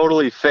 I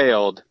totally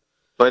failed,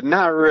 but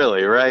not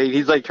really, right?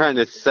 He's like trying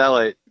to sell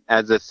it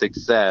as a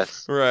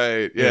success.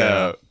 Right. Yeah.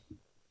 Yeah.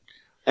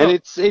 And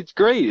it's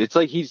great. It's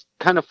like he's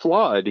kind of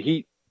flawed.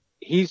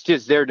 He's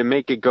just there to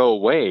make it go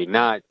away,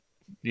 not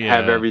Yeah.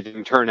 have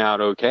everything turn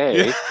out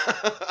okay. Yeah.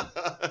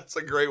 That's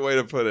a great way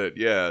to put it.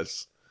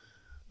 Yes.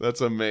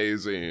 That's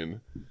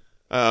amazing.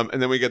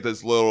 And then we get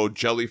this little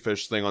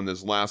jellyfish thing on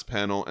this last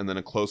panel and then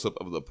a close-up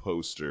of the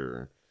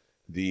poster.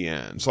 The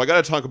end. So I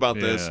got to talk about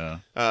this.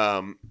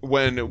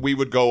 When we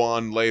would go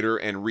on later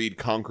and read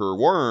Conqueror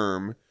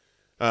Worm,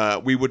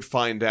 we would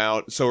find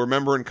out. So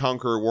remember in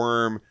Conqueror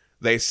Worm,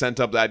 they sent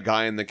up that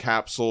guy in the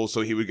capsule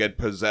so he would get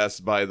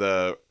possessed by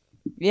the...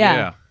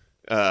 Yeah.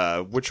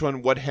 Which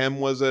one? What hem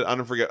was it? I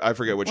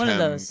forget which One of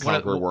hem those.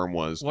 Conqueror Worm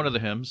was. One of the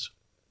hymns.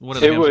 One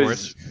of the It hymns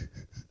was.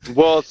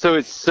 Well, so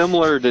it's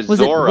similar to Was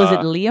Zora. it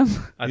Liam?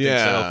 I think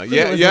Yeah, so.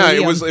 yeah, was yeah.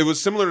 Liam. It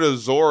was similar to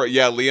Zora.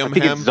 Yeah, Liam I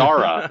think hem. it's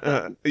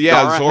Zara.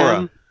 Yeah, Zora.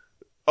 Hem?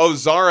 Oh,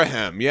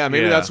 Zarahem. Yeah,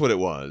 maybe Yeah. that's what it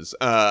was.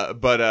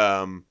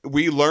 But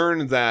we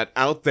learned that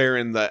out there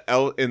in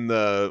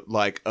the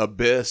like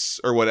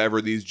abyss or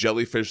whatever, these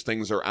jellyfish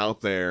things are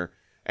out there,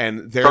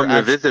 and they're From the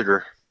actu-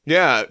 Visitor.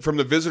 Yeah, from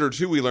the Visitor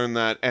too, we learned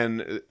that,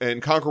 and in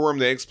Conquer Worm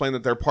they explain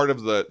that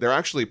they're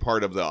actually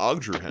part of the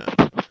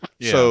Ogdruhem.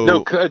 Yeah. So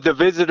No, the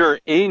Visitor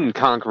in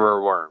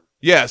Conqueror Worm.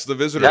 yes, the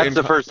Visitor. That's in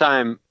the first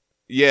time.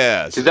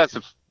 Yes, 'Cause that's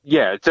so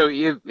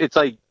it's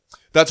like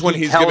that's when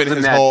he he's tells given them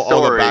his that whole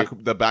all story.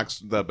 the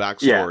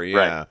backstory. Yeah,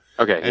 right. Yeah.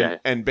 okay, And,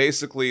 and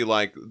basically,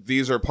 like,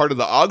 these are part of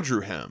the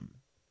Ogdruhem,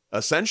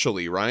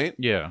 essentially, right?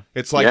 Yeah.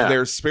 It's like Yeah.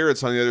 there's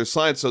spirits on the other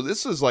side. So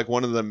this is like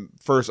one of the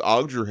first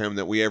Ogdruhem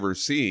that we ever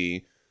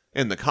see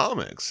in the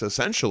comics,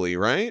 essentially,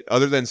 right?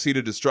 Other than Seed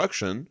of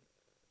Destruction.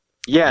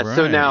 yeah.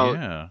 So Right, now,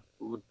 yeah.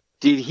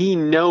 did he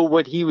know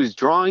what he was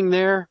drawing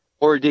there,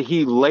 or did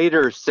he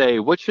later say,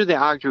 "What should the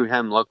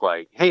Ogdruhem look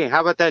like? Hey,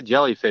 how about that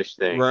jellyfish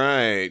thing?"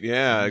 Right.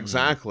 Yeah, Hmm.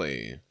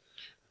 exactly.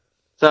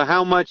 So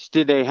how much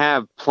did they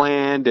have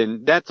planned?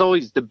 And that's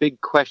always the big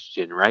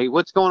question, right?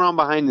 What's going on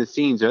behind the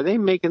scenes? Are they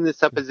making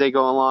this up as they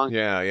go along?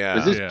 Yeah, yeah.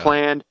 Was this Yeah.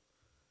 planned?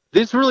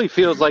 This really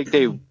feels like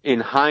they, in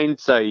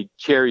hindsight,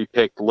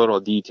 cherry-picked little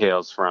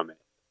details from it.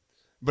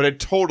 But it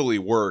totally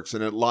works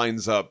and it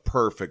lines up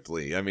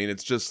perfectly. I mean,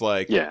 it's just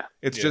like, Yeah.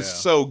 it's Yeah.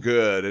 just so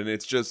good. And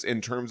it's just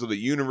in terms of the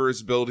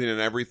universe building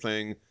and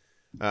everything.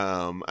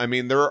 I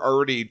mean, there are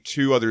already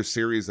 2 other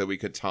series that we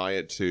could tie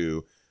it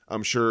to.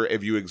 I'm sure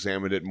if you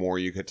examined it more,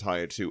 you could tie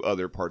it to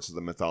other parts of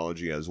the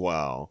mythology as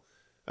well.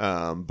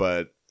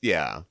 But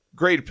yeah,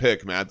 great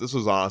pick, Matt. This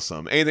was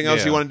awesome. Anything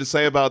else Yeah. you wanted to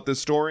say about this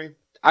story?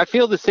 I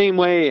feel the same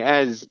way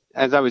as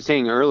I was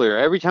saying earlier.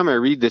 Every time I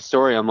read this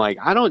story, I'm like,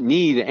 I don't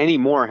need any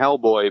more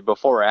Hellboy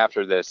before or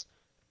after this.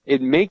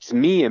 It makes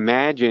me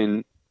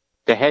imagine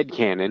the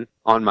headcanon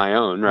on my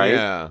own, right?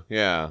 Yeah,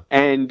 yeah.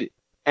 And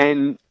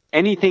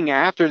anything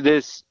after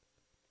this,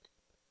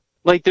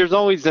 like, there's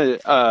always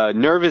a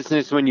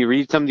nervousness when you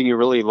read something you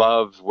really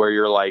love where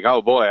you're like,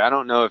 oh boy, I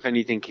don't know if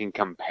anything can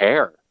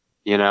compare,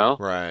 you know?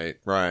 Right,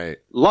 right.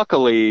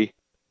 Luckily,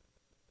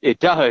 it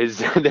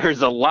does.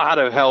 There's a lot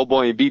of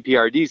Hellboy and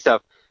BPRD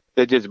stuff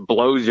that just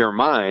blows your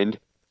mind.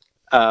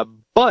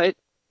 But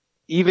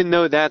even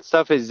though that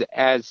stuff is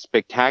as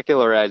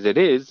spectacular as it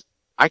is,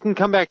 I can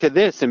come back to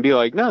this and be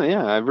like, no,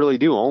 yeah, I really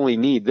do only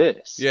need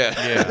this. Yeah.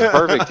 Yeah.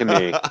 Perfect to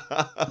me.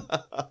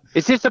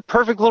 It's just a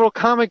perfect little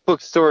comic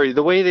book story.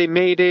 The way they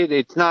made it,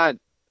 it's not,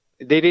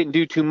 they didn't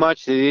do too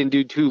much, they didn't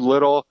do too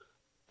little.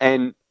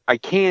 And I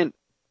can't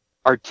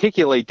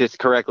articulate this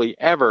correctly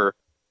ever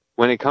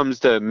when it comes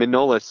to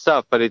Mignola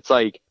stuff, but it's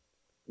like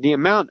the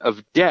amount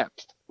of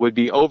depth would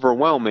be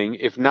overwhelming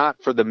if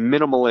not for the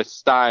minimalist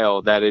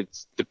style that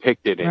it's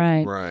depicted in.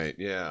 Right. Right,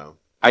 yeah.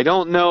 I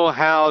don't know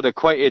how to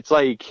quite, it's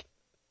like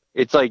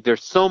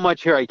there's so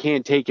much here I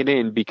can't take it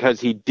in because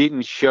he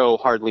didn't show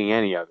hardly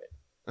any of it.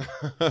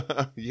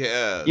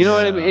 Yeah. You know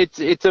what I mean?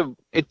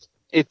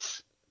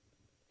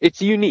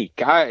 It's unique.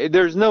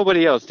 There's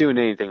nobody else doing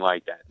anything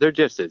like that. There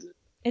just isn't.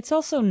 It's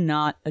also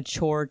not a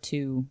chore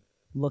to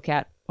look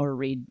at or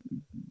read,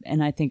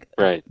 and I think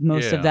Right.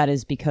 most Yeah. of that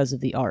is because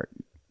of the art.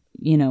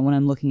 You know, when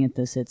I'm looking at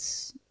this,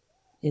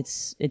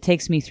 it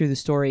takes me through the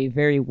story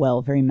very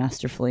well, very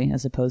masterfully,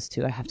 as opposed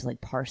to I have to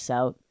like parse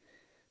out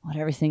what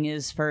everything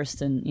is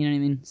first, and you know what I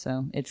mean.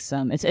 So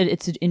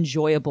it's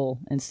enjoyable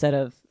instead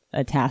of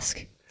a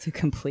task to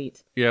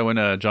complete. Yeah, when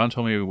John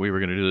told me we were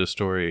going to do this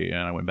story, and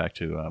I went back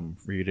to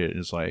read it,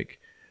 it's like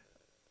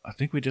I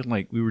think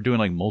we were doing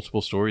like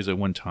multiple stories at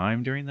one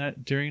time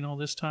during all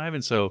this time,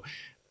 and so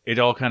it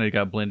all kind of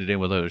got blended in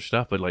with other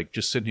stuff. But like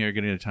just sitting here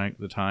getting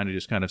the time to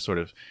just kind of sort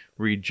of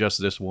read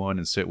just this one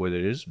and sit with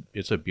it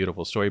it's a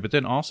beautiful story. But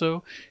then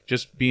also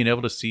just being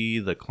able to see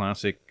the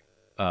classic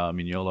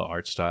Mignola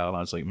art style, I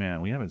was like,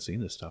 man, we haven't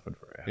seen this stuff in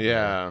forever.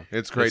 Yeah,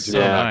 it's great It's to so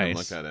go back and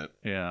nice. look at it.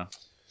 Yeah.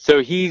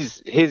 So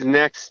his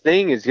next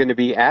thing is going to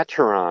be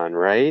Acheron,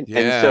 right? Yeah.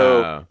 And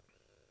so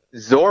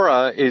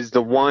Zora is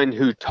the one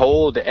who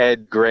told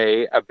Ed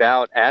Gray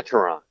about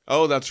Acheron.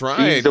 Oh, that's right.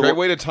 He's the Great one-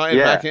 way to tie it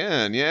yeah. back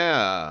in.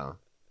 Yeah.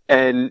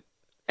 And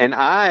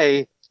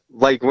I,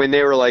 like, when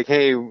they were like,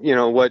 hey, you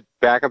know, what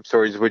backup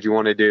stories would you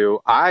want to do?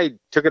 I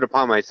took it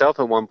upon myself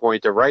at one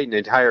point to write an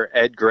entire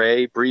Ed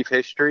Gray brief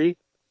history,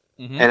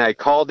 Mhm. and I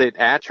called it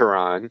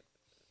Acheron.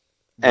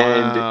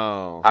 And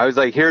Wow. I was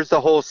like, here's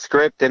the whole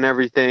script and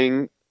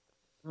everything,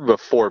 well,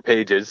 4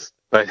 pages,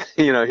 but,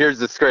 you know, here's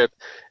the script.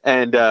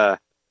 And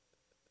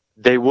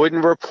they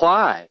wouldn't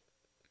reply.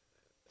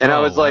 And I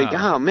Oh, was like,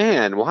 wow. oh,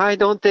 man, why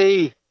don't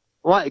they?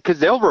 Why? Because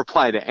they'll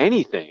reply to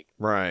anything.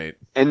 Right.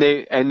 And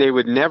they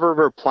would never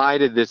reply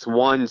to this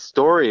one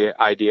story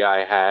idea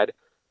I had.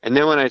 And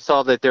then when I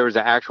saw that there was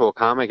an actual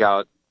comic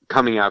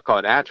coming out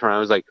called Acheron, I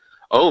was like,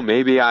 oh,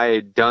 maybe I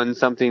had done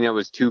something that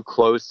was too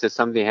close to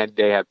something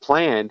they had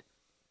planned.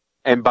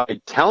 and by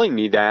telling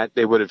me that,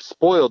 they would have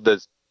spoiled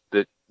this.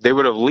 They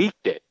would have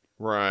leaked it.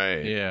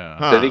 Right. Yeah.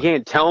 Huh. So they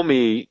can't tell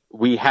me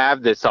we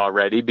have this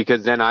already,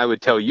 because then I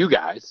would tell you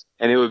guys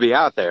and it would be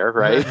out there,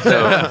 right?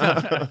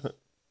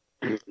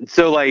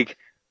 So like,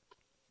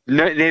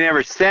 no, they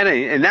never said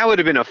it, and that would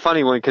have been a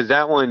funny one, because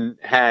that one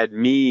had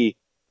me,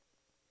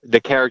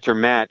 the character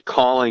Matt,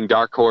 calling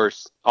Dark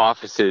Horse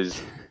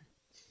offices,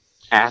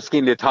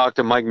 asking to talk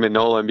to Mike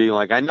Mignola and being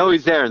like, I know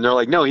he's there. And they're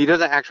like, no, he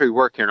doesn't actually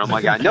work here. And I'm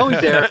like, I know he's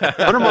there.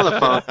 Put him on the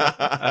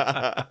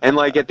phone. And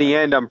like at the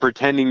end, I'm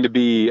pretending to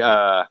be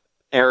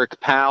Eric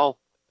Powell.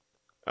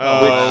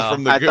 Oh,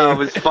 from the I thought it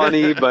was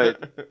funny,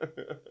 but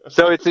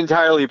so it's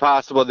entirely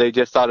possible they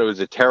just thought it was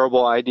a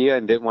terrible idea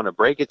and didn't want to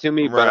break it to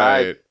me. But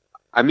Right.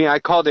 I mean, I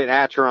called it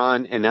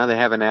Acheron, and now they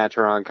have an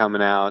Acheron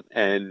coming out,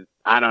 and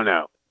I don't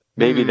know.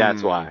 Maybe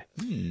that's why.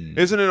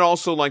 Isn't it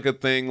also like a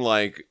thing,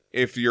 like,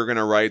 if you're going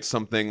to write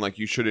something, like,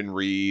 you shouldn't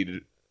read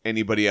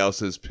anybody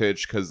else's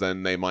pitch, because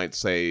then they might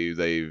say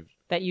they've,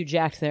 That you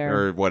jacked there.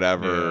 or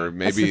whatever. Yeah.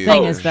 Maybe. That's the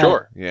thing is that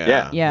Sure.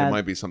 Yeah. Yeah. There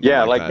might be something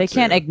Yeah, like like that. they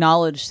can't too.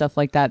 acknowledge stuff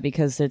like that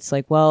because it's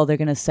like, well, they're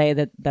gonna say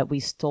that we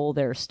stole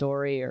their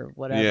story or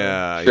whatever.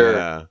 Yeah, Sure.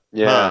 yeah.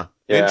 Yeah, Huh.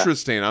 yeah.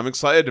 Interesting. I'm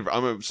excited.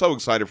 I'm so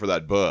excited for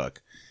that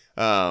book.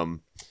 I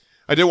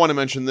did want to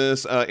mention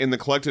this. In the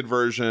collected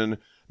version,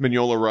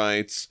 Mignola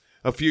writes,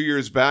 a few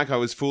years back, I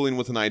was fooling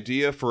with an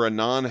idea for a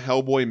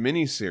non-Hellboy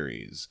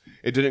miniseries.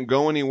 It didn't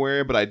go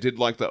anywhere, but I did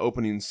like the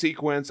opening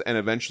sequence, and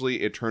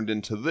eventually it turned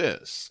into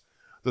this.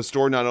 The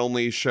story not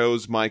only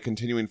shows my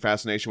continuing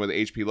fascination with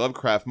H.P.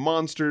 Lovecraft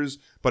monsters,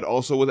 but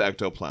also with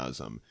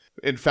ectoplasm.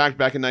 In fact,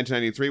 back in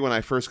 1993, when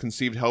I first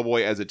conceived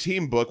Hellboy as a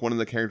team book, one of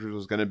the characters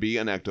was going to be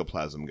an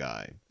ectoplasm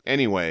guy.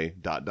 Anyway, ...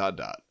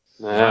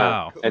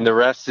 Wow. And the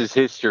rest is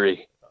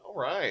history. All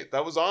right,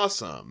 that was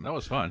awesome. That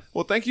was fun.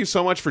 Well, thank you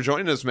so much for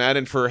joining us, Matt,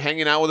 and for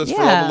hanging out with us for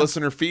all Yeah. the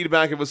listener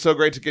feedback. It was so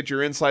great to get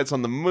your insights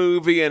on the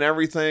movie and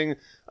everything.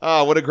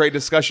 Oh, what a great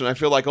discussion. I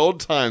feel like old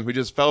times. We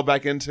just fell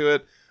back into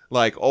it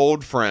like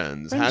old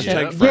friends. Friendship.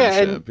 Hashtag Yeah,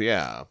 and- friendship.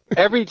 Yeah.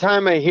 Every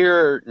time I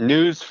hear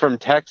news from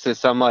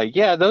Texas, I'm like,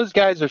 yeah, those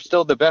guys are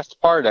still the best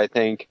part, I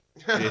think.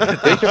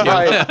 They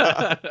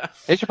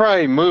should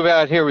probably move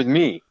out here with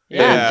me.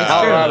 Yeah, it's true.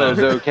 Colorado's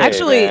okay.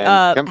 Actually,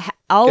 man. Come-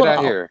 get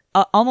out here.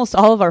 almost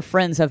all of our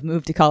friends have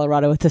moved to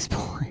Colorado at this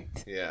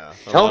point. Yeah.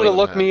 Tell them to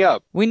look me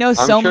up. We know I'm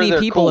so sure many they're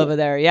people cool. over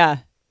there. Yeah.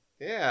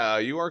 Yeah,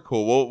 you are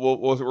cool.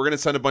 We're going to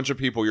send a bunch of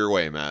people your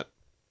way, Matt.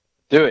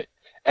 Do it.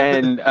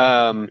 And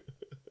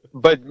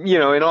but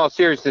in all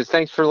seriousness,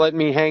 thanks for letting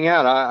me hang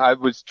out. I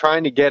was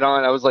trying to get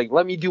on. I was like,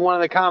 let me do one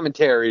of the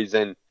commentaries,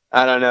 and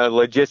I don't know,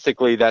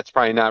 logistically that's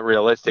probably not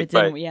realistic, It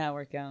didn't but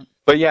work out.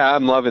 but yeah,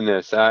 I'm loving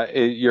this.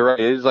 You're right.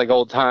 It is like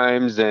old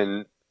times,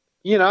 and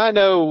I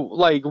know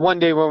like one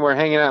day when we're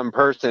hanging out in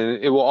person,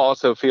 it will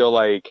also feel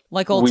like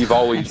Old we've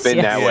always times, been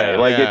yes. that way. Yeah.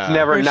 Like Yeah. it's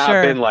never For not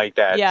sure. been like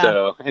that. Yeah.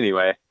 So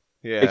anyway,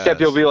 Yeah.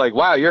 except you'll be like,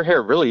 wow, your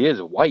hair really is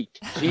white.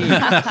 Jeez.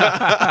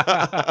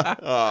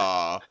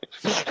 Aw.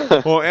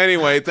 Well,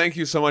 anyway, thank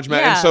you so much,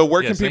 Matt. Yeah. And so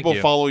where Yes, can thank people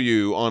you. follow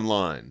you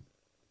online?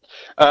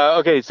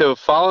 Okay, so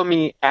follow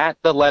me at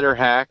the Letter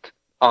Hack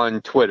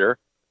on Twitter,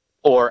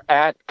 or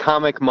at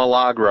Comic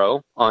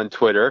Milagro on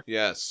Twitter.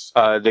 Yes.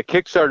 The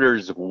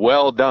Kickstarter's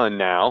well done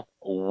now,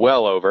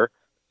 well over,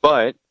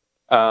 but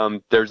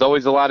there's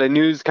always a lot of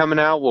news coming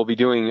out. We'll be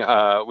doing,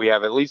 we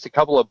have at least a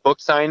couple of book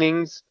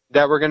signings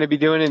that we're going to be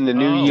doing in the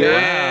new Oh, year.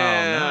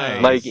 wow,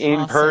 nice. Like in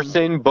Awesome.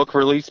 person book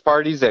release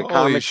parties at Holy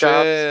comic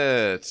shops.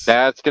 shit.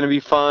 That's going to be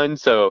fun.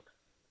 So,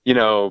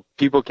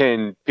 people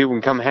can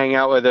come hang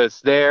out with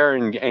us there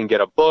and get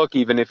a book,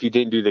 even if you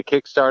didn't do the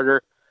Kickstarter.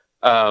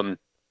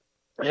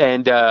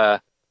 And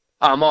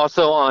I'm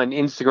also on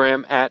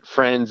Instagram at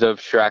Friends of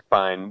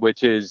Shrakpine,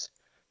 which is,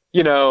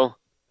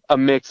 a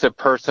mix of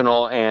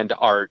personal and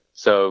art.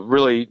 So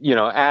really,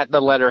 at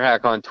the Letter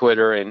Hack on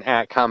Twitter and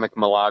at Comic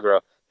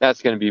Milagro,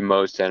 that's going to be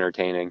most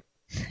entertaining.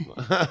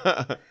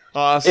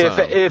 Awesome.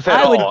 If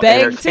at I would all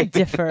beg to entertaining.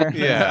 differ.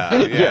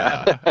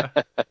 Yeah.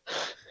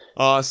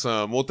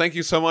 Awesome. Well, thank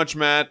you so much,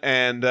 Matt.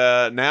 And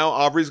now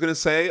Aubrey's going to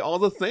say all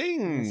the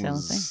things. Say all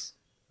the things.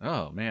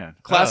 Oh, man.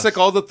 Classic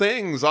all the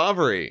things,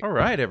 Aubrey. All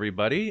right,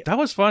 everybody. That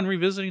was fun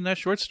revisiting that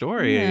short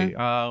story.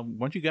 Why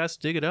don't you guys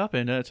dig it up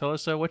and tell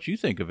us what you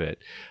think of it?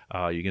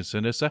 You can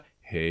send us a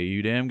Hey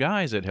You Damn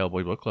Guys at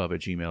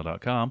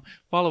HellboyBookClub@gmail.com.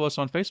 Follow us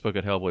on Facebook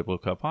at Hellboy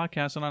Book Club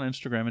Podcast and on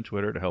Instagram and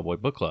Twitter at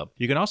Hellboy Book Club.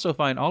 You can also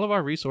find all of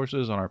our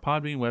resources on our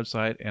Podbean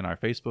website and our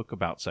Facebook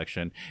About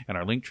section and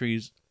our link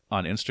trees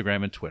on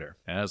Instagram and Twitter.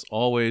 As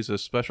always, a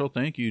special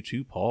thank you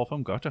to Paul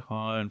from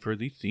Gotahan for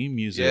the theme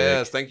music.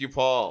 Yes, thank you,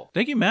 Paul.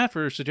 Thank you, Matt,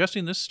 for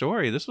suggesting this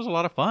story. This was a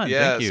lot of fun.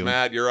 Yes, Thank you.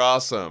 Matt, you're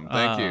awesome.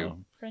 Thank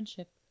you.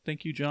 Friendship.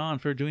 Thank you, John,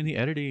 for doing the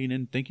editing,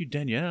 and thank you,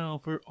 Danielle,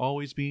 for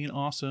always being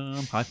awesome.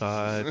 High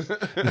five.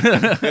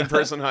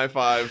 In-person high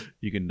five.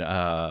 You can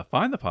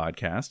find the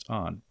podcast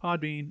on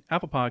Podbean,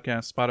 Apple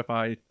Podcasts,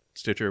 Spotify,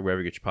 Stitcher, wherever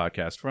you get your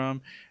podcast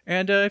from.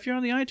 And if you're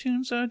on the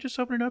iTunes, just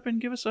open it up and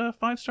give us a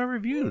 5-star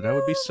review. That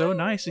would be so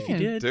nice if you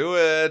did. Do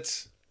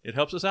it. It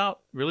helps us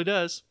out. Really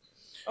does.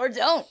 Or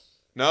don't.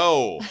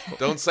 No,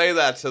 don't say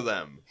that to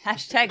them.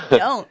 Hashtag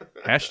don't.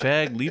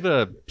 Hashtag leave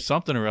a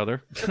something or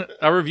other.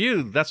 A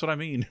review. That's what I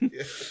mean.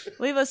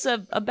 Leave us a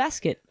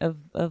basket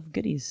of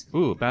goodies.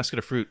 Ooh, a basket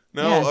of fruit.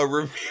 No, Yeah. a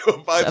review, a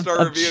 5-star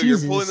Of review.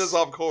 cheeses. You're pulling this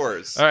off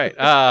course. All right.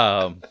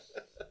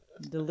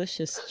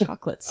 Delicious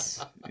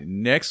chocolates.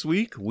 Next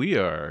week, we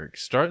are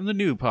starting the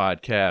new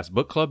podcast,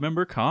 Book Club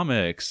Member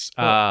Comics.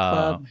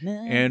 Club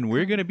and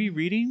we're going to be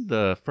reading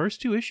the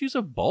first 2 issues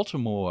of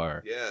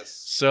Baltimore. Yes.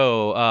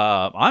 So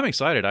I'm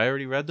excited. I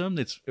already read them.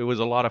 It was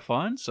a lot of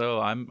fun.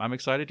 So I'm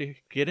excited to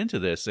get into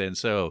this. And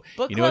so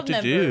Book you know what to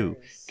club do.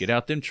 members. Get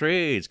out them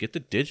trades. Get the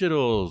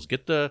digitals.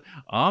 Get the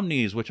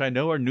omnis, which I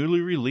know are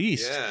newly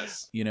released.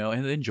 Yes. You know,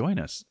 and then join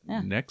us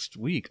next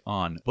week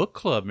on Book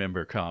Club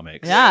Member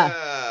Comics.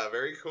 Yeah.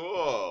 Very cool.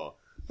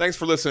 Thanks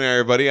for listening,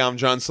 everybody. I'm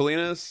John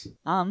Salinas.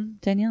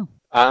 Danielle.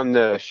 I'm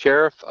the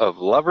sheriff of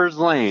Lover's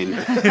Lane.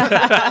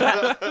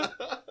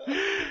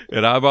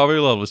 And I'm Bobby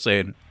Lovelace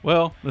saying,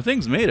 well, the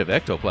thing's made of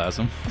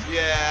ectoplasm.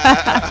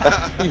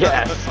 Yeah.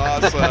 Yes.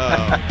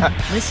 Awesome.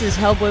 This is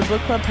Hellboy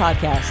Book Club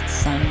Podcast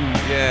signing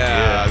off.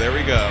 Yeah, there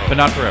we go. But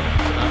not forever.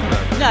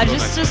 No,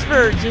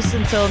 just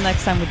until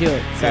next time we do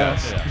it. So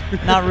Yes.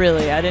 not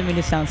really. I didn't mean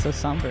to sound so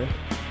somber.